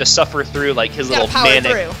kind of have to suffer through like his little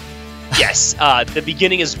manic. Through. Yes, the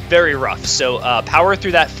beginning is very rough. So power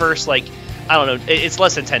through that first, like, I don't know, it's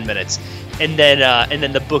less than 10 minutes. And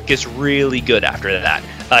then the book gets really good after that.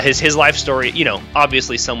 His life story, you know,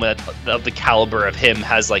 obviously someone of the caliber of him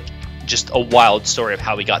has like just a wild story of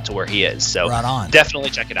how he got to where he is. So right on. Definitely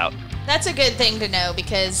check it out. That's a good thing to know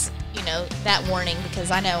because, you know, that warning,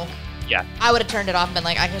 because I know Yeah. I would have turned it off and been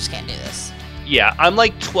like, I just can't do this. Yeah, I'm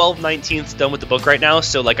like 12/19 done with the book right now,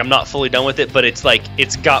 so like I'm not fully done with it, but it's like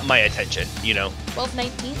it's got my attention, you know.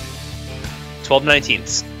 12/19?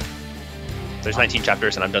 12/19. There's 19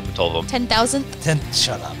 chapters, and I'm done with 12 of them. 10,000?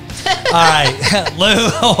 Shut up. All right, Lou,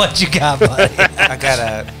 what you got, buddy? I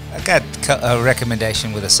got a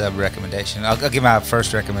recommendation with a sub recommendation. I'll give my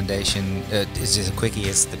first recommendation. It's just a quickie.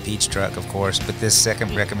 It's the Peach Truck, of course, but this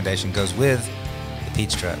second recommendation goes with the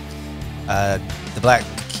Peach Truck. The Black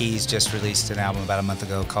Keys just released an album about a month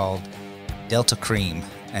ago called Delta Cream,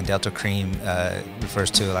 and Delta Cream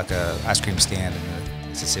refers to like a ice cream stand in the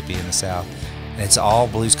Mississippi in the South. And it's all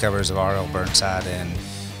blues covers of R.L. Burnside and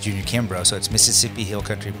Junior Kimbrough. So it's Mississippi Hill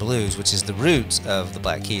Country Blues, which is the roots of the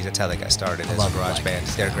Black Keys. That's how they got started as a garage band.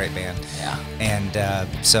 They're a great band. Yeah. And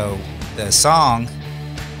so the song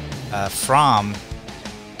from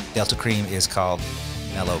Delta Cream is called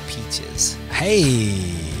Mellow Peaches. Hey.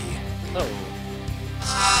 Oh.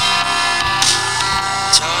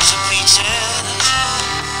 Georgia peaches,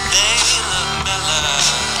 they look mellow.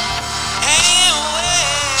 Hey, way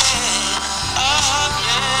up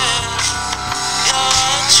in your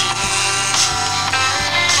tree.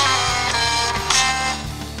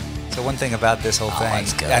 So one thing about this whole thing,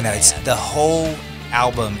 it's good, I know it's man. the whole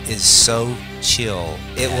album is so chill.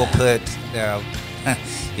 It will put,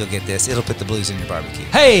 you'll get this. It'll put the blues in your barbecue.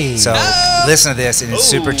 Hey. So listen to this, and it's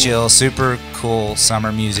super chill, super cool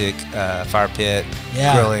summer music, fire pit,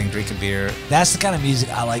 grilling, drinking beer. That's the kind of music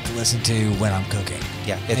I like to listen to when I'm cooking.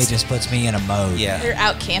 Yeah, It just puts me in a mode. yeah. You're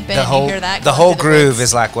out camping The and whole you hear that. the going whole through the groove woods.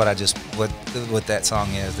 is like what that song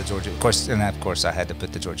is. The Georgia, of course, and of course I had to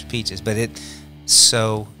put the Georgia Peaches, but it's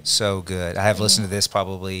so good. I have listened to this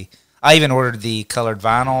probably. I even ordered the colored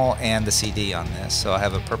vinyl and the CD on this, so I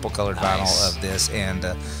have a purple colored vinyl of this and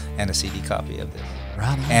a CD copy of this,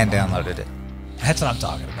 Right on. and downloaded it. That's what I'm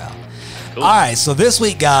talking about. Cool. All right, so this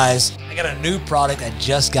week, guys, I got a new product that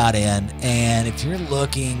just got in, and if you're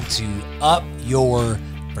looking to up your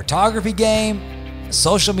photography game,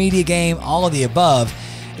 social media game, all of the above,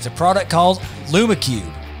 it's a product called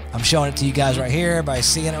LumaCube. I'm showing it to you guys right here. Everybody's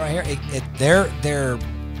seeing it right here. Their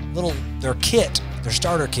kit, their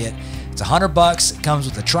starter kit. It's $100. It comes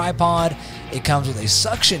with a tripod. It comes with a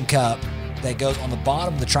suction cup that goes on the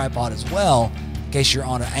bottom of the tripod as well, in case you're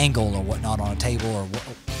on an angle or whatnot on a table or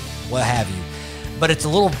what have you. But it's a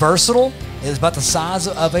little versatile. It's about the size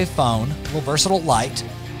of a phone, a little versatile light.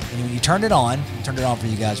 And when you turn it on for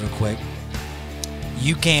you guys real quick,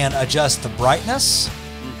 you can adjust the brightness,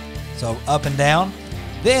 so up and down.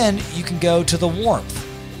 Then you can go to the warmth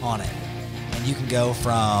on it. And you can go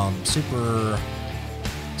from super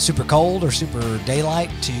cold or super daylight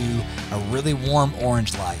to a really warm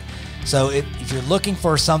orange light. So if you're looking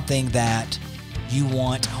for something that you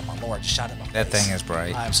want, oh my Lord, just shot it in my That face. thing is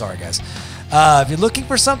bright. I'm sorry, guys. If you're looking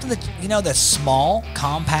for something that that's small,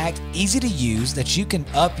 compact, easy to use, that you can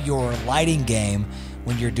up your lighting game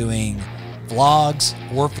when you're doing vlogs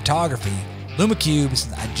or photography, LumaCube,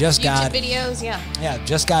 I just got videos,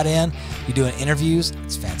 just got in. You're doing interviews.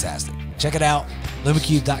 It's fantastic. Check it out,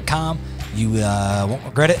 lumacube.com. You won't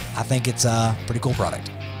regret it. I think it's a pretty cool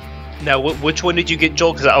product. Now, which one did you get,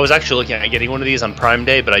 Joel? Because I was actually looking at getting one of these on Prime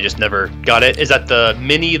Day, but I just never got it. Is that the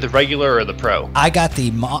Mini, the regular, or the Pro? I got the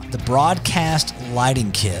broadcast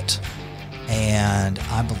lighting kit, and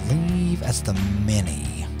I believe that's the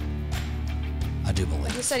Mini. I do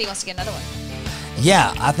believe. He said he wants to get another one.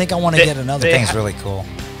 Yeah, I think I want to They- get another. they- Thing's really cool.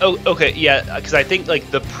 Oh, okay, yeah, because I think like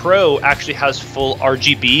the Pro actually has full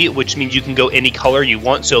RGB, which means you can go any color you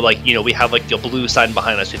want. So like we have like the blue sign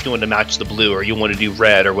behind us if you want to match the blue, or you want to do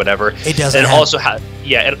red or whatever. It doesn't And have- also has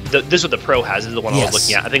this is what the Pro has. Is the one I Yes. was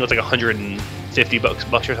looking at. I think it was like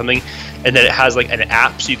 $150 or something, and then it has like an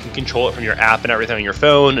app, so you can control it from your app and everything on your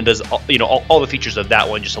phone, and does all the features of that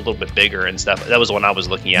one, just a little bit bigger and stuff. That was the one I was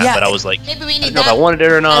looking at, Yeah, but I was like, Maybe we I need didn't know that if I wanted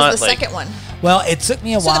it or not. as the Like, second one. Well, it took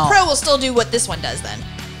me a So while. the Pro will still do what this one does then.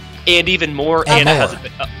 and even more, And and it more.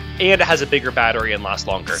 has and it has a bigger battery and lasts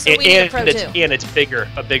longer. So we need a Pro too. And it's bigger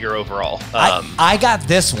overall. I got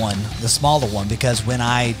this one, the smaller one, because when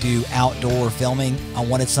I do outdoor filming, I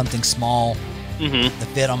wanted something small to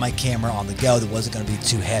fit on my camera on the go that wasn't going to be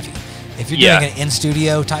too heavy. If you're doing an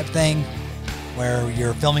in-studio type thing, where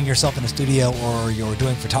you're filming yourself in a studio or you're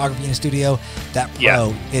doing photography in a studio, that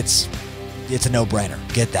Pro, it's a no-brainer.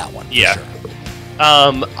 Get that one. For sure.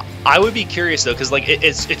 I would be curious though, because like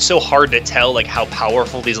it's so hard to tell like how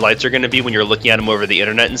powerful these lights are going to be when you're looking at them over the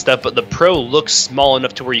internet and stuff. But the Pro looks small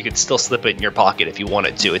enough to where you could still slip it in your pocket if you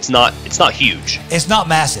wanted to. It's not huge. It's not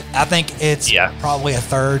massive. I think it's probably a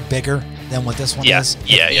third bigger than what this one is.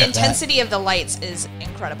 The intensity of the lights is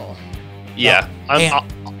incredible. Yeah,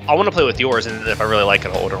 I want to play with yours, and if I really like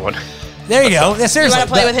it, I'll order one. There you go. Seriously, you want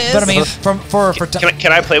to play with his? But I mean,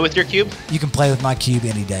 can I play with your cube? You can play with my cube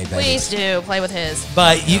any day, baby. Please do play with his.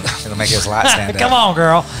 But it'll make his light stand Come on,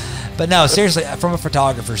 girl. But no, seriously, from a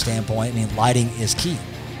photographer standpoint, I mean, lighting is key.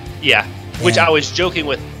 Yeah, which I was joking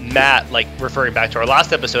with Matt, like referring back to our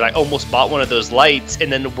last episode. I almost bought one of those lights,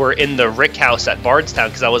 and then we're in the Rick house at Bardstown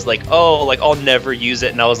because I was like, oh, like I'll never use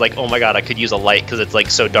it, and I was like, oh my god, I could use a light because it's like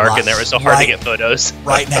so dark in there. It's so hard to get photos.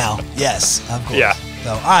 Right now, yes, of course. Yeah.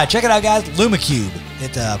 So, all right, check it out, guys. LumaCube.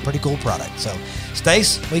 It's a pretty cool product. So,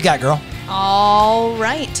 Stace, what you got, girl? All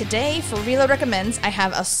right. Today, for Reload Recommends, I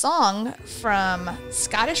have a song from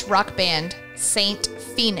Scottish rock band Saint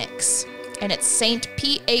Phoenix. And it's Saint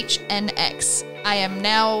PHNX. I am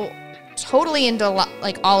now totally into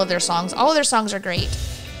like all of their songs. All of their songs are great.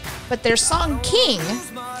 But their song King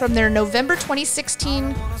from their November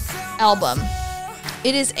 2016 album,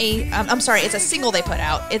 it is it's a single they put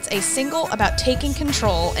out. It's a single about taking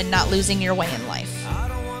control and not losing your way in life.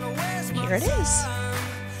 Here it is.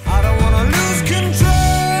 I don't wanna lose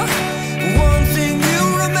control. One thing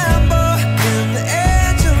you remember in the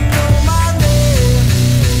air to know my name.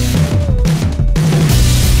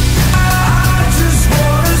 I just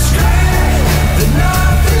wanna scream that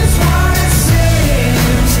nothing's what it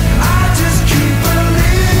seems. I just keep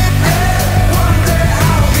believing one day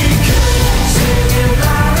I'll be king, singing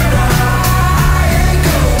la la la. I ain't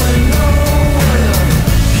going nowhere.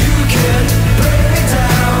 You can break me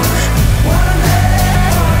down. One day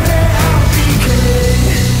I'll be king.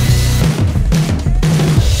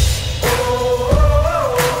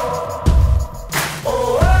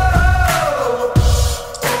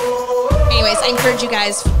 Anyways, I encourage you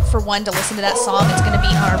guys, for one, to listen to that song. It's going to be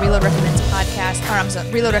on our Reload Recommends podcast, or I'm sorry,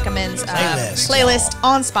 Reload Recommends playlist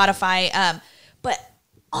on Spotify. But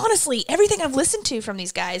honestly, everything I've listened to from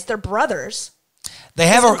these guys, they're brothers.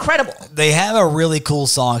 It's incredible. They have a really cool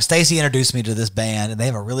song. Stacy introduced me to this band, and they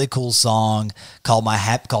have a really cool song called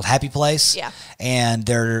Happy Place. Yeah. And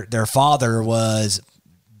their father was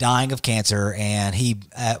dying of cancer, and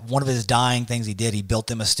one of his dying things he did, he built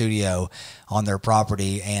them a studio on their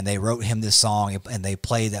property, and they wrote him this song, and they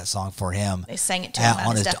played that song for him. They sang it to him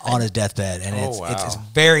on his deathbed, and it's a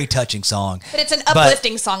very touching song. But it's an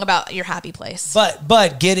uplifting song about your happy place.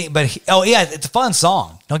 It's a fun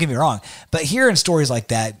song. Don't get me wrong, but hearing stories like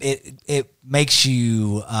that, it makes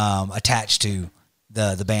you attached to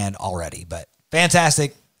the band already. But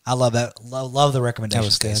fantastic, I love that. Love the recommendation,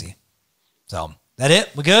 Stacey. So. That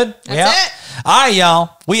it? We good? That's it. All right,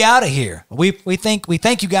 y'all. We out of here. We thank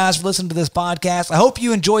you guys for listening to this podcast. I hope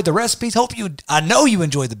you enjoyed the recipes. I know you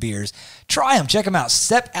enjoyed the beers. Try them. Check them out.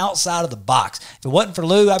 Step outside of the box. If it wasn't for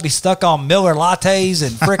Lou, I'd be stuck on Miller lattes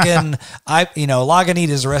and freaking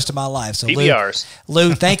Lagunitas the rest of my life. So PBRs.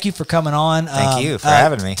 Lou, thank you for coming on. Thank you for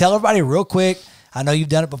having me. Tell everybody real quick. I know you've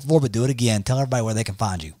done it before, but do it again. Tell everybody where they can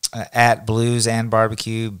find you. At Blues and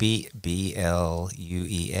Barbecue, BLUESAND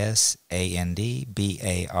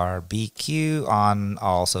BARBQ on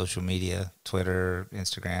all social media, Twitter,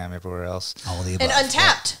 Instagram, everywhere else. All of the above.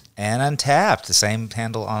 And And Untapped, the same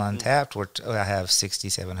handle on Untapped, where I have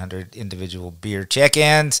 6,700 individual beer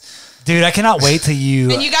check-ins. Dude, I cannot wait till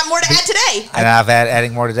you... And you got more to add today. And I've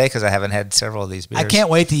adding more today because I haven't had several of these beers. I can't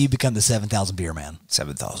wait till you become the 7,000 beer man.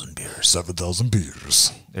 7,000 beers. 7,000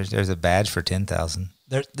 beers. There's a badge for 10,000.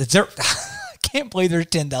 I can't believe there's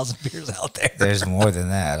 10,000 beers out there. There's more than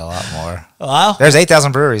that, a lot more. Well, there's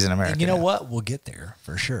 8,000 breweries in America. And you know what? We'll get there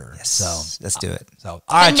for sure. Yes. So let's do it. So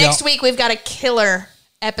all right, next week we've got a killer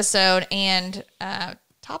episode and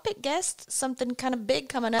topic guest, something kind of big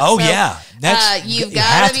coming up. Oh, so, yeah. You've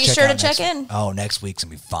got to be sure to check in. Oh, next week's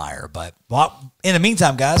going to be fire. But in the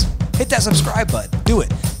meantime, guys, hit that subscribe button. Do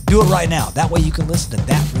it. Do it right now. That way you can listen to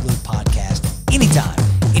That Reload podcast anytime,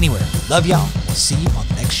 anywhere. Love y'all. We'll see you on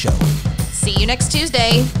the next show. See you next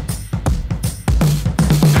Tuesday.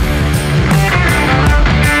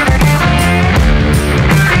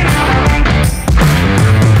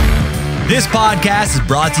 This podcast is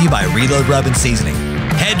brought to you by Reload Rub and Seasoning.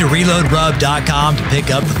 Head to reloadrub.com to pick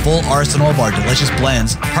up the full arsenal of our delicious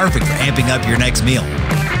blends, perfect for amping up your next meal.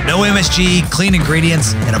 No MSG, clean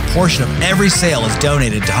ingredients, and a portion of every sale is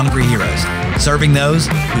donated to Hungry Heroes, serving those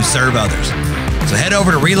who serve others. So head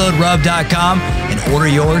over to reloadrub.com and order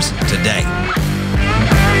yours today.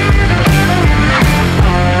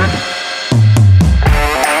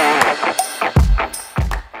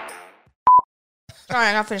 All right,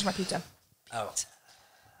 I gotta finish my pizza. Oh.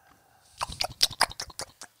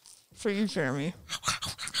 For you, Jeremy.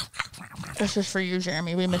 This is for you,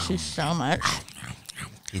 Jeremy. We miss you so much.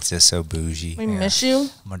 Pizza's so bougie. We miss you.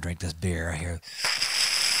 I'm going to drink this beer right here.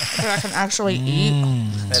 So I can actually eat.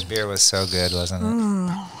 That beer was so good, wasn't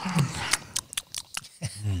it?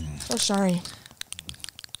 So sorry.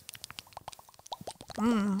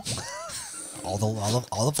 All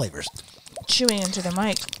the flavors. Chewing into the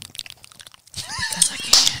mic. Because I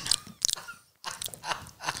can.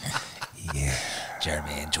 Yeah.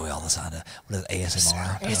 Jeremy, enjoy all the sound of, what is it,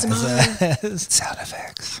 ASMR? ASMR. Sound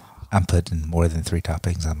effects. I'm putting more than 3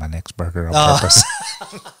 toppings on my next burger on purpose.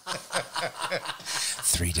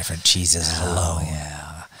 3 different cheeses alone. Oh,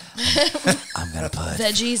 yeah. I'm going to put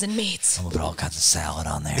Veggies and meats. I'm gonna put all kinds of salad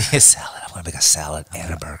on there. Salad. I'm going to make a salad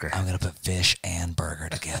and a burger I'm going to put fish and burger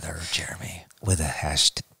together, Jeremy. with a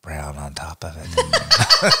hashed brown on top of it.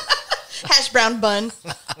 Hash brown bun.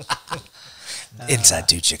 Inside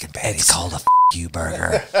 2 chicken patties. It's called a you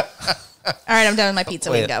burger. All right, I'm done with my pizza.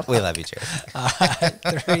 We can go. We love you, Jared.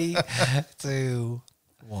 3, 2,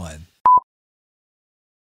 1.